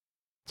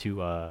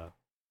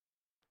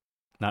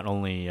not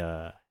only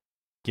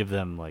give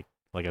them like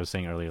I was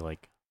saying earlier,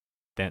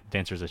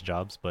 dancers as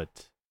jobs,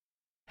 but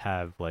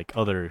have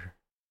other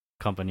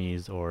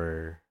companies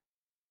or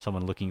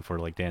someone looking for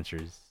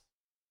dancers.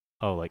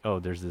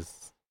 There's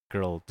this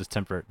girl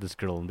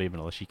in baby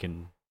metal. She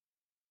can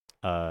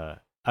I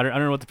don't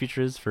know what the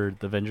future is for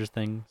the Avengers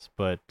things,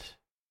 but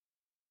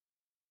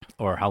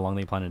or how long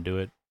they plan to do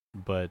it,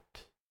 but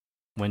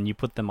when you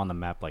put them on the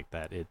map like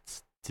that,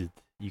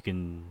 you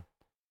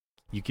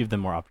give them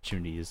more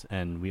opportunities,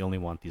 and we only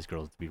want these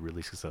girls to be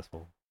really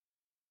successful.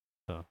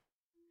 So,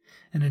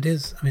 and it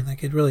is,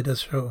 it really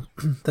does show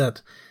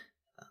that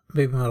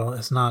baby metal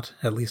is not,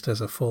 at least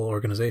as a full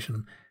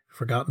organization,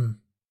 forgotten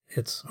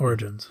its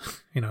origins.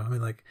 I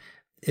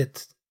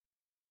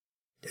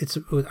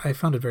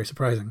found it very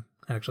surprising,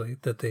 actually,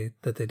 that they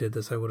did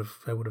this. I would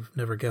have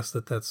never guessed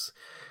that that's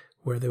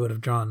where they would have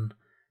drawn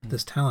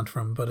this talent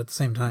from. But at the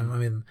same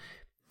time,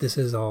 this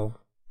is all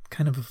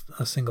kind of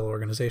a single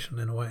organization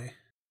in a way.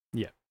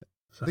 Yeah.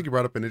 So I think you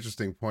brought up an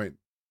interesting point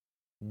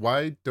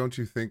why don't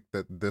you think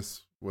that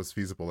this was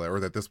feasible, or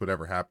that this would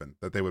ever happen?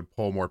 That they would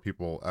pull more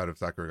people out of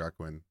Sakura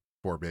Gakuen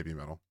for Baby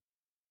Metal?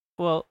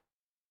 Well,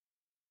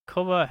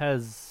 Koba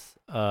has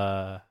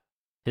a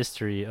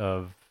history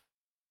of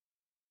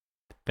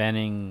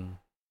banning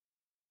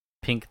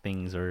pink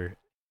things or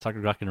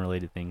Sakura Gakuen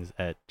related things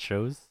at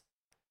shows.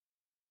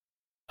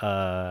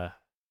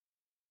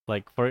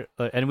 Like for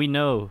and we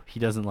know he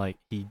didn't like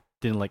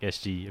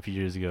SG a few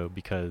years ago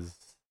because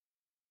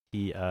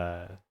he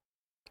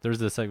there was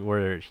this segment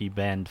where he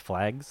banned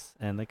flags,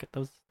 and like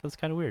that was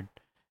kind of weird.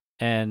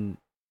 And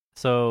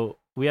so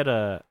we had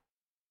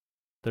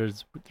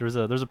there's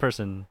a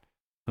person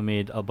who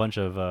made a bunch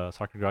of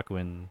Sakura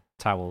Gakuen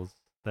towels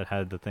that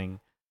had the thing,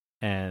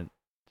 and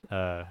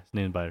his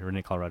name by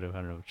Rene Colorado. I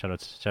don't know. Shout out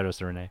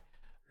to Rene.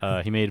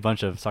 He made a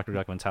bunch of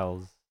Sakura Gakuen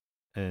towels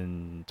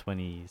in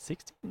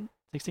 2016,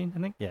 I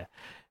think. Yeah,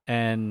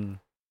 and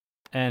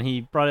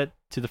he brought it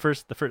to the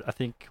first I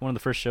think one of the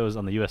first shows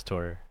on the U.S.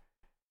 tour.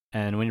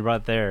 And when he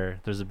brought it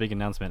there, there's a big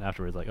announcement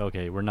afterwards, like,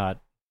 okay, we're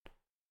not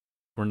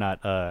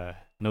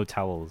no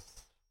towels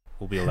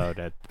will be allowed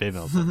at Baby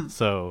Metal.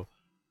 So,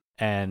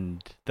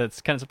 and that's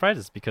kind of surprised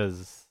us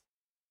because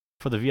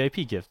for the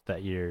VIP gift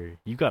that year,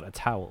 you got a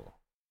towel.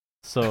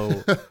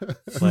 So,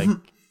 like,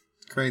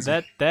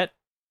 crazy. That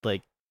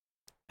like,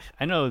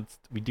 I know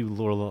we do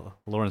lore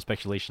and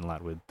speculation a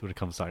lot when it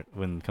comes to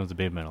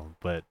Baby Metal,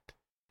 but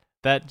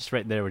that just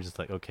right there, we're just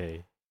like,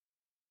 okay,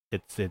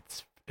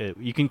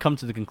 you can come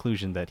to the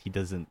conclusion that he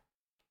doesn't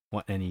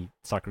want any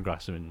Sakura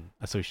Gakuen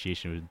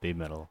association with Baby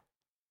Metal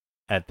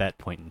at that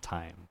point in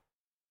time.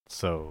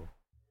 So,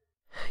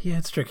 yeah,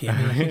 it's tricky.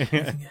 I mean,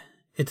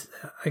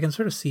 I can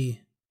sort of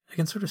see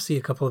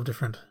a couple of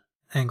different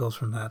angles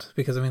from that,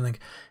 because I mean, like,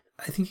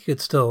 I think you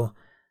could still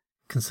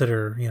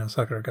consider,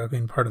 Sakura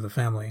Gakuen part of the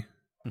family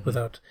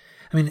without.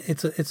 I mean,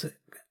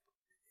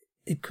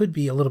 it could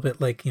be a little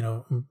bit like,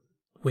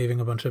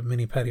 waving a bunch of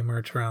mini Patty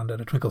merch around at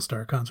a Twinkle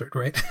Star concert,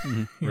 right?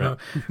 Right.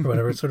 Or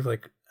whatever. It's sort of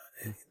like,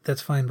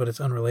 that's fine, but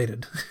it's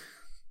unrelated.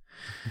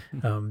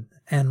 And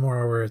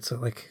moreover, it's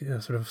sort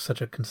of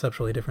such a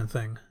conceptually different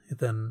thing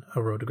than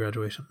a road to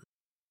graduation.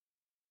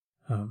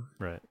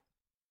 Right.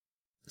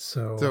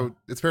 So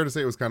it's fair to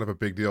say it was kind of a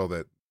big deal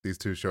that these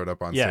two showed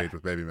up on stage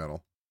with Baby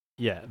Metal.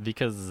 Yeah,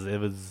 because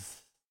it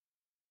was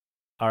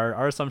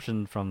our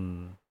assumption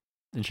from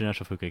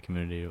international Fukai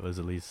community was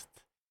at least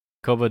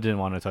Koba didn't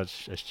want to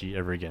touch SG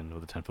ever again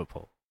with a 10-foot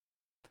pole.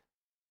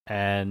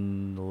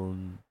 And lo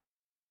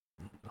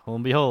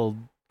and behold,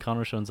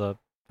 Connor shows up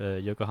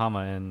at Yokohama,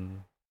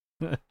 and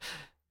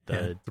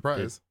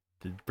surprise.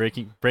 The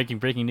breaking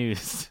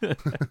news.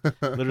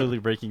 Literally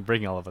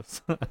breaking all of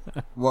us.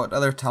 What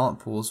other talent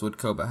pools would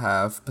Koba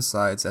have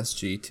besides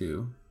SG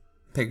to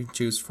pick and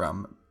choose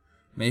from?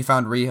 I mean, he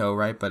found Riho,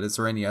 right? But is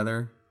there any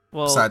other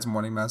besides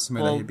Morning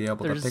Massimo that he'd be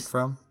able to pick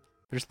from?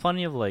 There's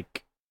plenty of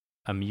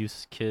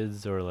Amuse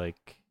kids or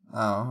like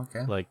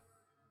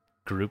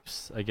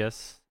groups, I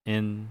guess,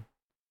 in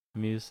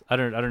Amuse. I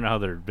don't know how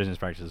their business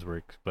practices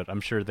work, but I'm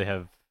sure they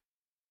have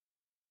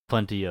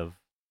plenty of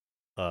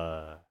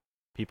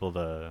people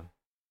to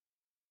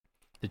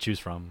choose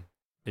from.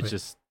 It's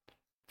just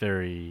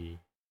very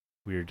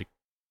weird to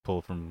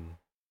pull from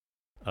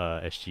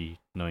SG,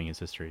 knowing his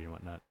history and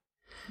whatnot.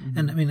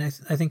 And I mean, I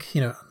think,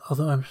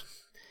 although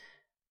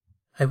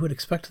I would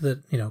expect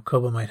that,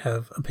 Koba might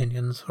have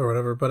opinions or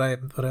whatever, but I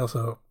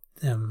also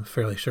am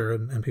fairly sure,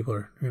 and people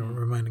are,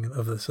 reminding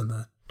of this in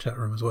the chat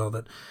room as well,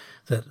 that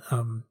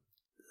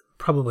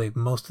probably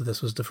most of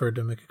this was deferred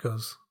to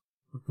Mikiko's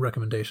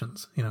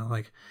recommendations.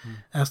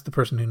 Ask the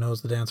person who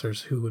knows the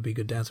dancers who would be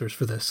good dancers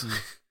for this.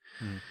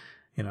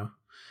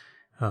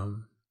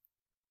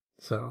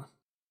 So,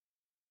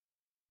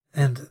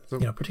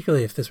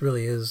 particularly if this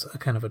really is a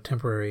kind of a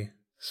temporary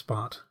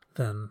spot,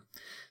 then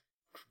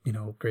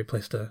great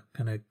place to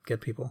kind of get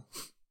people.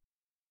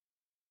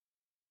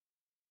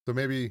 So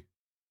maybe,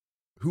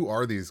 who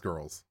are these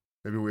girls?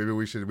 Maybe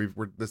we should.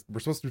 We're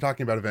supposed to be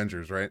talking about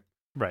Avengers, right?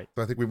 Right.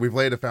 So I think we've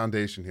laid a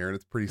foundation here, and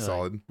it's pretty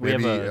solid.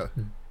 Maybe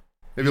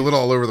maybe a little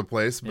all over the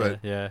place, but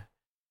yeah.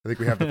 I think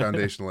we have the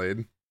foundation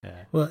laid.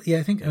 Yeah. Well, yeah,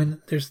 I think,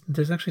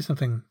 there's actually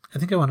something. I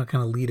think I want to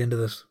kind of lead into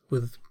this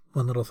with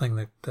one little thing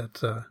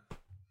that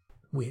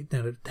we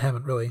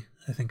haven't really,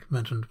 I think,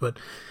 mentioned, but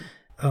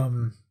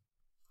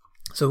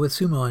so with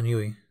Sumo and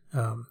Yui,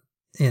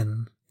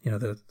 in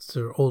the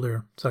sort of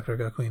older Sakura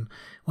Gakuen,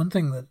 one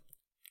thing that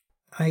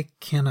I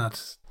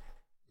cannot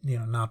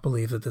not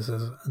believe that this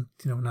is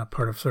not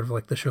part of sort of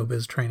like the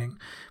showbiz training,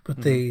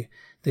 but they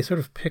sort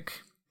of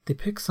pick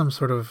some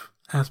sort of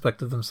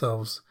aspect of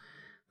themselves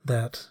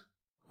that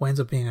winds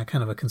up being a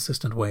kind of a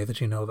consistent way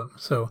that you know them.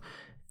 So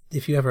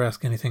if you ever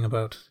ask anything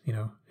about,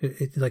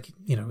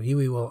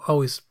 Yui will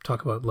always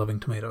talk about loving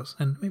tomatoes,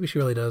 and maybe she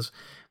really does,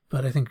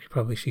 but I think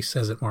probably she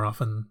says it more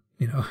often,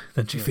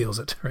 than she feels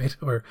it, right?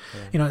 Or,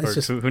 it's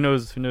just... Who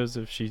knows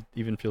if she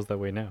even feels that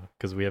way now,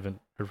 because we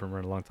haven't heard from her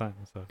in a long time,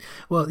 so...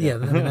 Well, yeah, I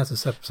mean, that's a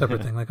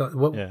separate thing. Like,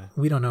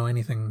 we don't know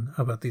anything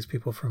about these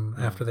people from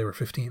after they were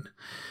 15.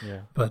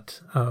 Yeah.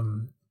 But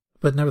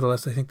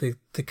nevertheless, I think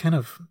they kind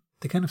of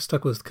they kind of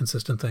stuck with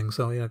consistent things.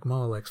 So,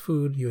 Moa likes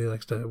food. Yui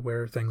likes to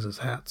wear things as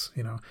hats.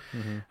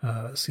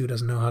 Sue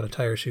doesn't know how to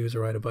tie her shoes or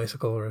ride a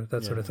bicycle or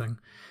that sort of thing.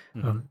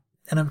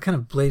 And I'm kind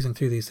of blazing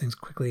through these things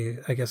quickly.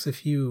 I guess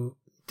if you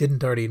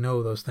didn't already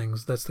know those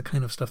things, that's the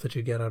kind of stuff that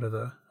you get out of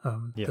the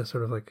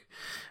sort of like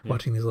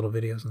watching these little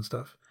videos and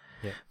stuff.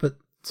 Yeah. But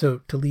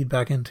so to lead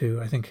back into,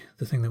 I think,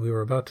 the thing that we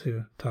were about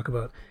to talk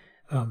about,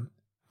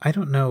 I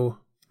don't know.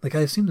 Like,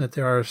 I assume that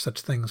there are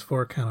such things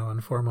for Kano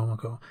and for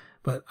Momoko,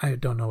 but I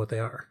don't know what they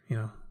are.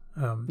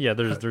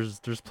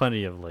 There's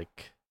plenty of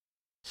like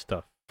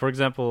stuff. For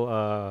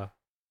example,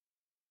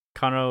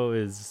 Kano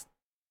is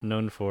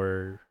known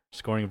for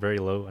scoring very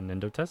low on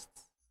Nendo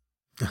tests,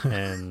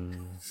 and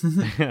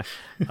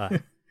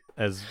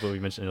as what we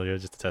mentioned earlier,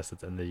 just a test at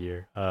the end of the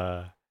year.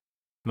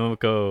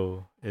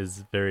 Momoko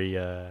is very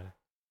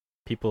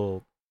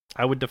people.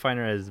 I would define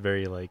her as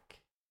very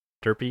like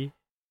derpy,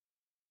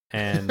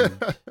 and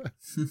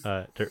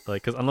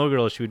because on Low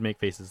Girl she would make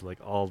faces like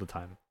all the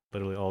time,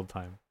 literally all the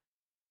time,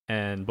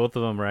 and both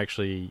of them are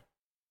actually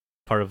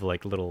part of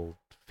like little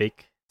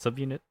fake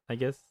subunit, I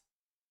guess,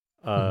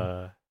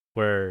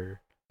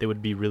 where they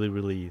would be really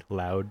really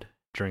loud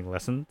during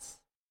lessons,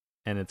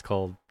 and it's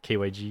called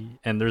KYG,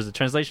 and there's a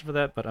translation for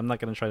that, but I'm not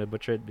gonna try to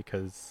butcher it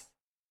because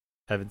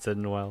I haven't said it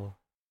in a while.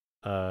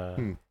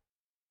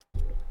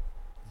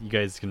 You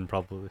guys can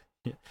probably,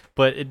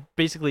 but it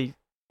basically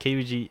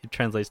KVG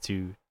translates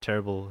to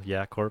terrible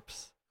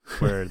corpse,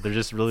 where they're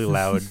just really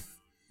loud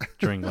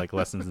during like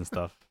lessons and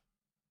stuff.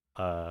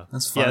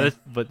 That's funny.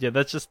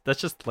 That's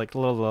just like a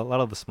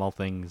lot of the small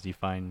things you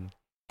find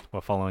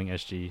while following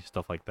SG,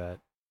 stuff like that.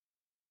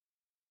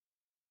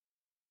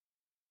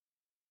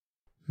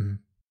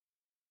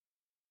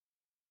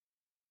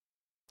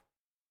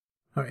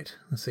 All right,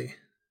 let's see.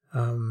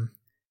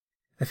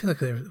 I feel like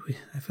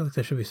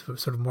there should be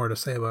sort of more to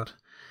say about.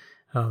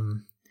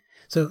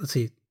 So let's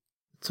see.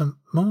 So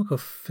Momoko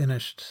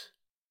finished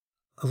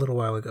a little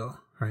while ago,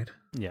 right?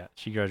 Yeah,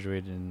 she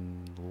graduated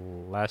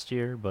last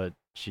year, but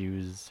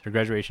her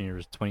graduation year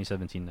was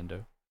 2017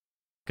 Nendo.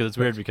 Because it's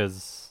weird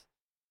because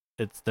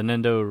it's the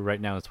Nendo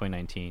right now is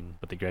 2019,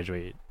 but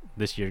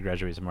this year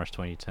graduates in March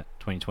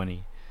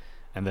 2020,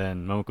 and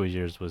then Momoko's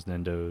years was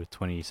Nendo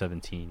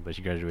 2017, but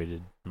she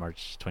graduated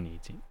March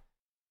 2018.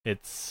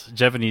 It's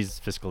Japanese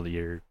fiscal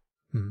year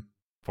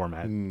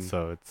format,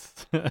 so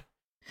it's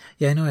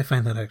yeah, I know. I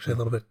find that actually a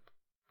little bit,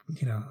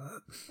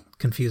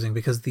 confusing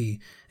because I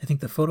think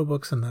the photo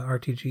books and the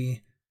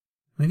RTG,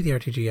 maybe the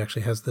RTG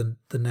actually has the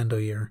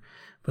Nendo year,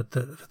 but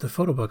the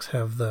photo books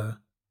have the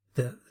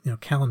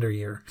calendar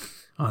year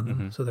on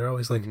them, so they're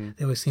always like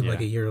they always seem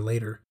like a year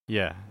later.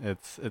 Yeah,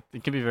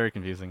 it can be very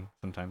confusing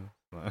sometimes.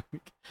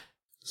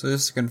 So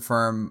just to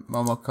confirm,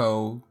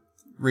 Momoko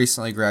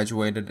recently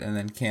graduated, and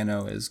then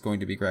Kano is going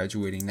to be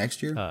graduating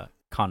next year.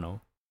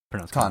 Kano,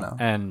 pronounced Kano,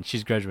 and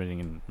she's graduating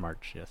in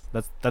March. Yes,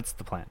 that's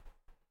the plan.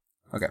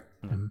 Okay.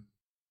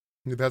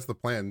 That's the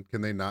plan.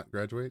 Can they not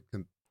graduate?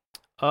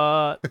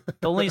 The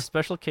only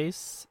special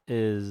case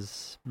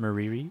is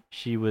Mariri.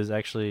 She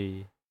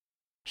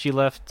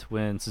left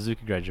when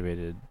Suzuki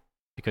graduated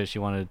because she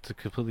wanted to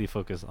completely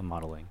focus on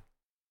modeling,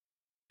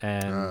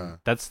 and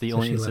that's the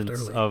only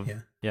instance of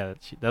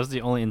that was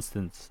the only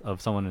instance of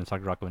someone in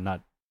Sakuragawa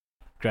not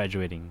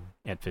graduating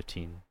at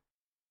 15.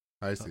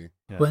 I see.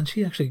 Yeah. Well, and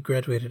she actually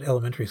graduated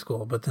elementary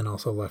school, but then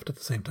also left at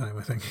the same time,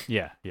 I think.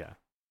 Yeah.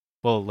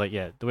 Well, the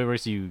way it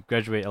works, you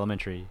graduate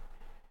elementary,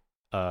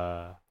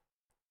 and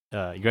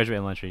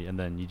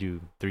then you do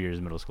 3 years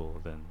middle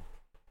school, then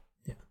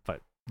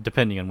but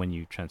depending on when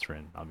you transfer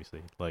in,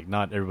 obviously. Like,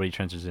 not everybody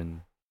transfers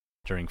in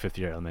during 5th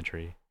year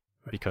elementary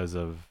because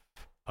of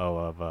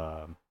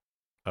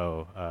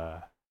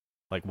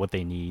like what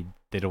they need.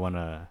 They don't want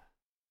to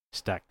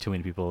stack too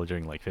many people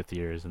during like 5th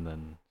years and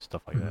then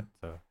stuff like that.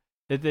 So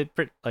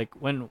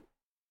when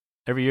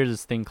every year there's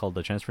this thing called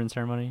the transfer in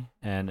ceremony,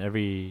 and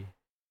every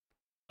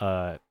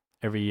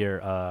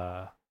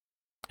year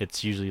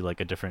it's usually like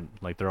a different,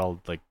 like they're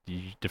all like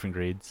different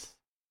grades,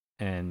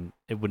 and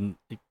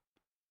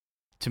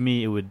to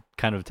me it would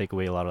kind of take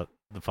away a lot of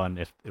the fun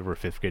if it were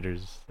 5th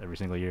graders every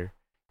single year,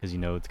 because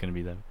it's going to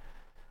be them.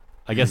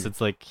 I guess it's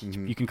like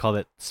you can call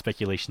it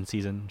speculation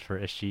season for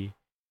SG,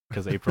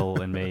 because April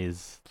and May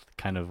is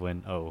kind of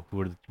when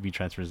who are the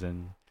transfers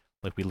in.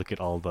 Like, we look at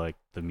all the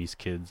Muse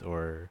kids,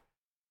 or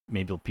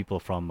maybe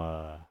people from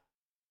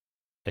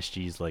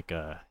SG's like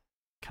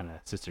kind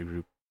of sister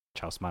group,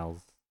 Chow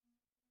Smiles.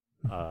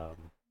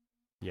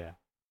 Yeah.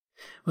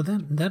 Well,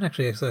 that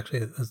actually is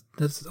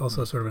that's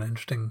also sort of an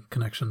interesting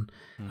connection.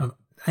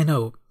 I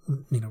know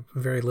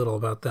very little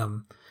about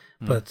them,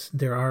 but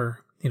there are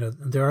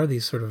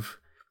these sort of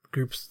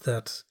groups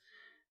that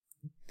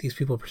these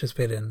people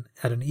participate in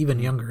at an even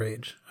younger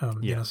age.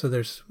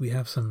 So we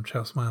have some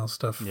Chow Smiles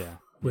stuff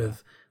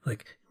with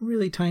like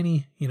really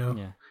tiny,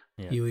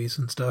 Yuis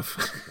and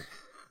stuff.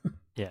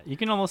 Yeah, you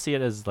can almost see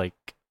it as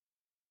like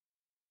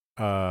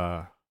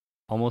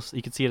almost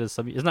you could see it as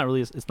it's not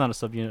a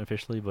subunit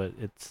officially, but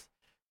it's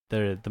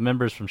the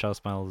members from Chow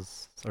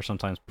Smiles are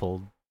sometimes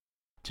pulled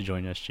to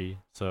join SG.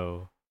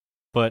 So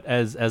But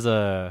as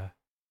a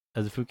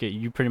Fuke,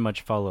 you pretty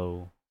much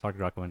follow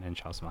Sakurakoin and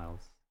Chao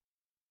Smiles.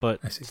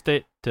 But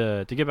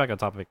to get back on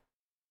topic,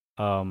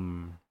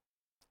 Kano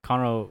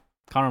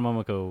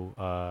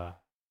Momoko,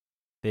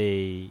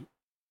 they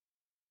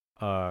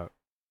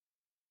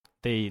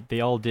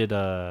all did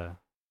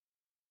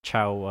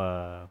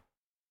Chao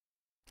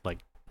like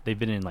they've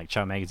been in like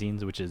Chao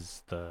magazines, which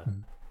is the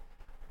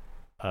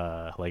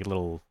like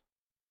little,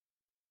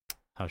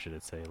 how should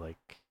it say,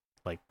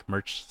 like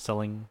merch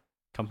selling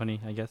company,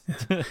 I guess.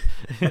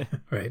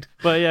 Right.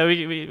 But yeah,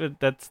 we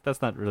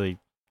that's not really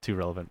too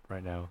relevant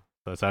right now.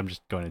 So I'm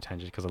just going to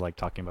tangent because I like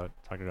talking about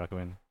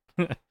Sakurakoin.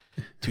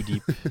 Too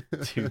deep.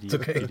 Too deep.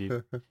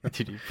 Okay.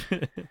 Too deep.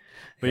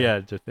 But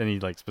yeah, just any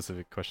like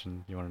specific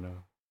question you want to know,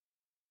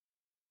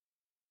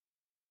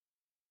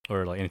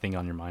 or like anything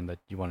on your mind that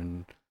you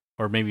want to,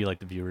 or maybe like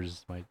the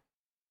viewers might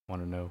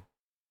want to know.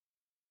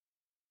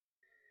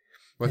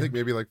 Well, I think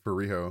maybe like for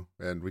Riho,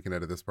 and we can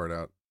edit this part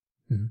out.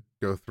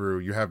 Go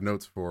through. You have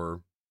notes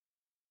for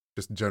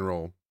just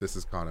general. This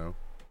is Kano.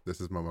 This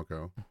is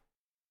Momoko.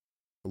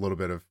 A little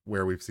bit of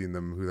where we've seen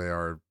them, who they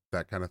are,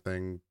 that kind of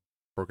thing,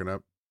 broken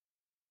up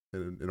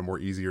in a more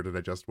easier to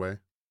digest way.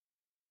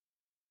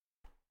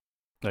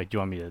 Like, do you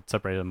want me to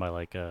separate them by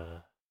like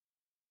the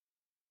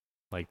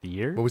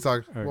year? Well, we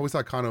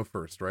saw Kano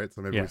first, right?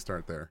 So maybe we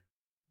start there.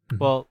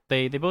 Well,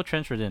 they both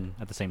transferred in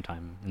at the same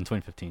time in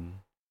 2015.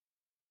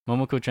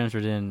 Momoko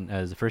transferred in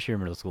as a first year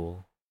middle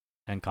school,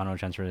 and Kano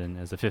transferred in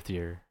as a fifth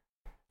year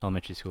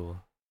elementary school.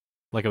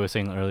 Like I was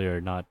saying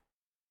earlier, not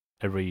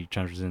everybody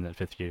transfers in that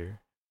fifth year.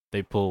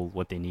 They pull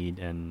what they need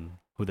and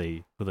who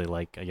they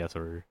like, I guess,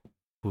 or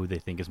who they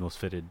think is most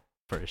fitted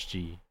for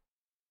SG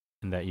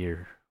in that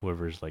year.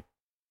 Whoever's like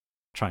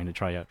trying to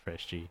try out for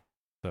SG.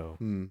 So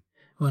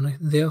well, and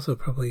they also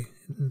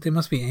they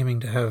must be aiming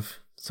to have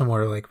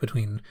somewhere like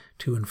between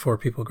 2 and 4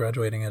 people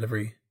graduating at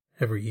every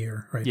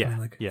year, right? Yeah, I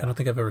mean, I don't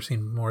think I've ever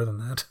seen more than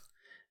that.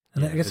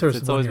 And I guess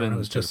it's always been it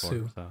was just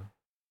Sue. So.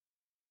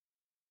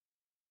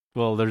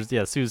 Well,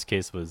 Sue's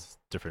case was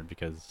different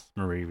because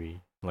Mariri,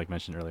 like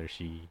mentioned earlier,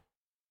 she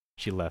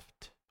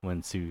left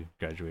when Sue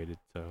graduated.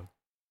 So,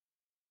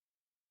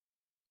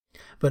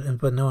 but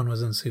no one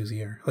was in Sue's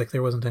year. Like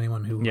there wasn't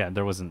anyone who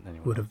there wasn't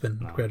anyone would have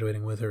been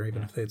graduating with her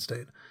even if they'd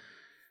stayed.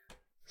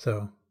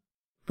 So,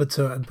 but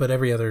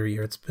every other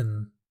year it's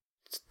 2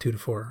 to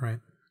 4, right?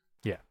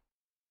 Yeah,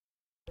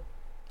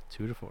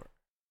 2 to 4.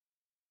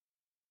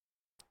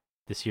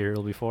 This year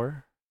it'll be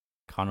 4,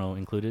 Kano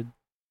included.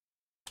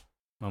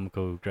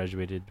 Momoko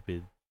graduated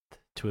with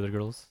 2 other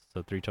girls,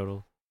 so 3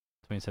 total.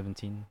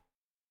 2017.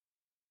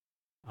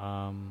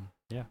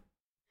 Yeah.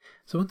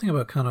 So one thing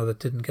about Kano that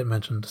didn't get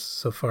mentioned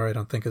so far, I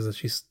don't think, is that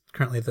she's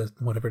currently the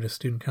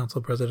student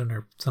council president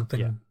or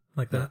something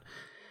like that.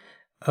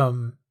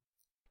 And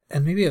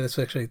maybe that's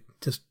actually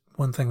just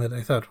one thing that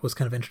I thought was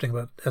kind of interesting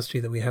about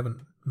SG that we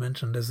haven't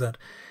mentioned is that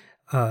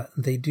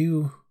they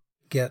do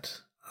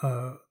get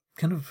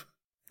kind of,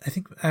 I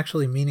think,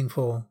 actually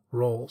meaningful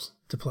roles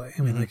to play.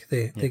 I mean, like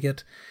they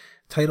get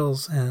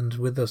titles, and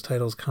with those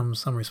titles comes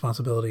some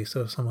responsibility.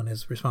 So someone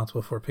is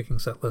responsible for picking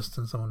set lists,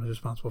 and someone is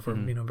responsible for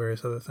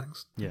various other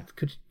things. Yeah.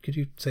 Could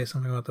you say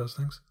something about those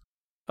things?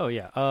 Oh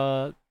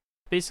yeah.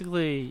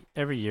 Basically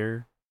every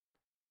year,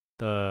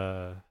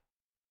 the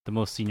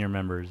most senior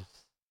members,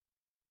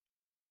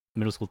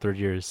 middle school third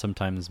years,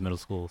 sometimes middle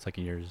school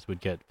second years,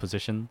 would get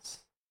positions,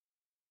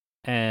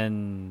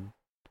 and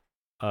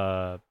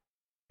for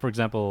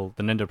example,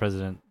 the Nendo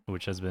president,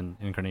 which has been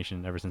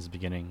Incarnation ever since the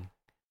beginning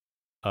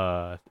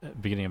of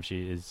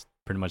she is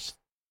pretty much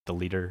the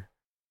leader,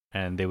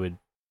 and they would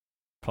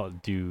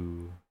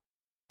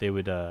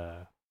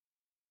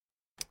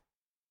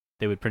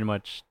pretty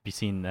much be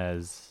seen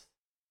as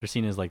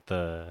like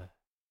the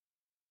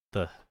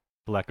for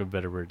lack of a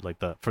better word, like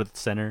for the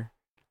center,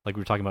 like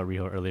we were talking about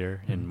Riho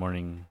earlier in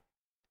morning,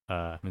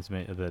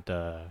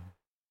 that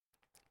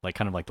like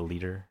kind of like the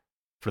leader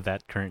for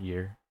that current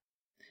year.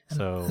 And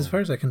so as far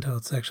as I can tell,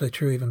 it's actually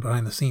true even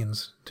behind the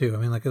scenes too. I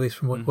mean, like at least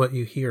from what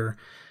you hear,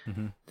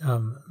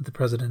 the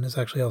president is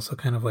actually also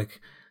kind of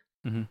like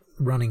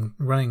running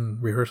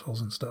rehearsals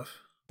and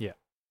stuff. Yeah.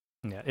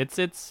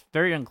 It's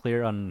very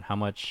unclear on how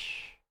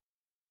much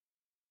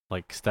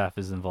like staff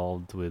is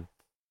involved with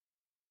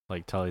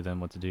like telling them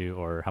what to do,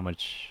 or how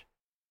much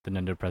the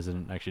Nendo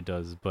president actually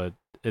does. But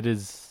it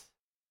is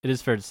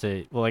fair to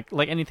say, well,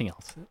 like anything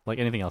else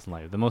in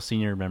life, the most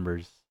senior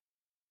members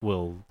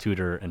will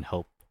tutor and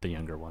help the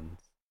younger ones.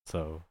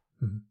 So,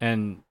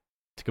 and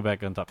to go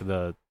back on top of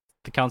the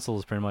council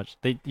is pretty much,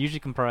 they usually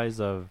comprise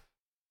of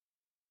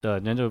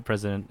the Nendo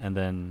president, and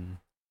then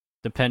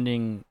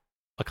depending,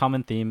 a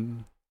common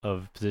theme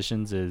of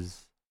positions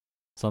is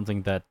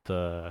something that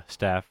the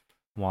staff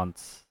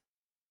wants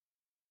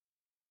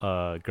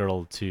a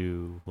girl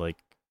to like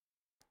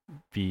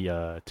be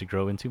to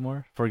grow into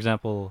more. For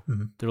example,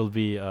 there'll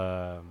be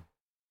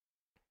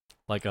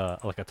like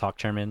a talk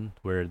chairman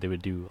where they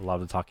would do a lot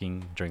of the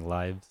talking during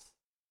lives,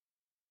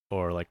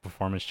 or like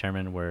performance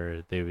chairman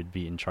where they would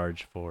be in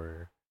charge to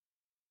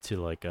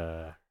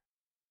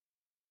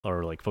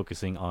or like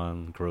focusing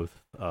on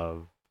growth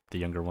of the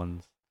younger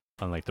ones,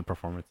 on like the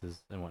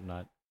performances and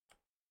whatnot.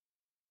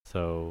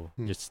 So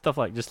just stuff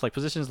like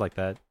positions like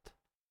that.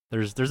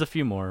 There's a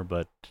few more,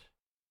 but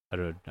I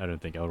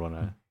don't think I would want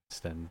to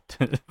extend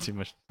too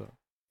much. So.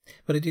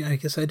 But I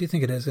guess I do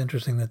think it is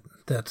interesting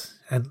that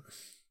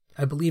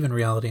I believe in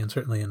reality, and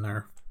certainly in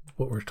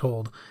what we're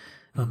told,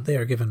 they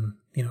are given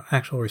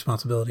actual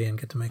responsibility and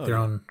get to make their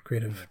own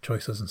creative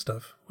choices and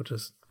stuff, which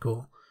is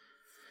cool.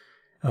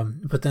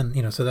 But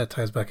then so that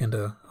ties back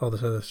into all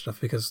this other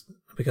stuff because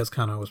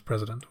Kano was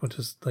president, which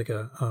is like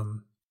a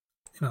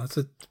it's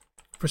a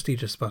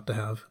prestigious spot to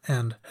have,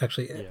 and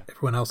actually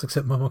everyone else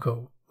except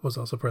Momoko was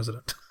also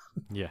president.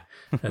 Yeah,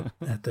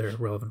 at their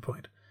relevant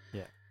point.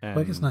 Yeah, well,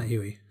 I guess not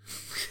Yui.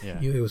 Yeah,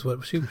 Yui was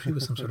what she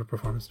was some sort of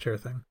performance chair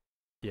thing.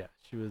 Yeah,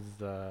 she was.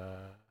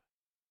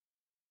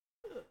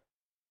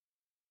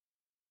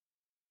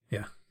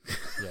 Yeah.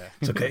 Yeah,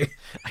 it's okay.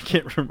 I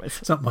can't remember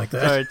something like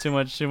that. Sorry,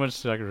 too much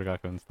Sakura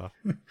Gakuen stuff.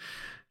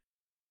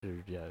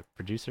 Yeah,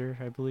 producer,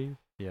 I believe.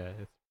 Yeah,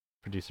 it's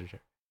producer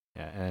chair.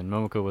 Yeah, and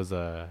Momoko was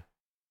a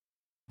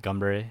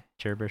Gambare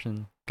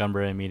chairperson.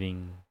 Gambare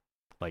meaning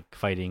like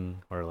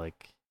fighting or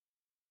like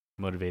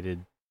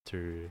motivated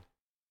to,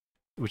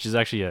 which is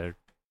actually a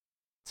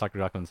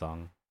Sakura Gakuen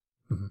song.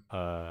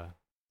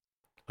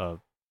 Mm-hmm.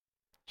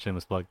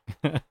 Shameless plug.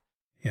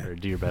 Yeah. Or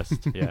do your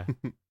best. Yeah.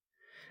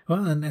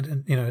 Well, and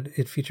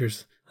it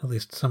features at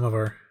least some of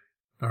our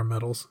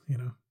medals,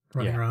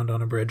 running around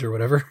on a bridge or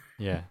whatever.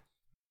 Yeah.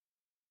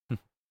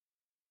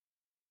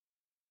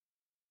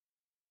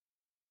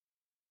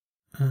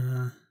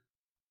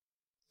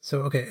 So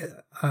okay,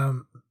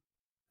 I'm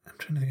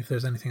trying to think if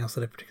there's anything else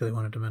that I particularly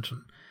wanted to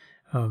mention.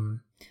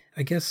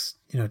 I guess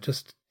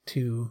just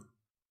to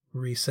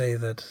re-say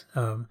that.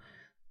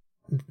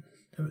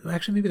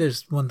 Actually, maybe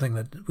there's one thing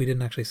that we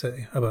didn't actually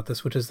say about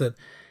this, which is that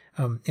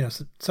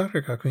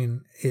Sakura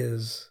Gakuen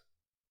is,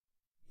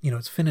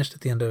 it's finished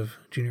at the end of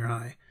junior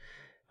high.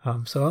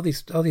 So all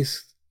these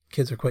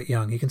kids are quite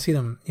young. You can see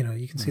them,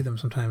 see them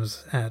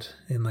sometimes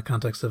in the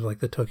context of like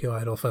the Tokyo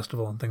Idol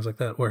Festival and things like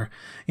that, where,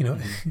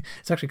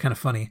 it's actually kind of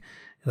funny,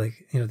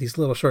 like, these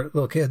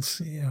little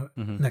kids,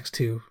 next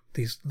to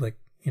these like,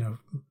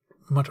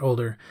 much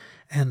older.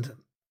 And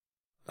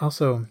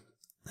also,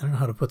 I don't know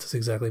how to put this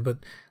exactly, but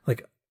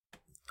like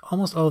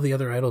almost all the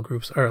other idol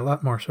groups are a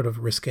lot more sort of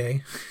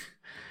risque.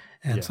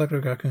 And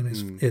Sakura Gakuen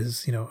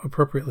is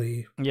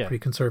appropriately pretty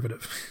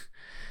conservative.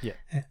 Yeah.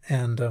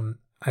 And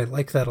I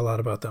like that a lot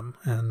about them.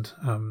 And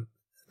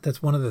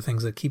that's one of the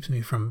things that keeps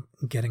me from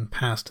getting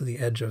past the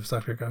edge of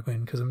Sakura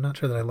Gakuen, because I'm not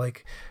sure that I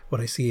like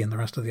what I see in the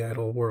rest of the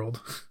idol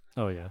world.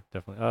 Oh, yeah,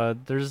 definitely.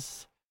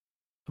 There's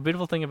a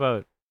beautiful thing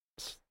about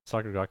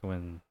Sakura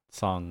Gakuen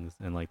songs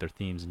and like their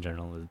themes in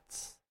general.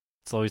 It's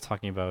always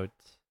talking about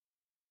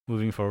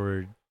moving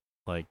forward,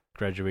 like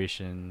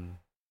graduation,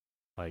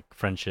 like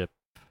friendship,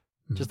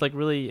 just like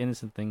really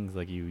innocent things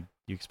like you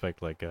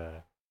expect like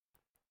a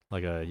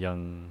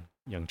young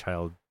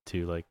child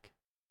to like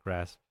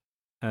grasp.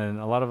 And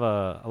a lot of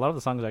the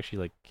songs actually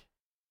like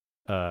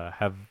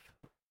have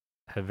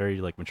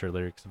very like mature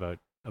lyrics about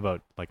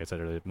like I said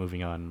earlier,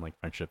 moving on, like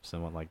friendships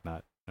and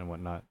whatnot.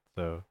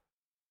 So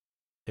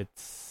it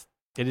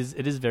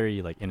is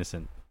very like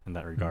innocent in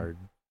that regard,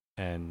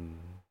 and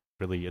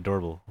really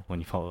adorable when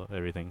you follow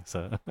everything.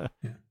 So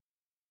yeah.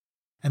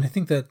 And I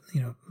think that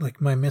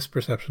like my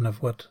misperception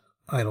of what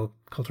idol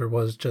culture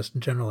was just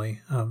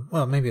generally,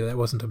 well, maybe that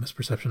wasn't a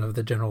misperception of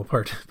the general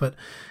part, but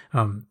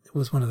it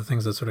was one of the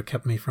things that sort of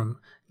kept me from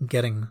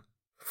getting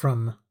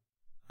from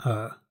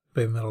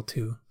Baby Metal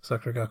to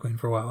Sakura Gakuen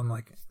for a while. I'm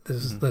like,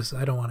 this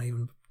I don't want to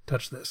even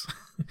touch this.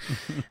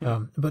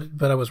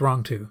 But I was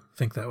wrong to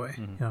think that way.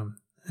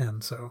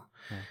 And so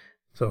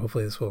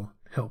hopefully this will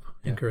help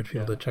encourage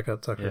people to check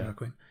out Sakura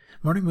Gakuen.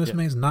 Morning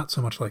Musume is not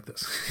so much like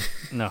this.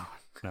 No,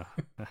 not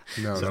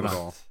at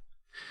all.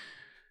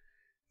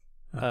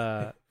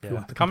 A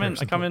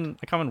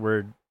common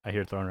word I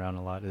hear thrown around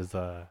a lot is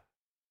the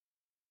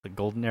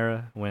golden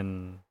era,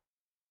 when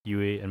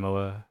Yui and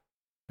Moa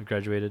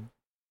graduated.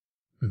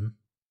 Mm-hmm.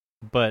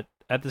 But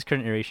at this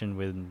current iteration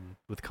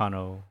with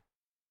Kano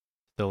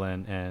still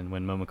in, and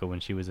when Momoko when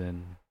she was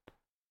in,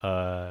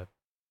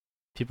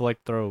 people like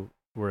to throw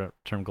the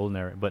term golden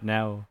era. But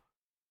now,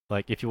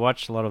 like if you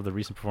watch a lot of the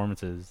recent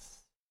performances,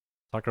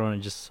 Sakura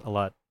is just a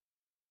lot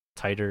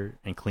tighter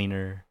and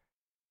cleaner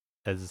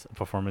as a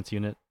performance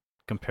unit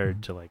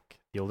compared to like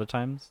the older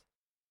times.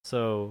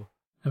 So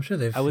I'm sure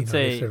they've. I would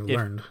say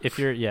learned. if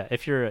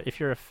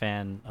you're a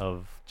fan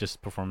of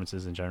just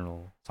performances in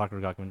general,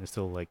 Sakura Gakuen is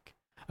still like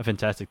a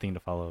fantastic thing to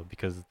follow,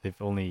 because they've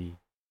only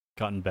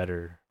gotten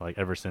better like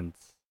ever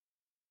since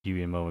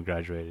Yui and Moa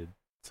graduated.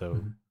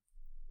 So,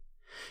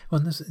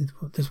 well,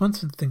 there's one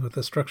thing with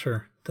the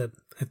structure that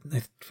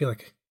I feel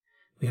like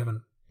we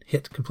haven't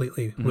hit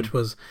completely, which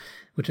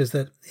is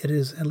that it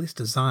is at least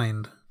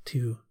designed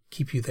to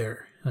keep you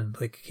there and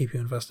like keep you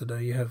invested.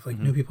 You have like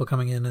new people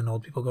coming in and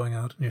old people going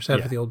out, and you're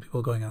sad for the old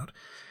people going out.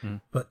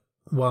 But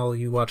while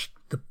you watched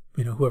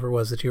whoever it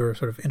was that you were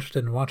sort of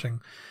interested in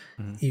watching,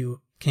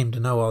 you came to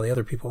know all the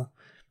other people,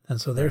 and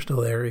so they're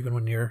still there even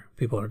when your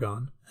people are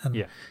gone. And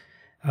Yeah.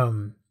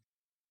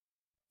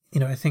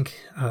 I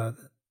think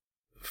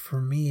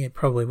for me,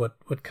 probably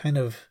what kind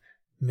of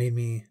made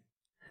me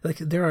like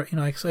there are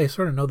I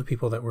sort of know the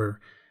people that were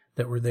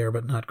there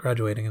but not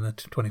graduating in the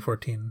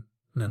 2014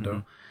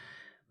 Nendo,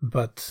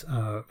 but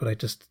I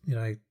just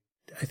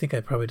I think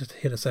I probably just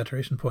hit a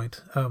saturation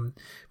point.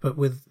 But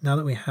now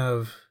that we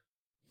have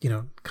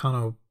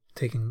Kano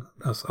taking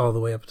us all the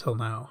way up till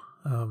now,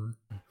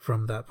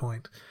 from that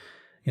point,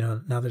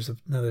 now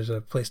there's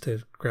a place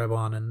to grab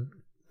on, and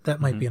that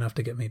might be enough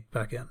to get me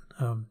back in.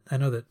 I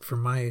know that for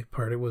my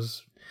part, it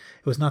was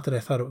not that I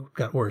thought it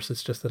got worse.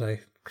 It's just that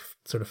I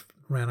sort of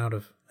ran out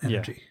of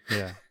energy.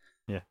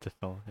 Yeah, to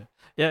follow.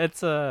 Yeah,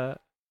 it's I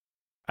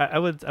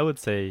would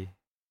say,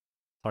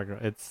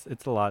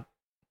 it's a lot.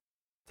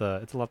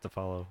 It's a lot to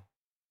follow,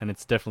 and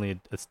it's definitely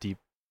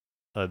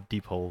a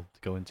deep hole to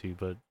go into.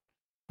 But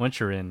once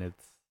you're in,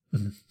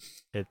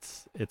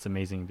 it's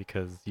amazing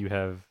because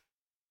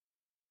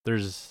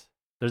there's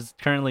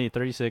currently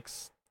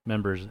 36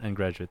 members and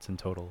graduates in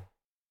total,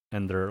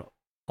 and they're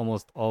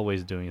almost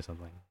always doing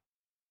something.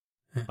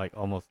 Like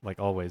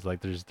always,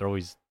 like they're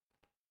always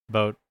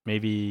about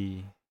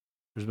maybe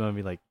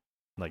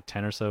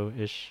 10 or so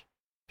ish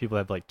people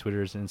have like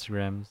Twitters and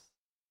Instagrams,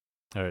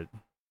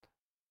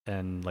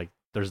 and like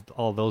there's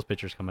all those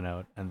pictures coming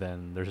out, and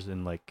then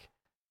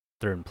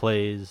they're in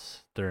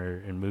plays, they're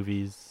in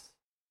movies.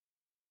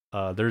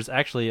 There's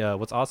actually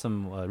what's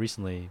awesome,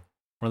 recently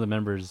one of the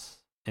members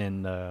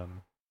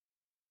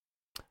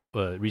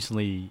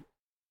recently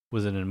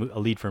was in a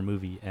lead for a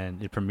movie,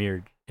 and it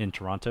premiered in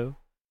Toronto.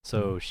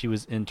 So she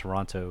was in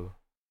Toronto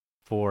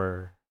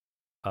for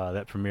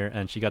that premiere,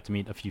 and she got to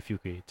meet a few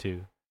Fuki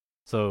too.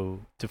 So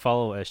to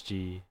follow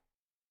SG,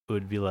 it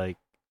would be like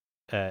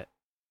if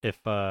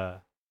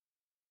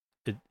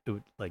it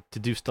would like to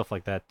do stuff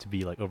like that, to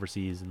be like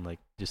overseas and like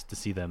just to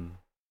see them,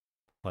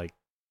 like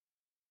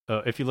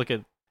if you look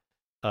at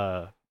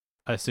I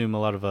assume a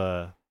lot of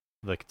the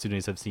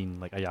Kitsunes have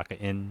seen like Ayaka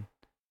in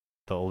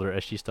the older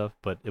SG stuff,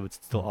 but it was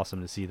still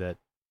awesome to see that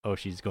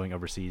she's going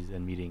overseas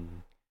and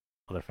meeting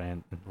other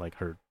fans, like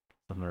some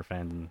of her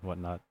fans and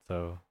whatnot.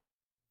 So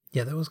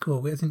yeah, that was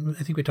cool. I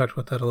think we talked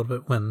about that a little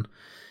bit when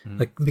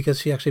like because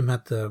she actually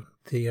met the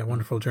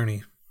Wonderful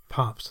Journey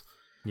Pops.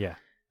 Yeah.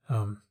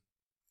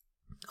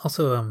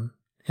 Also,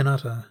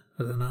 Hinata,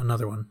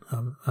 another one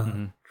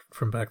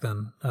from back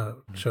then,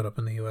 showed up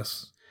in the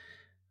U.S.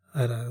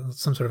 at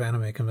some sort of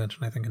anime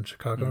convention, I think in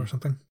Chicago or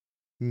something.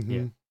 Mm-hmm.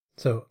 Yeah.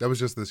 So that was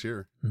just this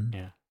year.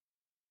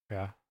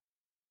 Yeah.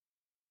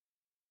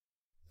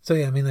 So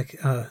yeah, I mean, like,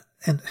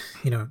 and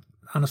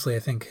honestly, I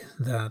think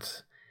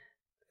that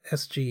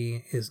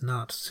SG is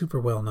not super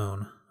well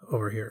known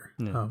over here.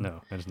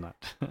 No, it is not.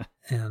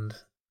 And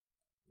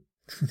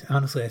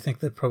honestly, I think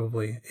that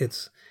probably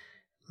it's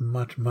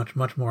much, much,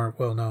 much more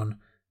well known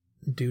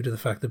due to the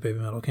fact that Baby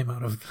Metal came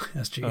out of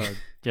SG.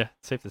 Yeah,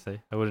 safe to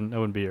say. I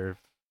wouldn't be here if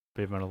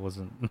Baby Metal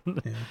wasn't.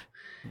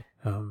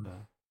 Yeah.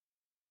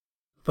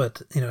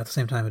 But at the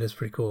same time, it is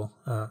pretty cool.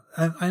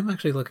 I'm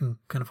actually looking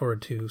kind of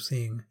forward to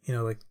seeing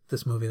like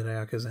this movie that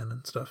Ayaka's in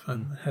and stuff. I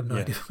have no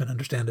idea if I'm gonna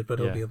understand it, but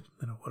it'll be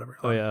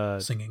whatever.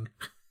 Singing.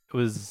 It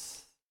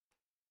was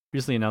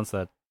recently announced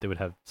that they would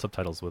have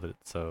subtitles with it.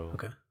 So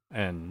okay.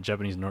 And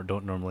Japanese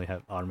don't normally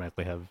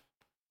automatically have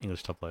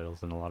English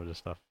subtitles and a lot of this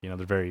stuff. They're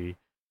very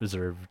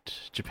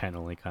reserved, Japan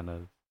only kind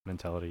of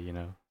mentality.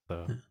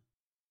 So. Yeah.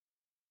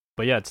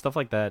 But yeah, it's stuff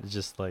like that. It's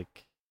just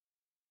like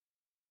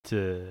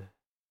to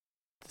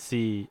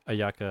see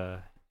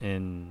Ayaka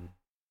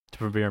to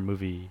premiere a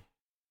movie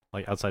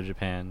like outside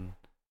Japan,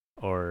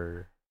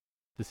 or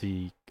to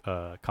see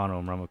Kano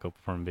and Ramako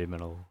perform Baby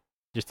Metal,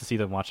 just to see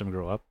them, watch them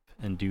grow up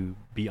and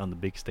be on the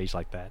big stage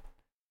like that.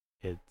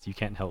 You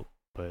can't help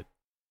but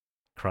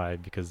cry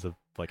because of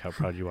like how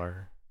proud you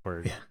are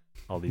for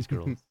all these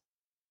girls.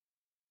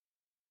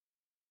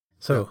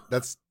 So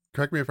that's,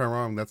 correct me if I'm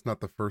wrong, that's not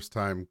the first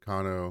time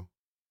Kano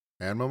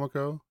and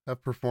Momoko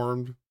have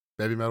performed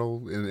Baby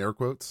Metal in air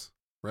quotes,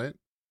 right?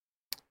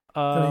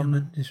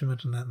 You should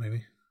mention that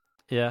maybe.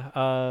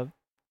 Yeah.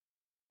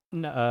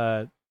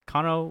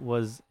 Kano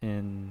was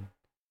in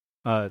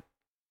that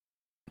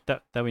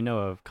we know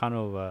of.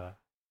 Kano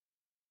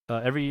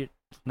not every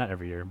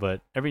year,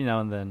 but every now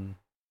and then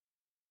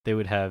they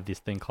would have this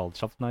thing called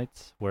Shuffle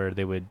Nights, where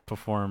they would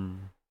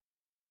perform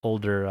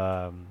older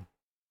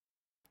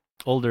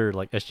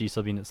like SG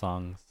sub-unit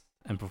songs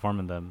and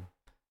performing them.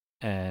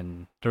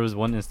 And there was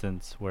one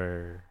instance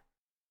where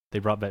they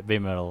brought back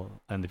Baby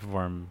Metal and they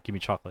performed "Give Me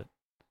Chocolate."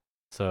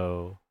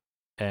 So,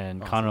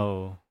 and awesome.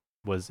 Kano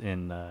was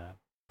in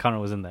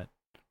that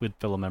with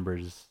fellow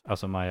members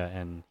Asomaya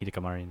and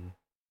Hideka Marin,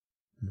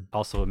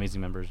 also amazing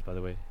members, by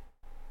the way.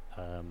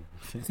 I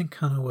think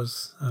Kano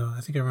was. I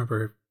think I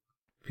remember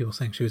people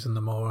saying she was in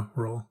the Moa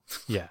role.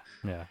 Yeah.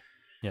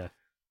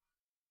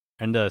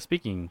 And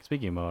speaking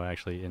of Moa,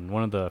 actually, in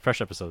one of the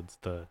fresh episodes,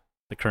 the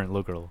current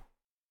low girl,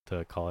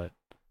 to call it,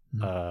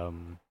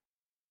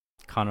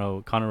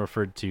 Kano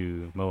referred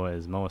to Moa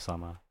as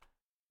Moa-sama,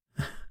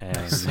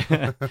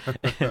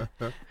 and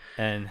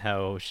and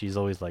how she's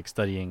always like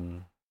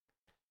studying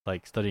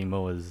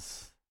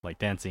Moa's like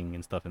dancing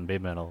and stuff in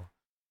Baby Metal,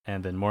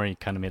 and then Mori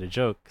kind of made a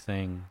joke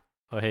saying,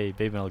 "Oh hey,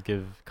 Baby Metal,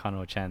 give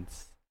Kano a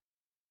chance."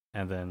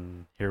 And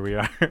then here we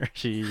are.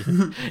 she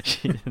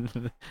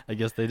I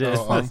guess they did.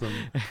 Oh, awesome.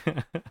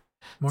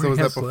 So was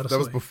that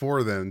was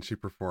before then she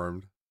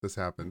performed? This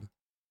happened.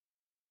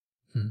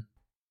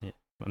 Yeah.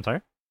 I'm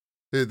sorry?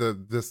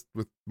 This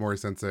with Mori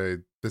Sensei,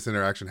 this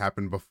interaction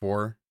happened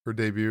before her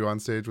debut on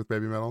stage with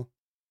Baby Metal?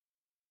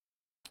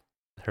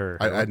 I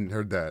hadn't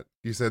heard that.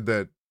 You said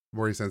that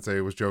Mori Sensei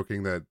was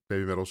joking that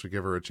Baby Metal should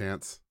give her a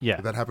chance. Yeah.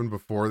 Did that happen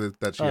before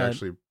that she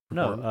actually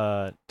performed?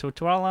 No.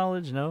 To our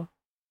knowledge, no.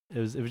 It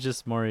was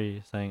just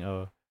Mori saying,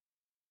 "Oh,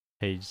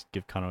 hey, just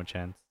give Kano a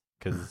chance."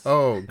 Cause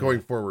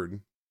going forward.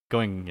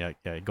 Going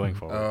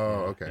forward.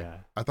 Oh, okay. Yeah.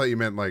 I thought you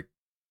meant like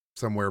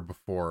somewhere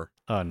before.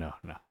 Oh no.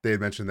 They had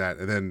mentioned that,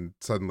 and then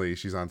suddenly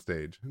she's on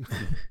stage.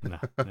 No,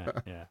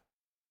 yeah.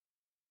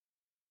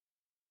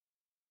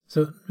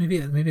 So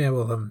maybe I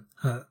will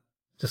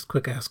just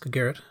quick ask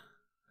Garrett.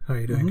 How are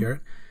you doing,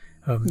 Garrett?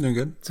 Doing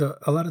good. So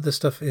a lot of this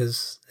stuff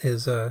is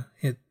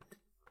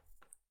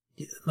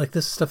like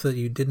this stuff that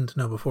you didn't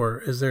know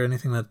before. Is there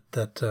anything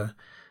that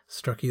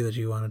struck you that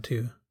you wanted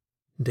to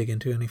dig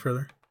into any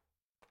further?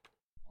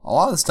 A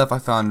lot of the stuff I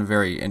found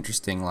very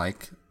interesting.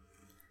 Like,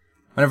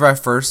 whenever I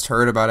first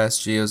heard about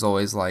SG, it was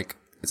always like,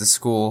 it's a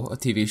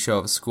TV show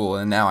of a school,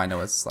 and now I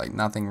know it's like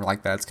nothing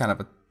like that. It's kind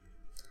of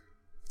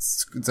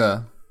it's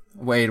a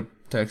way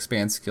to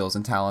expand skills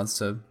and talents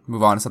to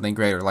move on to something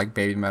greater, like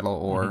Baby Metal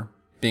or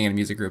being in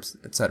music groups,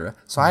 etc.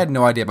 So I had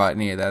no idea about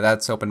any of that.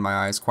 That's opened my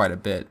eyes quite a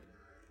bit.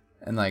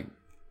 And like,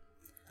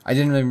 I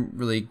didn't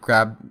really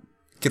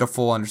get a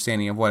full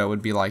understanding of what it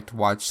would be like to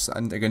watch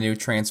like a new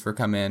transfer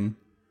come in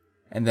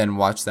and then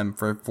watch them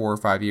for 4 or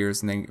 5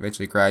 years and then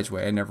eventually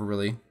graduate. I didn't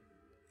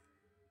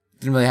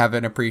really have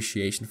an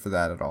appreciation for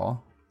that at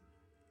all.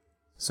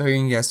 So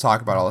hearing you guys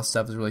talk about all this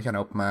stuff has really kind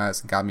of opened my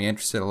eyes and got me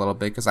interested a little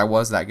bit, because I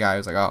was that guy who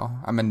was like, oh,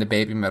 I'm into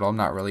Baby Metal, I'm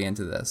not really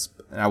into this.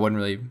 And I wouldn't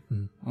really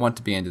want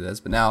to be into this.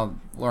 But now,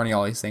 learning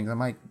all these things, I'm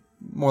like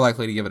more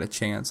likely to give it a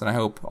chance. And I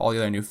hope all the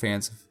other new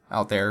fans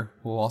out there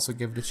will also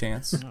give it a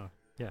chance.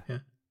 Yeah.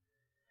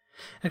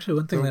 Actually,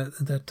 one thing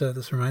that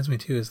this reminds me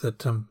too is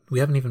that we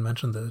haven't even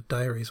mentioned the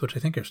diaries, which I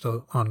think are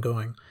still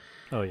ongoing.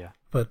 Oh yeah.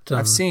 But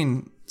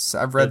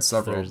I've read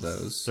several of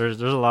those.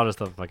 There's a lot of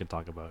stuff I could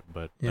talk about,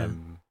 but yeah.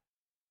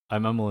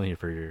 I'm only here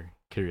for your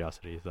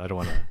curiosity. So I don't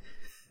want to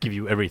give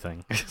you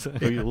everything. So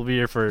we'll be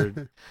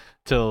here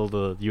till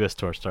the U.S.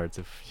 tour starts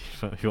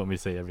if you want me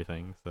to say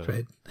everything. So.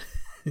 Right.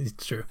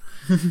 It's true.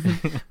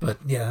 But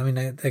yeah, I mean,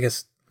 I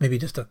guess maybe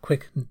just a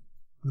quick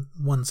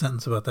one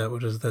sentence about that,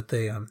 which is that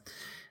they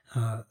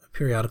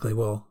periodically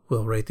will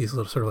write these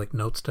little sort of like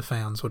notes to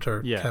fans, which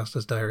are cast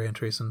as diary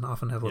entries and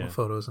often have little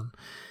photos. And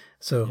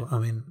so, I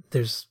mean,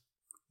 there's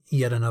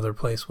yet another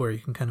place where you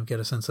can kind of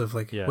get a sense of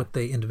like what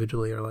they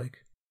individually are like.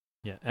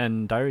 Yeah,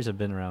 and diaries have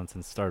been around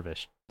since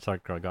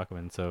Sakura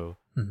Gakuin, so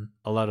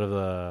a lot of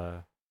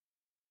the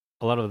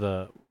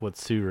what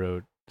Sue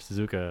wrote,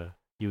 Suzuka,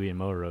 Yui, and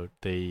Mo wrote,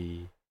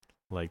 they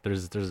like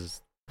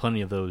there's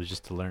plenty of those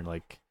just to learn.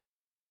 Like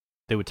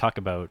they would talk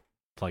about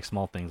like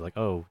small things, like,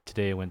 oh,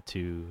 today I went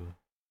to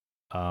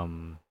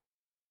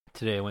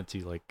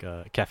like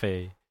a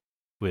cafe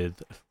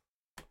with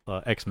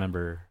X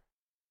member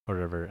or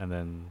whatever, and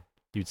then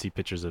you'd see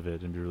pictures of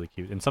it and be really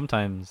cute. And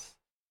sometimes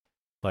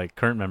like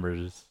current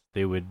members,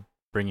 they would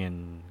bring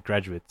in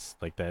graduates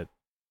like that,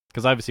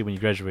 because obviously when you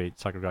graduate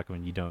Sakura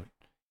Gakuin, you don't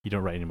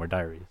write any more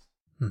diaries.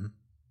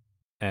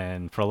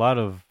 And for a lot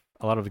of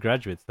the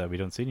graduates that we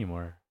don't see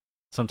anymore,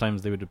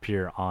 sometimes they would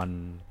appear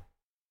on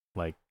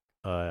like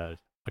a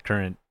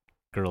current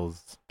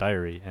girl's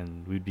diary,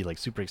 and we'd be like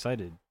super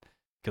excited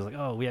because like,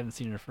 oh, we haven't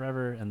seen her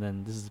forever, and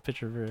then this is a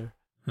picture of her.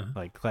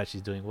 Like, glad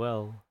she's doing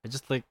well. It's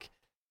just like,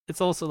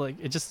 it's also like,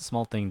 it's just a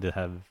small thing to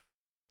have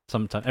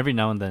sometime every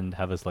now and then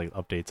have us like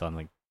updates on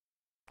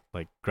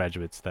like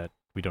graduates that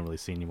we don't really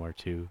see anymore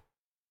too.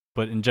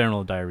 But in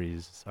general,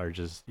 diaries are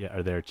just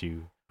are there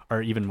to,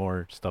 are even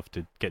more stuff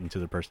to get into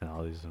their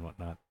personalities and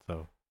whatnot.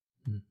 So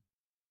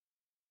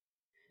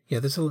yeah,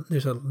 there's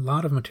a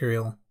lot of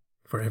material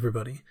for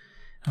everybody.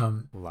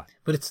 A lot.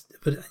 But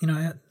you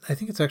know, I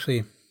think it's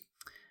actually,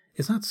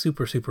 it's not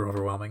super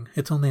overwhelming.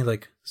 It's only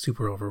like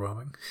super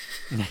overwhelming.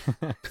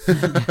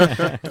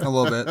 A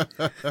little bit.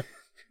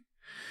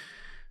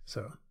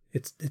 So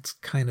it's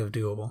kind of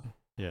doable.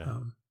 Yeah.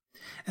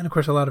 And of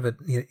course, a lot of it,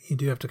 you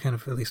do have to kind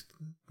of, at least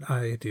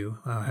I do,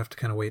 have to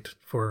kind of wait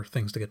for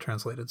things to get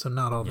translated. So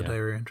not all the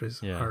diary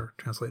entries are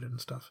translated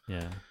and stuff.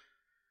 Yeah.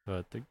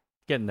 But they're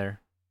getting there.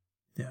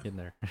 Yeah. Getting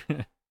there.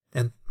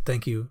 And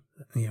thank you,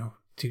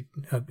 to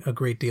a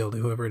great deal to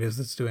whoever it is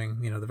that's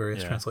doing, the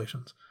various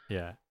translations.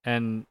 Yeah.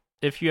 And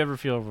if you ever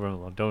feel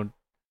overwhelmed, don't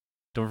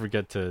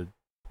forget to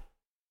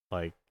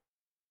like,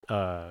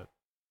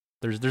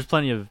 there's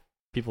plenty of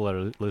people that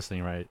are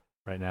listening right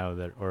now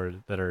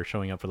that are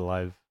showing up for the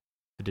live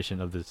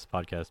edition of this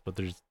podcast, but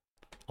there's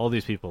all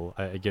these people,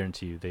 I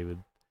guarantee you they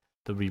would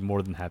they'll be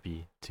more than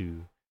happy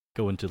to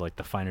go into like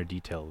the finer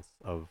details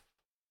of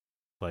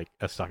like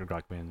a Stalker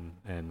Grokman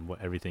and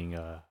what everything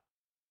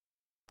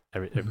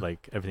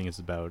like everything is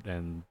about,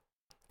 and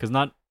because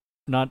not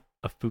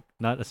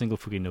a single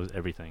Fuke knows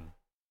everything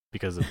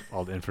because of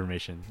all the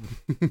information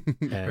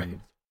and Right.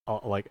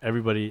 all, like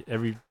anybody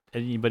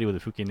with a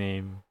Fuke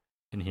name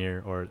in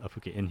here or a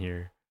Fuke in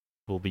here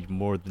will be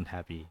more than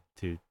happy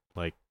to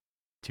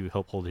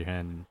help hold your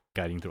hand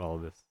guiding through all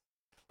of this.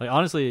 Like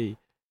honestly,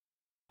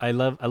 I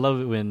love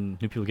it when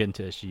new people get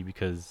into SG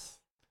because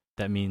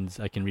that means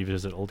I can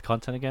revisit old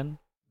content again.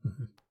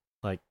 Mhm.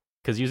 Like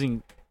because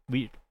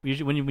we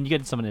usually when you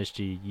get into someone SG,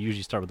 you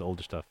usually start with the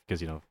older stuff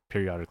because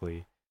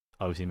periodically,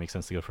 obviously it makes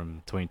sense to go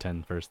from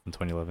 2010 first and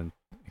 2011,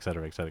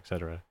 etc., etc.,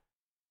 etc.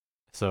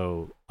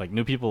 So like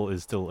new people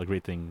is still a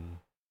great thing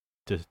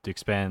to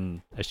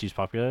expand SG's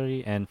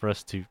popularity and for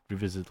us to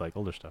revisit like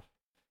older stuff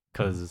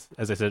because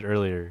as I said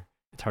earlier,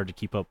 it's hard to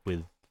keep up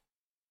with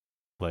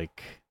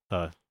like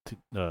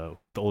the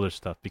older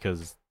stuff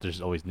because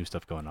there's always new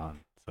stuff going on.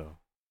 So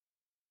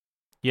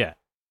yeah,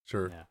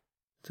 Sure. yeah.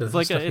 So It's this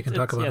like is stuff you can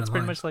talk about it's pretty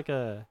online. much like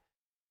a.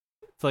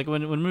 It's like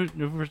when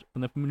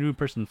the new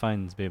person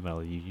finds Baby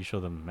Metal, you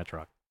show them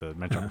Metrock, the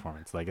Metrock Uh-huh.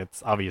 performance. Like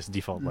it's obvious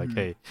default. Like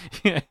Mhm.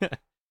 hey,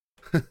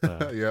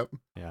 Yep.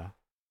 yeah,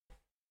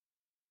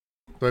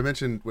 So I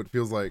mentioned what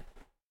feels like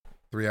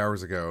 3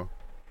 hours ago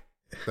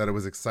that it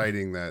was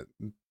exciting that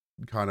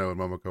Kano and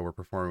Momoko were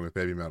performing with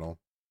Baby Metal.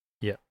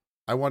 Yeah.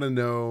 I want to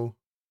know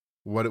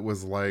what it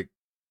was like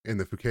in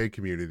the Fuke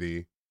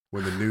community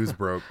when the news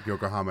broke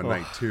Yokohama Oh.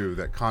 Night 2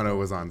 that Kano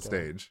was Oh, on God.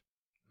 stage.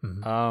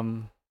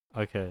 Mhm.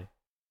 Okay.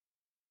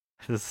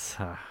 This.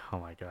 Oh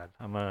my God.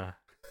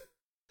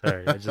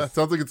 Sorry. I just.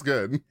 Sounds like it's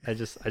good. I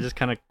just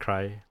kind of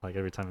cry like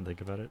every time I think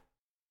about it,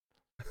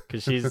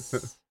 because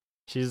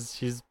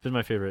she's been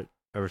my favorite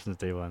ever since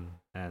day one,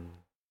 and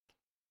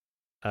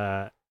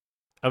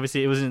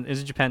obviously it was in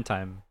Japan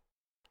time,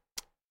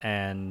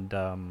 and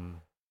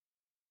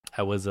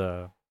I was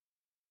I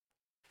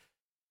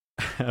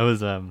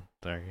was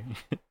sorry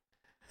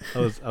I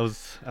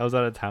was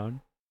out of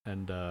town,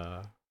 and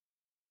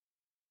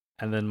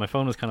then my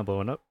phone was kind of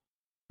blowing up.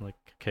 Like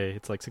okay,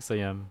 it's like 6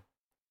 a.m.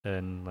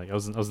 and like I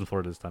was in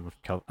Florida this time.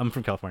 I'm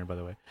from California, by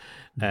the way,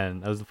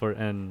 and I was in Florida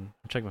and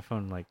I'm checking my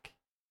phone like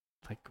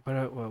why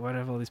do I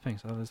have all these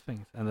pings, and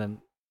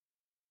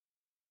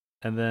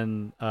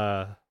then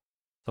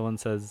someone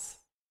says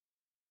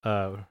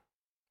uh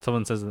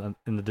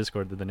in the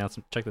Discord that the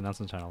announcement, check the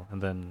announcement channel,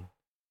 and then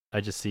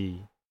I just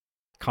see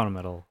Kano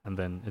Metal, and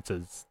then it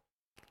says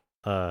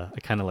a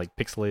kind of like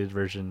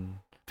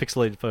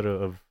pixelated photo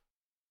of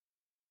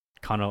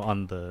Kano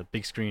on the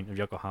big screen of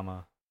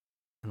Yokohama,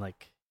 and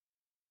like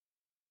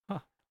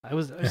I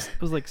was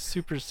like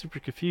super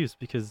confused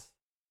because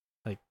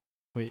like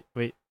wait,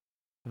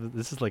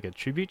 this is like a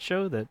tribute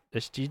show that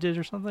SG did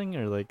or something,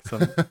 or like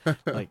some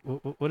like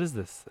what is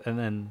this? And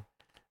then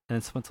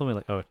someone told me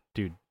like, oh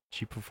dude,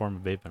 she performed a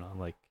Babe Metal. I'm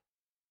like,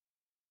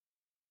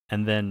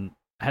 and then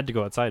I had to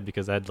go outside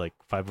because I had like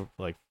five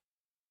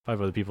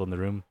other people in the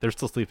room. They're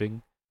still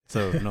sleeping,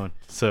 so no one.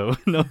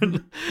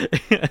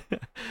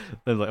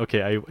 Then like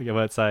okay, I go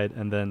outside,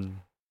 and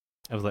then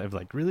I was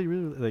like really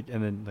like,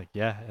 and then like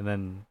yeah, and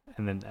then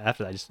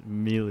after that I just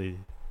immediately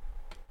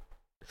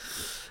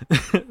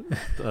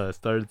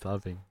started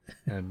sobbing,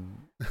 and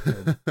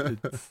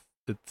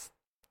it's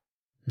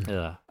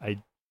yeah, I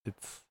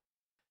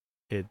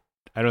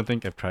don't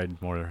think I've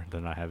cried more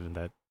than I have in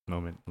that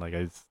moment. Like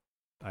it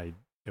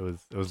was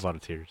a lot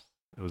of tears.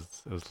 It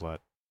was a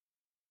lot.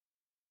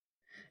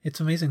 It's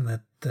amazing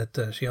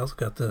that she also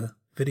got the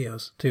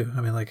videos too.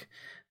 I mean, like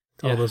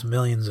all Yeah. those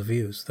millions of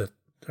views that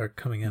are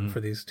coming in Mhm. for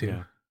these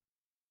two.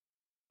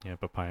 Yeah,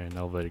 Papaya and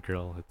Elevated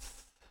Girl.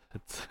 It's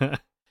it's Yeah.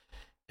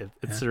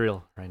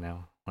 surreal right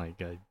now.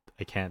 Like I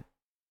can't.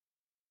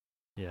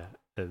 Yeah,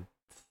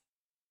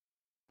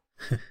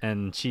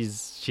 and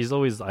she's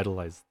always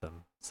idolized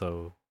them.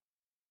 So,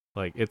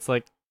 like it's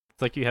like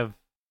you have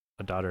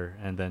a daughter,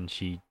 and then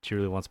she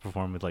really wants to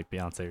perform with like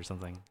Beyonce or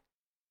something,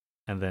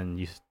 and then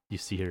you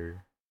see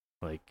her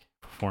like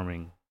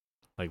performing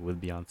like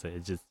with Beyonce.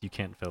 It's just you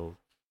can't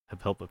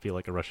help but feel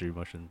like a rush of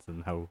emotions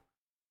and how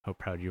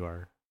proud you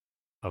are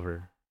of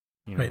her.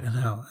 You know? Right,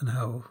 and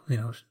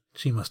how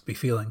she must be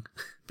feeling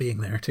being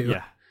there too.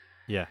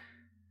 Yeah.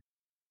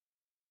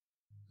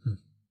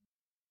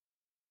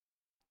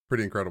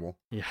 Pretty incredible.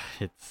 Yeah,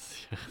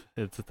 it's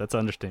that's an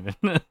understatement.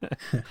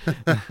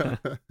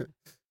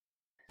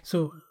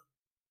 So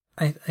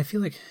I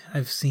feel like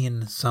I've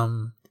seen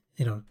some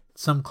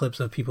clips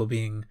of people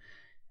being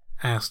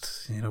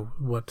asked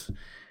what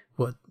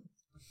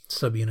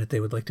subunit they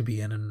would like to be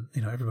in, and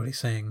everybody's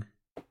saying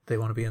they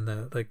want to be in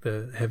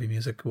the heavy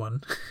music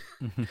one.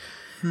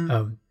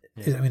 Yeah.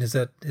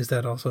 Is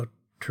that also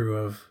true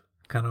of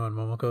Kano and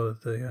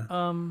Momoko,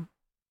 that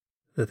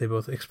that they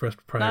both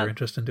expressed prior Not-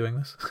 interest in doing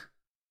this?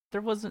 There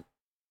wasn't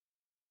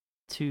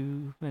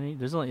too many.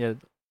 There's only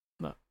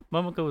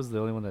Momoko was the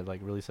only one that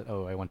like really said,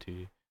 "Oh, I would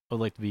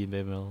like to be in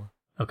Baby Metal."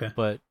 Okay.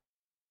 But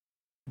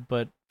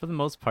but for the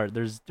most part,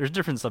 there's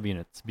different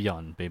subunits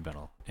beyond Babe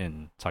Metal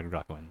in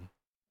Sakura Gakuin,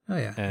 Oh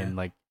yeah, and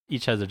like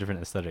each has a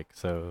different aesthetic.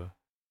 So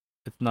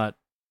it's not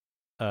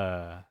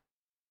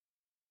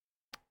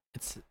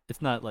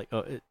it's not like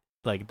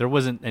like there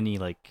wasn't any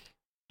like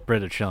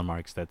bread or trail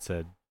marks that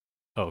said,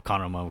 oh,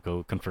 Kano and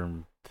Momoko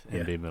confirmed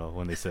in Babe Metal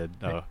when they said,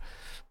 oh,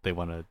 they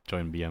want to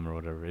join BM or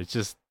whatever. It's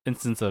just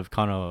instance of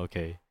Kano.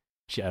 Okay,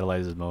 she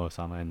idolizes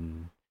Moe-sama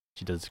and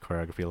she does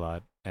choreography a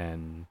lot,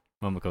 and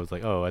Momoko's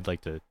like, oh, I'd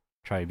like to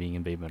try being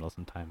in Babe Metal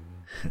sometime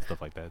and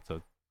stuff like that.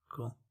 So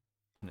cool.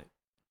 Yeah.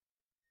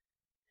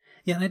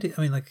 Yeah, and I do.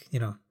 I mean, like,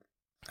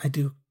 I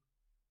do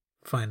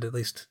find at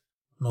least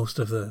most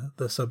of the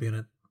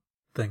subunit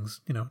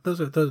things.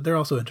 Those they're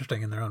also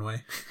interesting in their own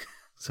way.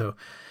 So,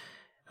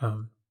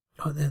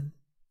 and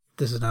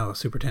this is now a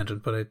super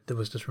tangent, but I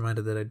was just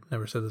reminded that I'd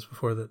never said this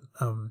before. That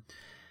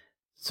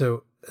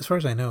so as far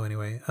as I know,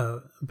 anyway,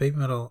 Baby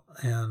Metal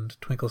and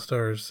Twinkle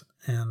Stars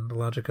and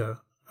Logica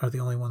are the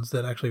only ones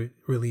that actually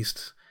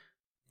released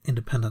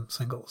independent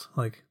singles,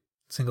 like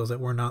singles that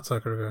were not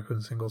Sakura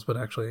Gakuin singles, but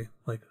actually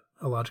like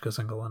a Logica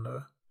single and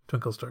a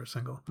Twinkle Stars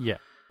single. Yeah,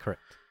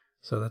 correct.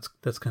 So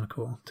that's kind of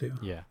cool too.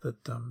 Yeah.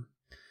 That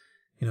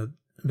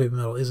Baby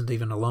Metal isn't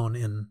even alone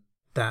in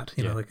that.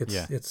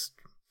 It's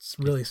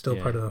really still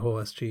part of the whole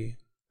SG.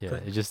 Yeah,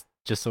 thing. it just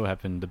so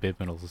happened the Babe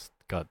Metals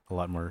got a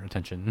lot more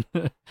attention.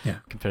 Yeah.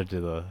 Compared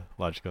to the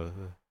Logica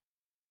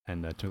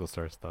and Twinkle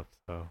Star stuff.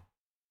 So.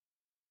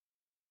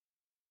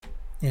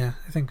 Yeah,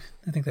 I think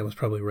that was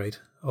probably right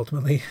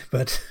ultimately,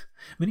 but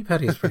Mini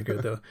Patty is pretty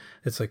good though.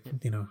 It's like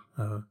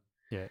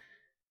yeah.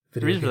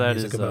 Video reason for game that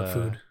music is about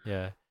food.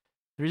 Yeah,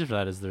 the reason for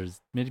that is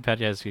there's Mini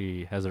Patty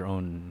actually has their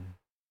own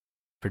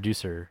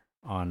producer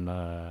on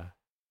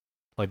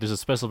like there's a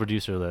special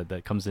producer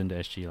that comes into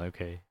SG like,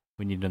 okay,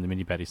 we need another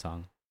Mini Patty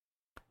song,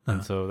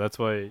 and so that's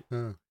why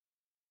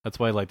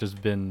like there's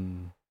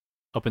been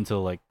up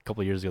until like a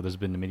couple of years ago there's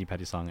been a Mini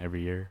Patty song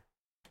every year,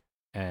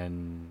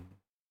 and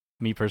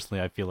me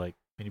personally I feel like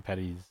Mini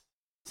Patty's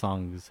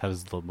songs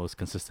has the most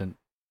consistent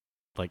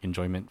like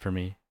enjoyment for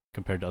me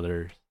compared to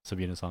other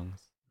subunit songs.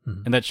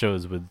 Mm-hmm. And that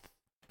shows with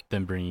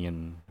them bringing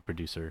in a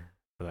producer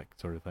for that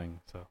sort of thing.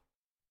 So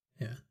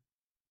yeah,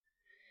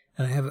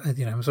 and I have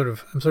I'm sort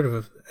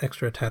of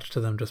extra attached to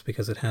them just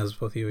because it has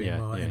both Yui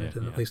and Moa in it,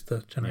 and at least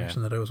the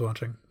generation that I was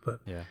watching.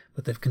 But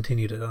they've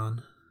continued it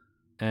on.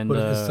 And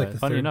like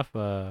funny enough,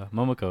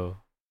 Momoko,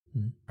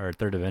 our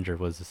third Avenger,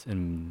 was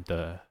in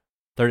the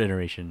third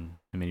iteration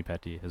in Mini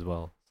Patty as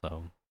well.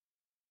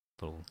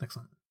 So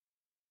excellent.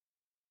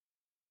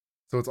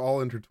 So it's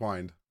all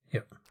intertwined.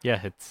 Yep.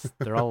 Yeah,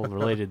 they're all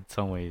related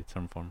some way,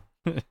 some form.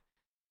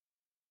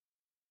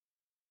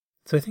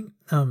 So I think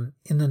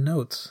in the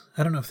notes,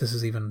 I don't know if this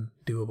is even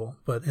doable,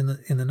 but in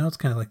the notes,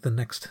 kind of like the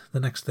next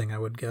thing I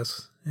would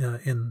guess,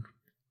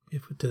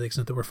 if to the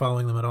extent that we're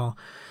following them at all,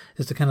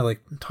 is to kind of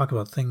like talk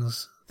about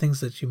things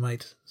that you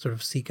might sort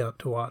of seek out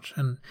to watch.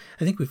 And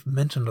I think we've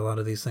mentioned a lot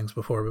of these things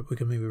before, but we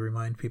can maybe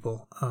remind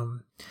people.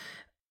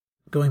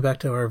 Going back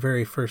to our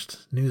very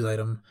first news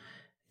item,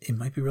 it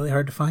might be really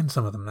hard to find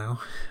some of them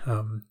now,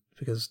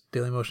 because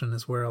Dailymotion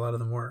is where a lot of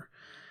them were.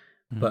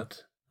 Mm-hmm.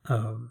 But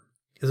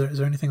is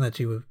there anything that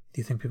do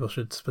you think people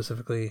should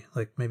specifically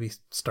like maybe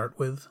start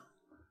with?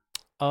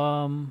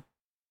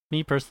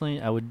 Me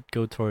personally, I would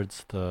go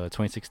towards the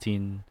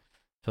 2016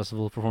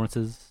 festival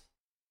performances,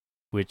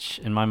 which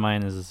in my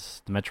mind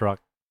is the Metro Rock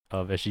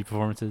of SG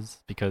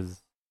performances,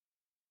 because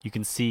you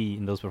can see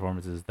in those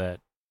performances that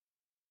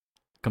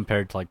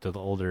compared to like to the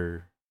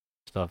older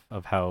stuff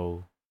of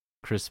how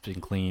crisp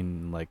and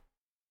clean like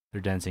their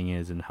dancing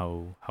is and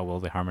how well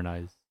they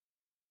harmonize,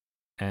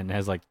 and it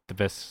has like the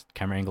best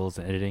camera angles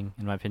and editing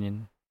in my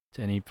opinion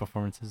to any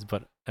performances.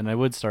 And I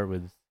would start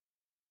with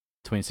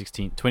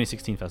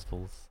 2016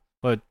 festivals,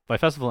 but by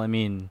festival I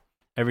mean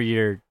every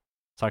year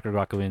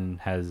Sakura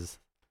Gakuin has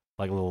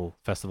like a little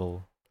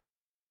festival.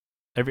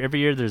 Every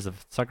year there's a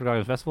Sakura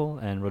Gakuin festival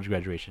and Road to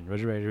Graduation. Road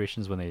to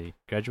Graduation is when they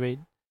graduate,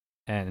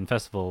 and in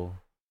festival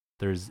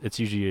it's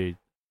usually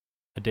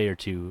a day or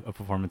two of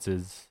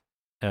performances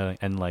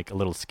and like a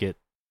little skit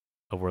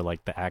over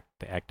like the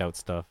act out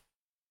stuff,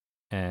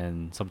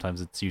 and sometimes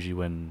it's usually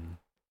when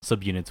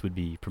subunits would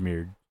be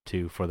premiered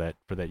too for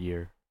that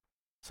year.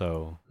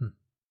 So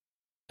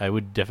I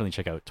would definitely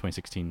check out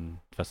 2016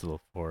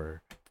 festival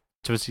for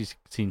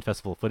 2016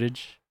 festival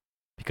footage,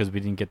 because we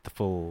didn't get the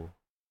full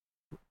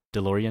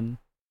DeLorean.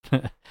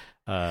 Well,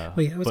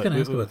 yeah, I was going to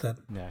ask about that.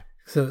 Yeah.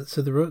 So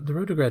the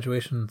road to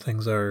graduation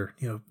things are,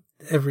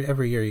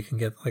 every year you can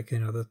get like,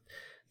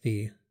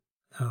 the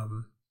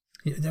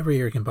every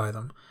year you can buy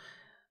them.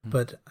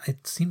 But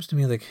it seems to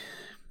me like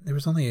there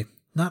was only,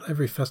 not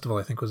every festival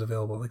I think was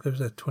available. Like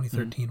there's a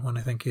 2013 one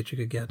I think that you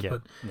could get,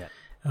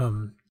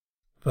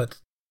 but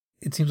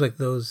it seems like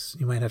those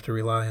you might have to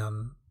rely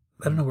on.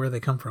 I don't know where they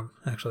come from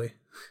actually.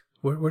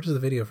 Where does the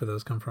video for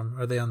those come from?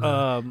 Are they on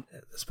the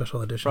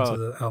special editions of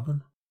the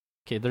album?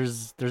 Okay,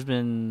 there's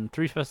been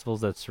 3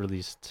 festivals that's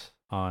released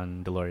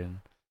on DeLorean.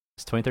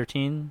 It's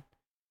 2013,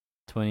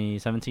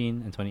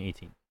 2017, and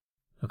 2018.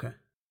 Okay.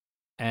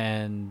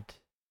 And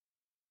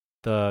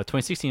the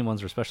 2016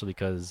 ones were special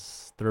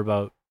because they're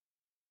about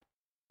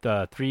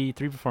the three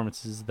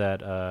performances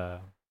that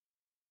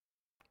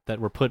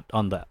were put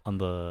on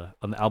the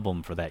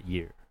album for that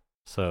year.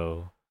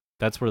 So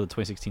that's where the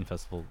 2016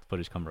 festival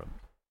footage come from.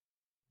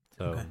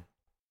 So Okay.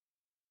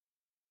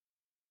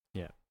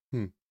 Yeah.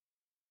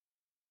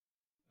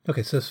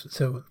 Okay,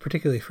 so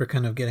particularly for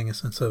kind of getting a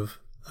sense of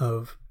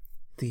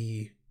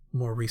the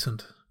more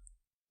recent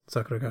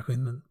Sakura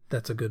Gakuin, then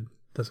that's a good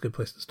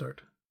place to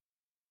start.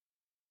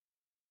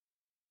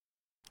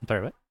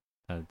 Sorry, what?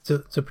 So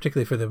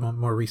particularly for the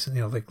more recent,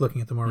 like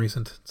looking at the more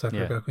recent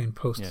Sakura Yeah. Gakuin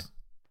post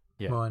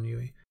Yeah. Moa and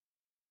Yui.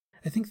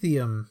 I think the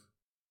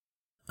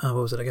what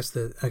was it? I guess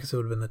it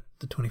would have been the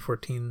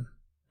 2014.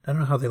 I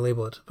don't know how they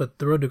label it, but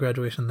the road to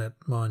graduation that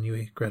Moa and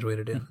Yui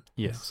graduated in.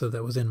 Yes. So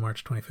that was in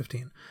March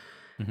 2015.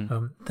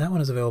 Mm-hmm. That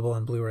one is available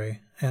on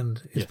Blu-ray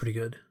and is Yes. pretty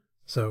good.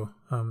 So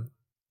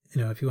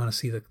if you want to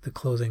see the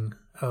closing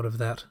out of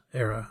that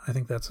era, I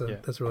think that's a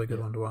really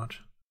good one to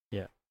watch.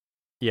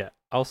 Yeah.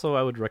 Also,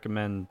 I would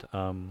recommend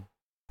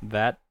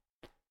that,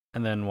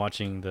 and then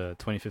watching the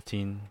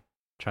 2015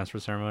 transfer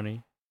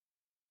ceremony,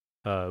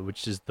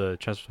 which is the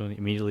transfer ceremony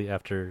immediately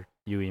after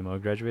Yui and Moa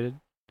graduated,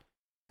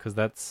 because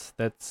that's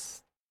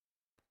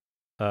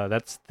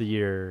the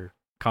year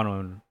Kano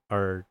and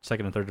our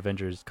second and third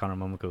Avengers, Kano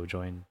and Momoko,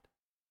 joined,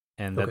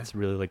 and that's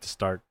really like the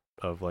start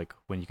of like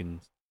when you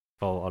can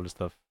follow all the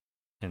stuff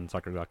in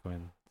Sakura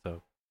Gakuin.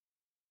 So.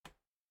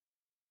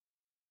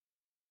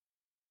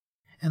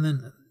 And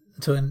then,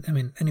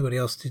 anybody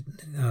else?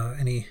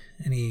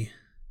 Any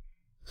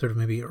sort of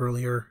maybe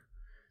earlier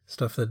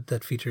stuff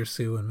that features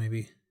Sue and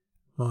maybe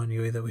Moa and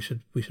Yui that we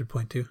should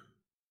point to?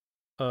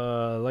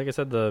 Like I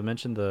said,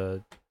 mentioned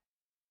the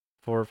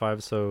 4 or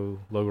 5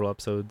 logo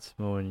episodes,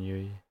 Moa and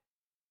Yui,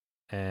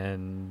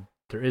 and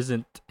there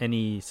isn't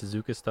any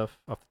Suzuka stuff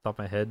off the top of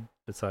my head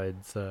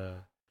besides the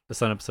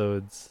Sun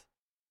episodes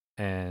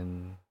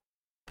and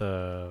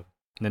the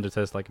Ninja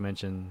Test, like I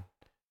mentioned.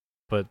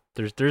 But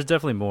there's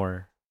definitely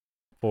more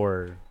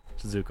for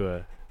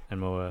Suzuka and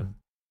Moa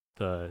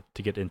to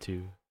get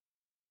into,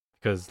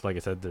 because like I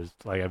said, there's,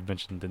 like I've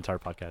mentioned the entire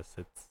podcast,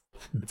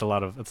 it's a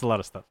lot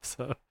of stuff.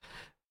 So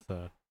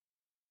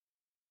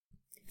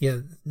yeah,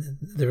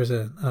 there was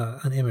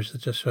an image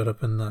that just showed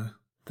up in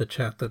the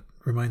chat that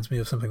reminds me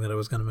of something that I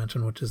was going to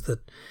mention, which is that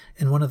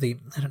in one of the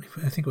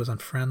I think it was on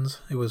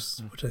Friends,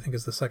 which I think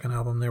is the second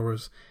album. There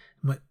was,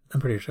 I'm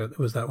pretty sure it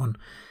was that one.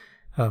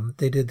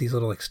 They did these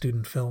little like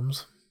student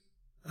films.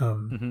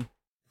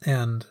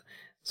 And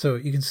so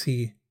you can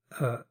see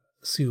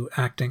Sue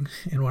acting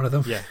in one of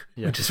them,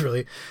 which is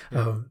really,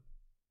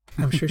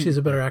 I'm sure she's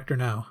a better actor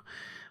now,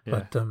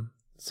 but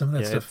some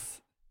of that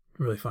stuff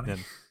really funny.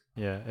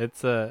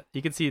 It's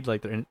you can see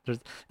like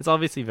it's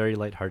obviously very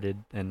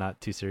lighthearted and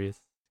not too serious,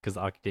 because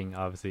the acting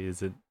obviously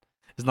it's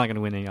not going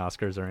to win any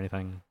Oscars or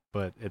anything,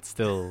 but it's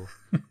still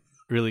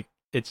really,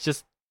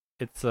 it's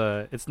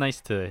nice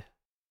to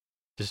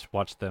just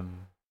watch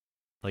them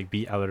like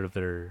be out of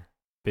their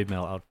baby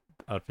metal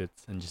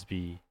outfits and just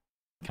be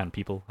kind of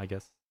people, I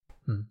guess.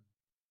 I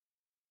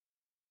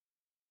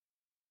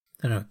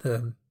don't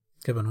know,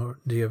 Kevin,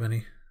 do you have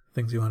any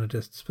things you wanted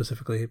to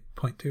specifically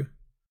point to?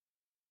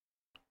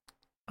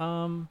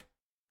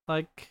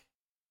 Like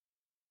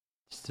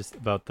it's just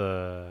about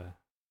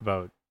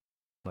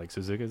like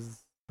Suzuka's,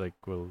 like,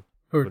 well,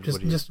 or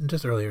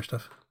just earlier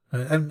stuff.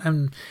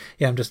 I'm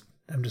just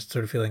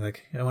sort of feeling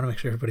like I want to make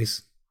sure everybody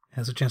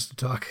has a chance to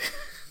talk.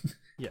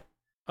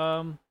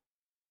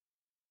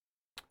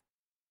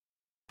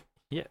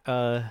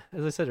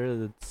 As I said earlier,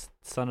 the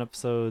Sun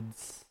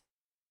episodes,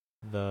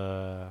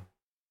 the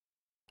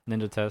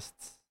Ninja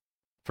Tests,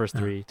 first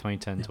 3,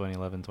 2010,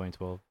 2011,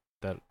 2012,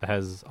 that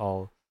has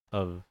all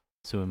of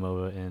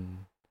Suimoa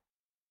in.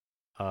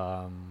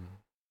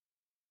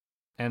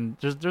 And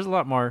there's a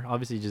lot more.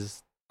 Obviously,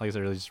 just like I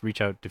said earlier, just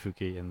reach out to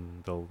Fuki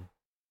and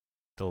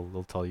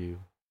they'll tell you.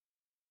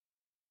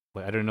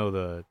 Like, I don't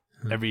know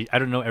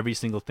every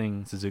single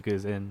thing Suzuka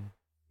is in,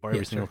 or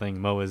every single thing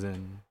Moa is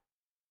in,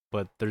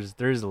 but there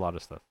is a lot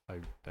of stuff.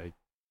 I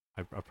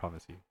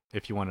promise you,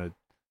 if you want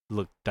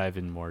to dive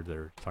in more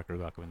their Sakura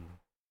Gakuin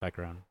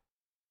background.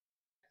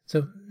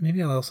 So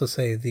maybe I'll also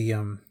say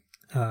the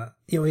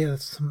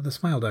that's some of the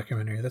Smile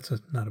documentary. That's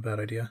not a bad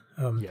idea.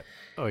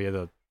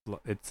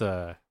 It's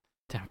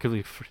damn,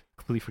 completely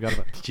forgot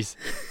about it. Jeez.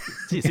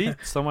 See,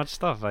 so much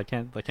stuff. I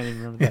can't even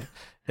remember that.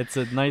 It's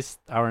a nice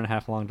 1.5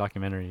 hour long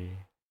documentary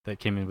that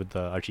came in with the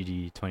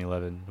RTG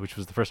 2011, which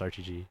was the first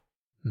RTG.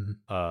 Mm-hmm.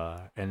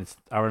 And it's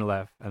 1.5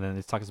 hours, and then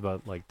it talks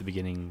about like the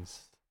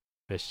beginnings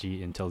of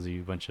SG and tells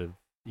you a bunch of,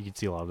 you can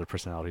see a lot of their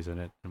personalities in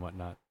it and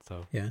whatnot.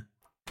 So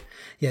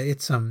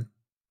it's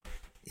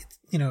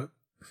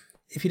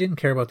if you didn't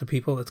care about the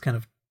people, it's kind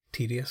of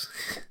tedious.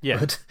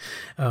 But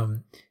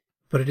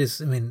it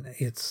is. I mean,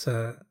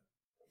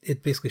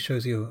 it basically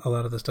shows you a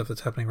lot of the stuff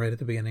that's happening right at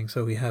the beginning.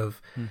 So we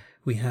have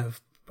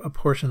a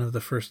portion of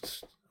the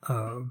first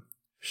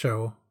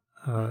show,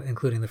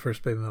 including the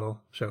first Baby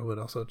Metal show, but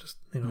also just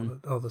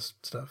all this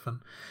stuff and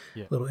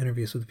little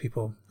interviews with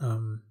people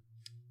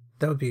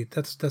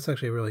that's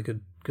actually a really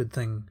good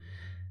thing,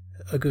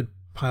 a good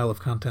pile of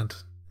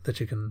content that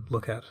you can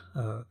look at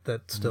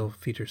that still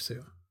features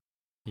Sue.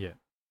 Yeah.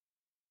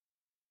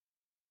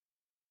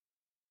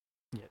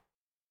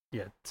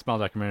 Yeah, Smile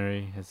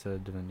documentary has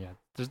said, and then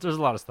there's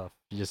a lot of stuff.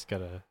 You just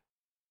gotta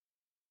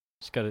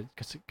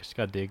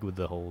dig with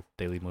the whole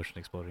Daily Motion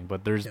exploding.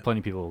 But there's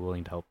plenty of people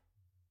willing to help.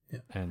 Yeah.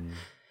 And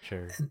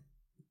share.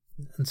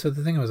 And so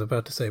the thing I was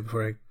about to say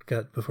before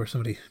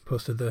somebody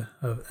posted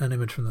an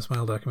image from the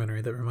Smile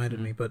documentary that reminded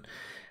me, but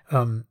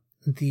so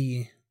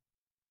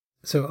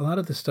a lot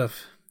of this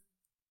stuff,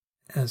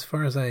 as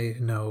far as I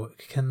know,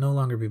 can no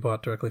longer be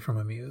bought directly from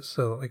Amuse.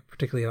 So like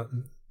particularly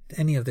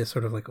any of this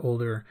sort of like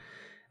older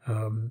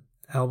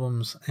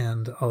albums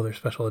and all their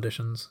special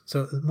editions.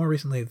 So more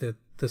recently, the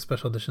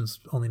special edition's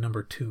only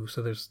number 2.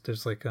 So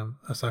there's like a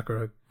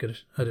Sakura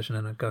edition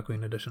and a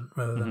Gakuen edition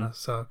rather than a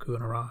Saku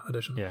and a Ra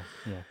edition. Yeah.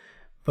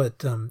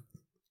 But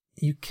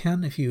you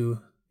can, if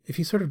you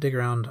sort of dig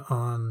around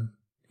on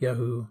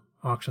Yahoo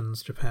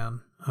Auctions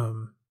Japan,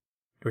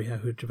 or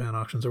Yahoo Japan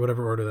Auctions, or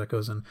whatever order that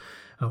goes in,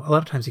 a lot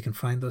of times you can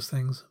find those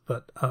things,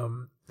 but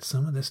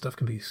some of this stuff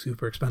can be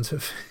super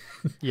expensive.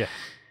 Yeah.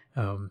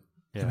 I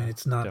mean,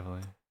 it's not,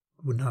 definitely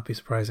would not be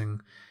surprising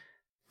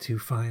to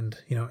find,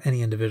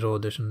 any individual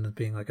edition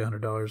being like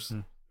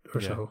 $100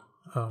 or so.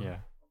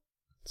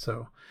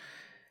 So,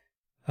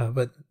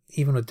 but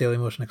even with Daily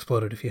Motion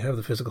Exploded, if you have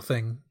the physical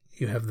thing,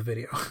 you have the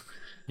video.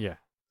 Yeah.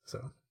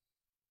 So,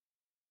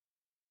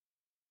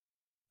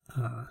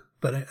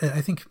 but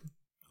I think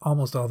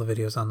almost all the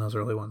videos on those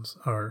early ones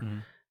are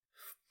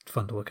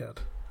fun to look at.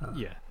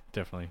 Yeah,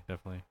 definitely. A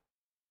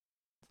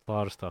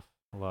lot of stuff.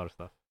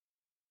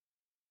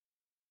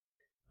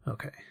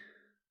 Okay.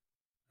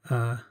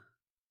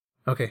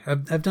 Okay.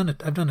 I've done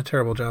a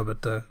terrible job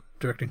at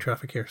directing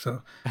traffic here.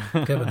 So,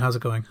 Kevin, how's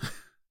it going?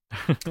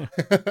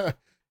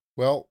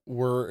 Well,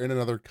 we're in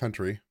another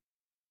country,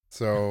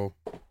 so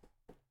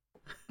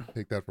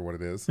take that for what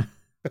it is.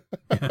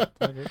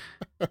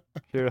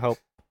 Here to help.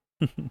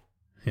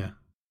 Yeah.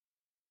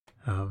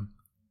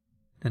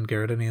 And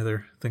Garrett, any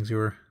other things you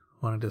were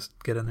wanting to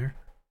get in there?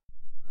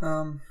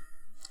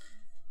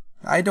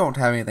 I don't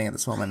have anything at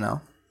this moment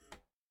now.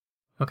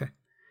 Okay.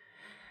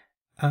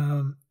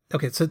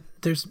 Okay, so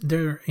there's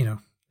a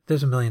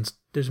million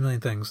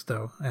things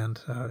though, and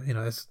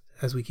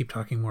as we keep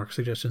talking, more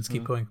suggestions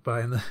keep going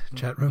by in the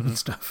chat room and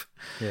stuff.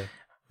 Yeah.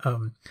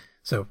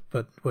 So,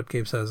 but what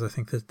Gabe says, I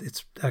think that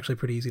it's actually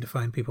pretty easy to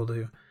find people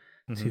to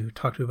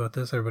talk to about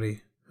this.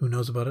 Everybody who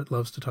knows about it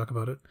loves to talk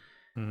about it.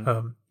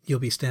 You'll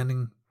be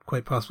standing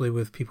quite possibly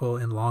with people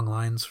in long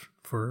lines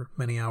for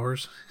many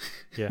hours.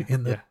 Yeah.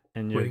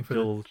 And waiting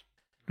for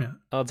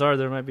odds are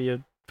there might be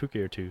a Puki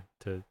or two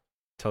to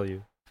tell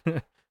you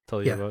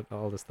about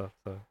all this stuff.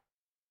 So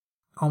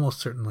almost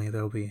certainly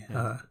there'll be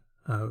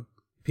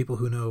people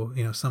who know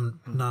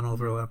some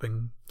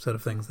non-overlapping set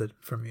of things that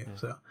from you.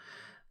 So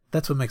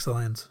that's what makes the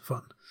lines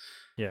fun.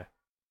 Yeah,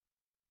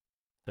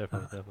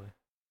 definitely.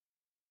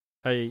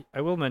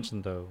 I will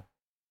mention though,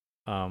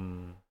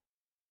 the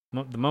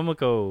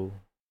Momoko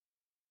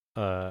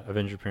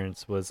Avenger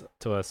appearance was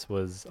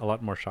a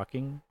lot more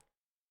shocking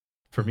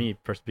for me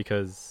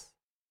because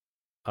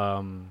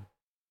when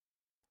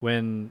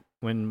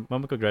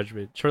Momoko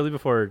graduated, shortly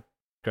before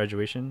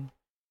graduation,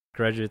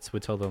 graduates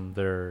would tell them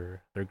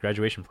their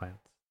graduation plans.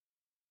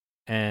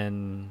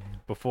 And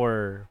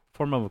before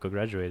Momoko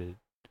graduated,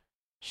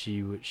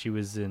 she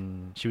was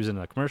in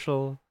a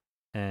commercial,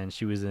 and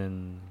she was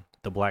in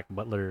the Black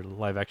Butler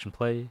live action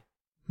play.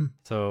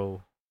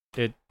 So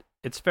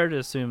it's fair to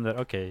assume that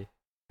okay,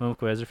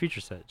 Momoko has her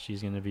future set.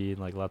 She's gonna be in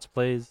like lots of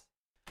plays,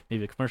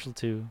 maybe a commercial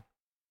too.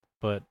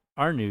 But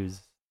our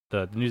news,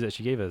 the news that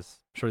she gave us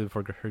shortly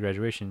before her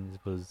graduation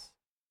was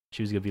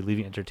she was gonna be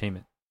leaving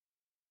entertainment.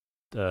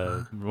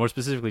 More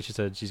specifically, she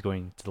said she's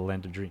going to the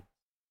land of dreams.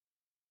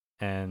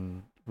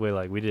 And a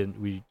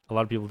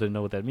lot of people didn't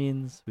know what that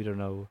means. We don't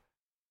know.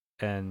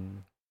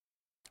 And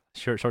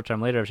short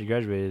time later, after she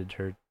graduated,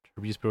 her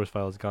abuse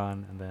profile is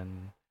gone, and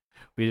then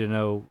we didn't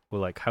know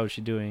how is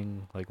she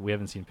doing. We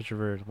haven't seen a picture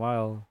of her in a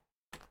while.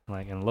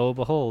 And lo and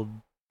behold,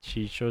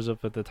 she shows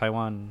up at the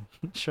Taiwan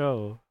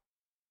show,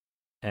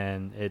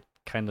 and it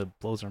kind of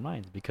blows our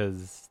minds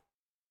because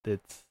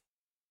it's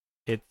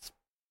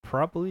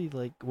probably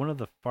one of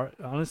the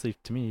honestly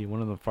to me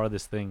one of the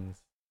farthest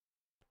things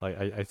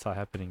I saw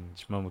happening.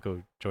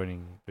 Momoko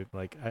joining,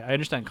 I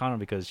understand Kano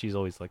because she's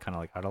always kind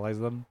of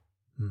idolized them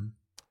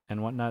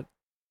and whatnot.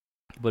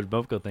 But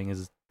Momoko thing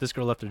is this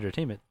girl left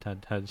entertainment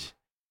and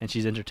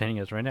she's entertaining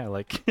us right now.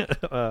 I can't.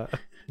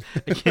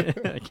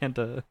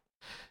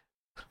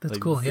 That's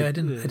cool. Yeah, I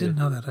didn't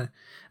know that. I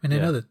mean,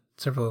 I know that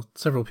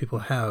several people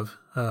have.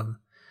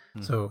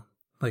 So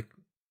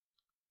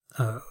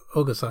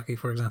Ogasaki,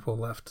 for example,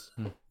 left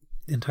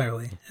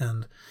entirely,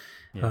 and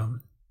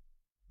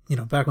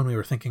back when we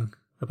were thinking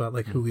about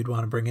who we'd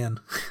want to bring in,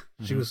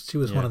 she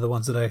was one of the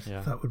ones that I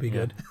thought would be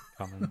good.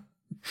 Common.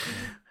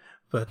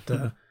 But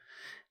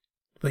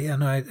yeah,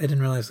 no, I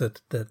didn't realize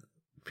that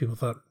people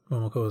thought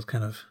Momoko was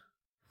kind of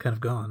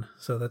gone.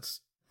 So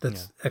that's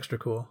extra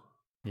cool.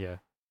 Yeah.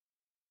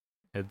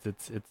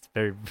 It's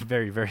very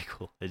very very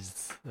cool.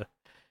 It's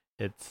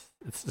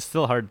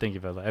still hard thinking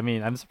about that. I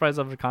mean, I'm surprised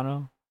over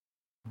Kano,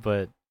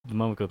 but the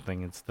Momoko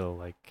thing is still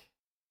like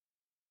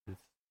it's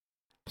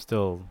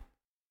still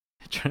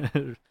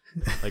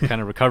like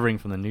kind of recovering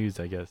from the news,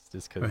 I guess,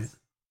 just because Right.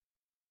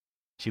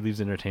 she leaves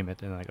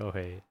entertainment and like, oh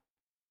hey,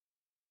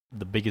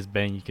 the biggest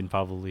bang you can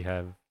probably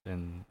have,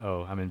 and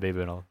oh, I'm in Baby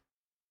Metal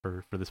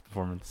for this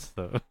performance.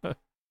 So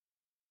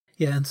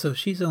Yeah, and so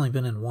she's only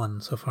been in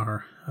one so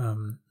far,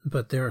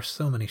 but there are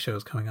so many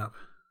shows coming up.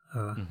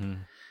 mhm.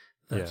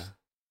 That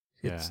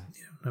Yeah. it's,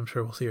 I'm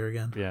sure we'll see her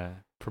again. Yeah,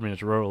 pretty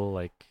much rural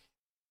like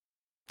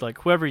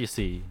whoever you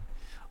see,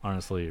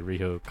 honestly,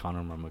 Riho,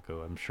 Kano,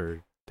 Momoko, I'm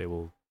sure they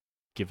will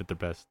give it their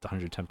best,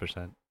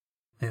 110%.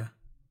 Yeah.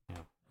 Yeah.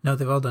 No,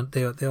 they've all done.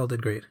 They all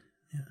did great.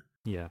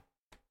 Yeah.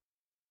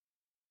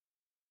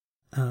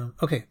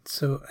 Okay,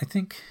 so I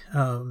think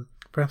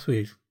perhaps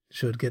we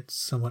should get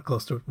somewhat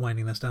close to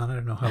winding this down. I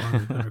don't know how long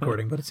we've been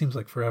recording, but it seems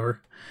like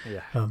forever.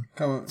 Yeah.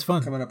 It's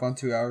fun. Coming up on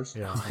 2 hours.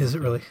 Yeah. Oh, is it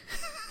really?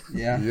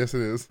 Yeah. Yes,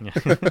 it is.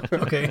 Yeah.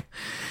 Okay.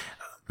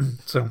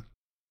 So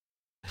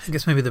I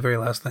guess maybe the very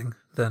last thing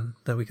then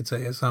that we could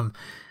say is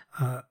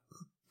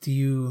do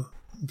you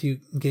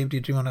Gabe,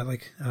 do you want to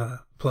like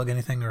plug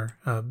anything or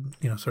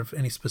sort of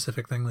any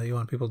specific thing that you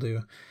want people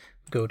to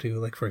go to,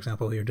 like for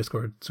example your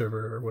Discord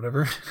server or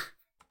whatever?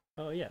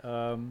 Oh yeah.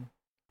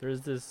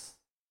 There's this.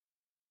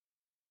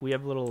 We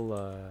have a little.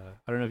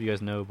 I don't know if you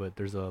guys know, but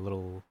there's a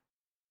little.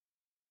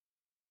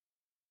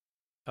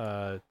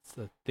 It's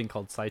a thing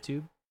called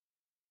SciTube,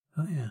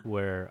 Oh yeah.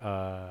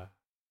 where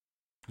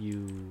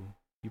you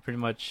pretty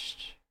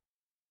much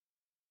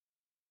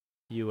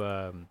you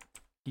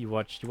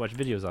watch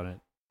videos on it,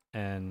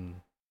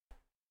 and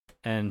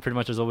pretty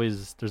much there's a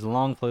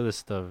long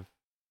playlist of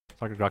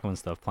Sakura Gakumen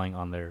stuff playing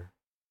on there,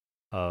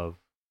 of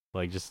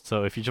like just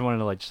so if you just wanted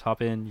to like just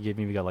hop in, you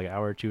maybe got like an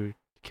hour or two to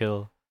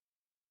kill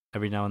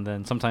every now and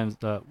then. Sometimes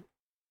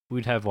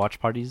we'd have watch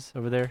parties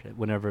over there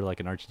whenever like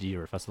an RTG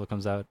or a festival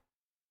comes out,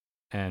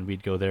 and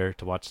we'd go there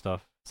to watch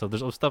stuff. So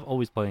there's stuff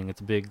always playing.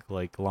 It's a big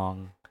like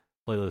long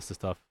playlist of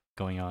stuff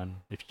going on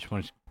if you just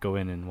want to go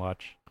in and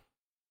watch.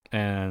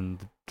 And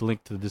the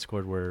link to the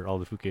Discord where all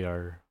the Fuke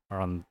are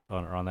on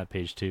that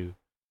page too.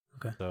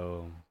 Okay.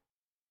 So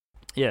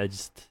yeah,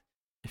 just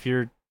if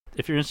you're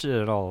interested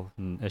at all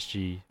in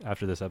SG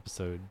after this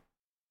episode,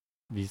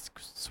 please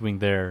swing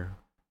there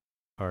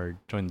or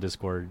join the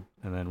Discord,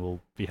 and then we'll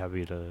be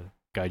happy to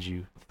guide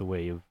you to the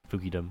way of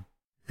Fukidom.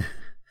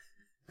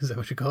 Is that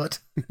what you call it?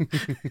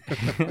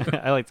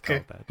 I like to call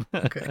it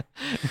that. Okay.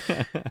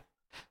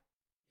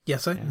 Yeah,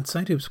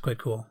 SciTube's quite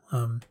cool.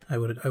 I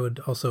would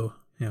also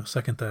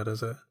second that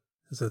as a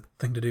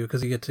thing to do,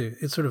 because you get to,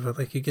 it's sort of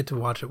like you get to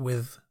watch it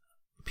with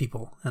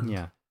people, and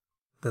Yeah,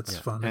 that's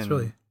yeah. fun. It's And-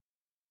 really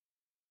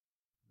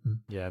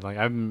yeah. Like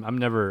I'm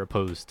never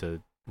opposed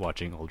to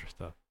watching older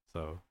stuff.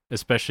 So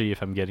especially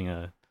if I'm getting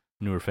a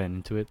newer fan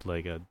into it,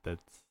 like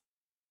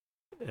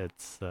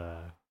it's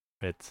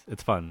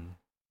fun.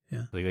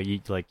 Yeah.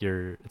 It's like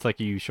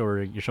you're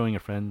showing a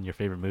friend your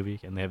favorite movie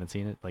and they haven't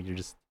seen it. Like you're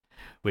just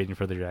waiting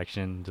for the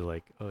reaction to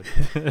like, oh,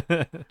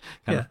 Yeah,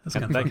 that's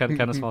kinda that fun.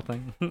 kind of small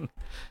thing.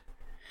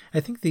 I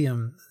think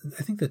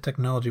the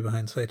technology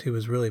behind SciTube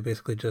is really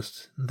basically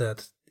just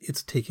that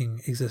it's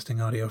taking existing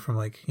audio from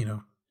like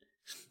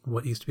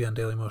what used to be on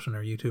Dailymotion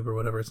or YouTube or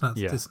whatever. It's not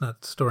Yeah. it's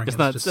not storing. It's it,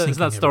 not just it's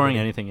not syncing storing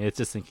everybody. anything. It's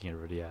just syncing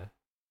everybody. Yeah,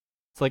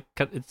 it's like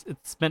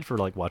it's meant for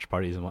like watch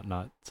parties and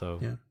whatnot. So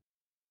Yeah.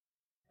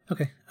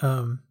 Okay.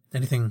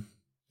 Anything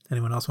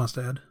anyone else wants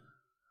to add?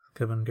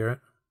 Kevin, Garrett?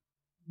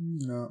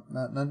 No,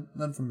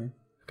 none from me.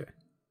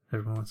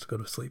 Everyone wants to go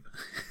to sleep.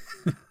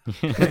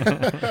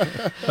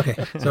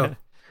 Okay, so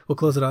we'll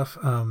close it off.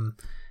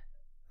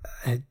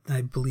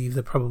 I believe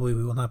that probably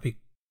we will not be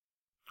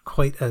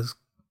quite as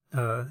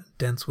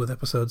dense with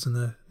episodes in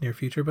the near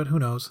future, but who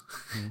knows?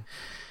 Mm.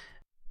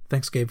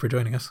 Thanks, Gabe, for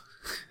joining us.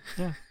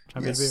 Yeah, happy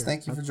to be Yes, here.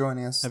 thank you for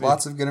joining us. happy-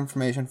 Lots of good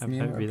information from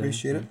Happy you. to I be there.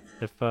 appreciate it.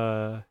 If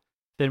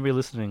anybody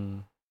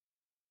listening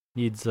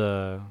needs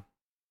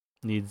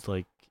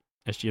like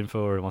SG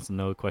info or wants to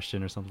know a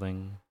question or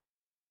something,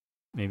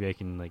 maybe I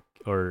can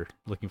or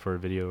looking for a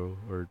video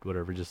or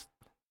whatever, just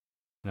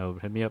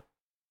hit me up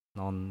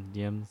on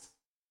DMs.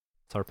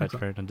 Sarpatch Okay.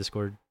 Parent on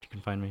Discord. You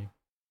can find me.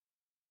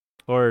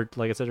 Or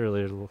like I said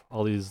earlier,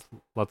 all these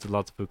lots of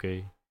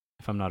Fuke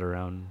if I'm not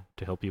around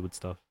to help you with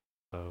stuff.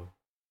 So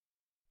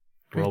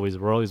Great.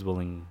 we're always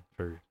willing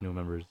for new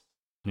members,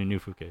 new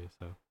Fuke.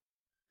 So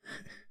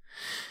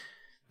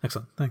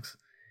Excellent. Thanks.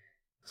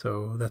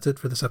 So that's it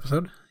for this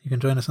episode. You can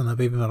join us on the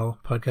Baby Metal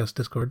Podcast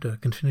Discord to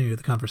continue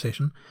the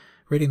conversation.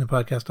 Rating the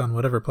podcast on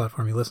whatever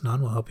platform you listen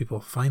on will help people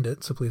find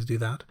it, so please do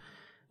that.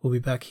 We'll be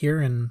back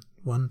here in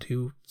 1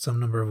 to some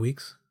number of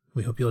weeks.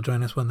 We hope you'll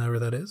join us whenever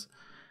that is.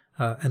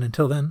 And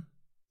until then,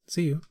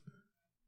 see you.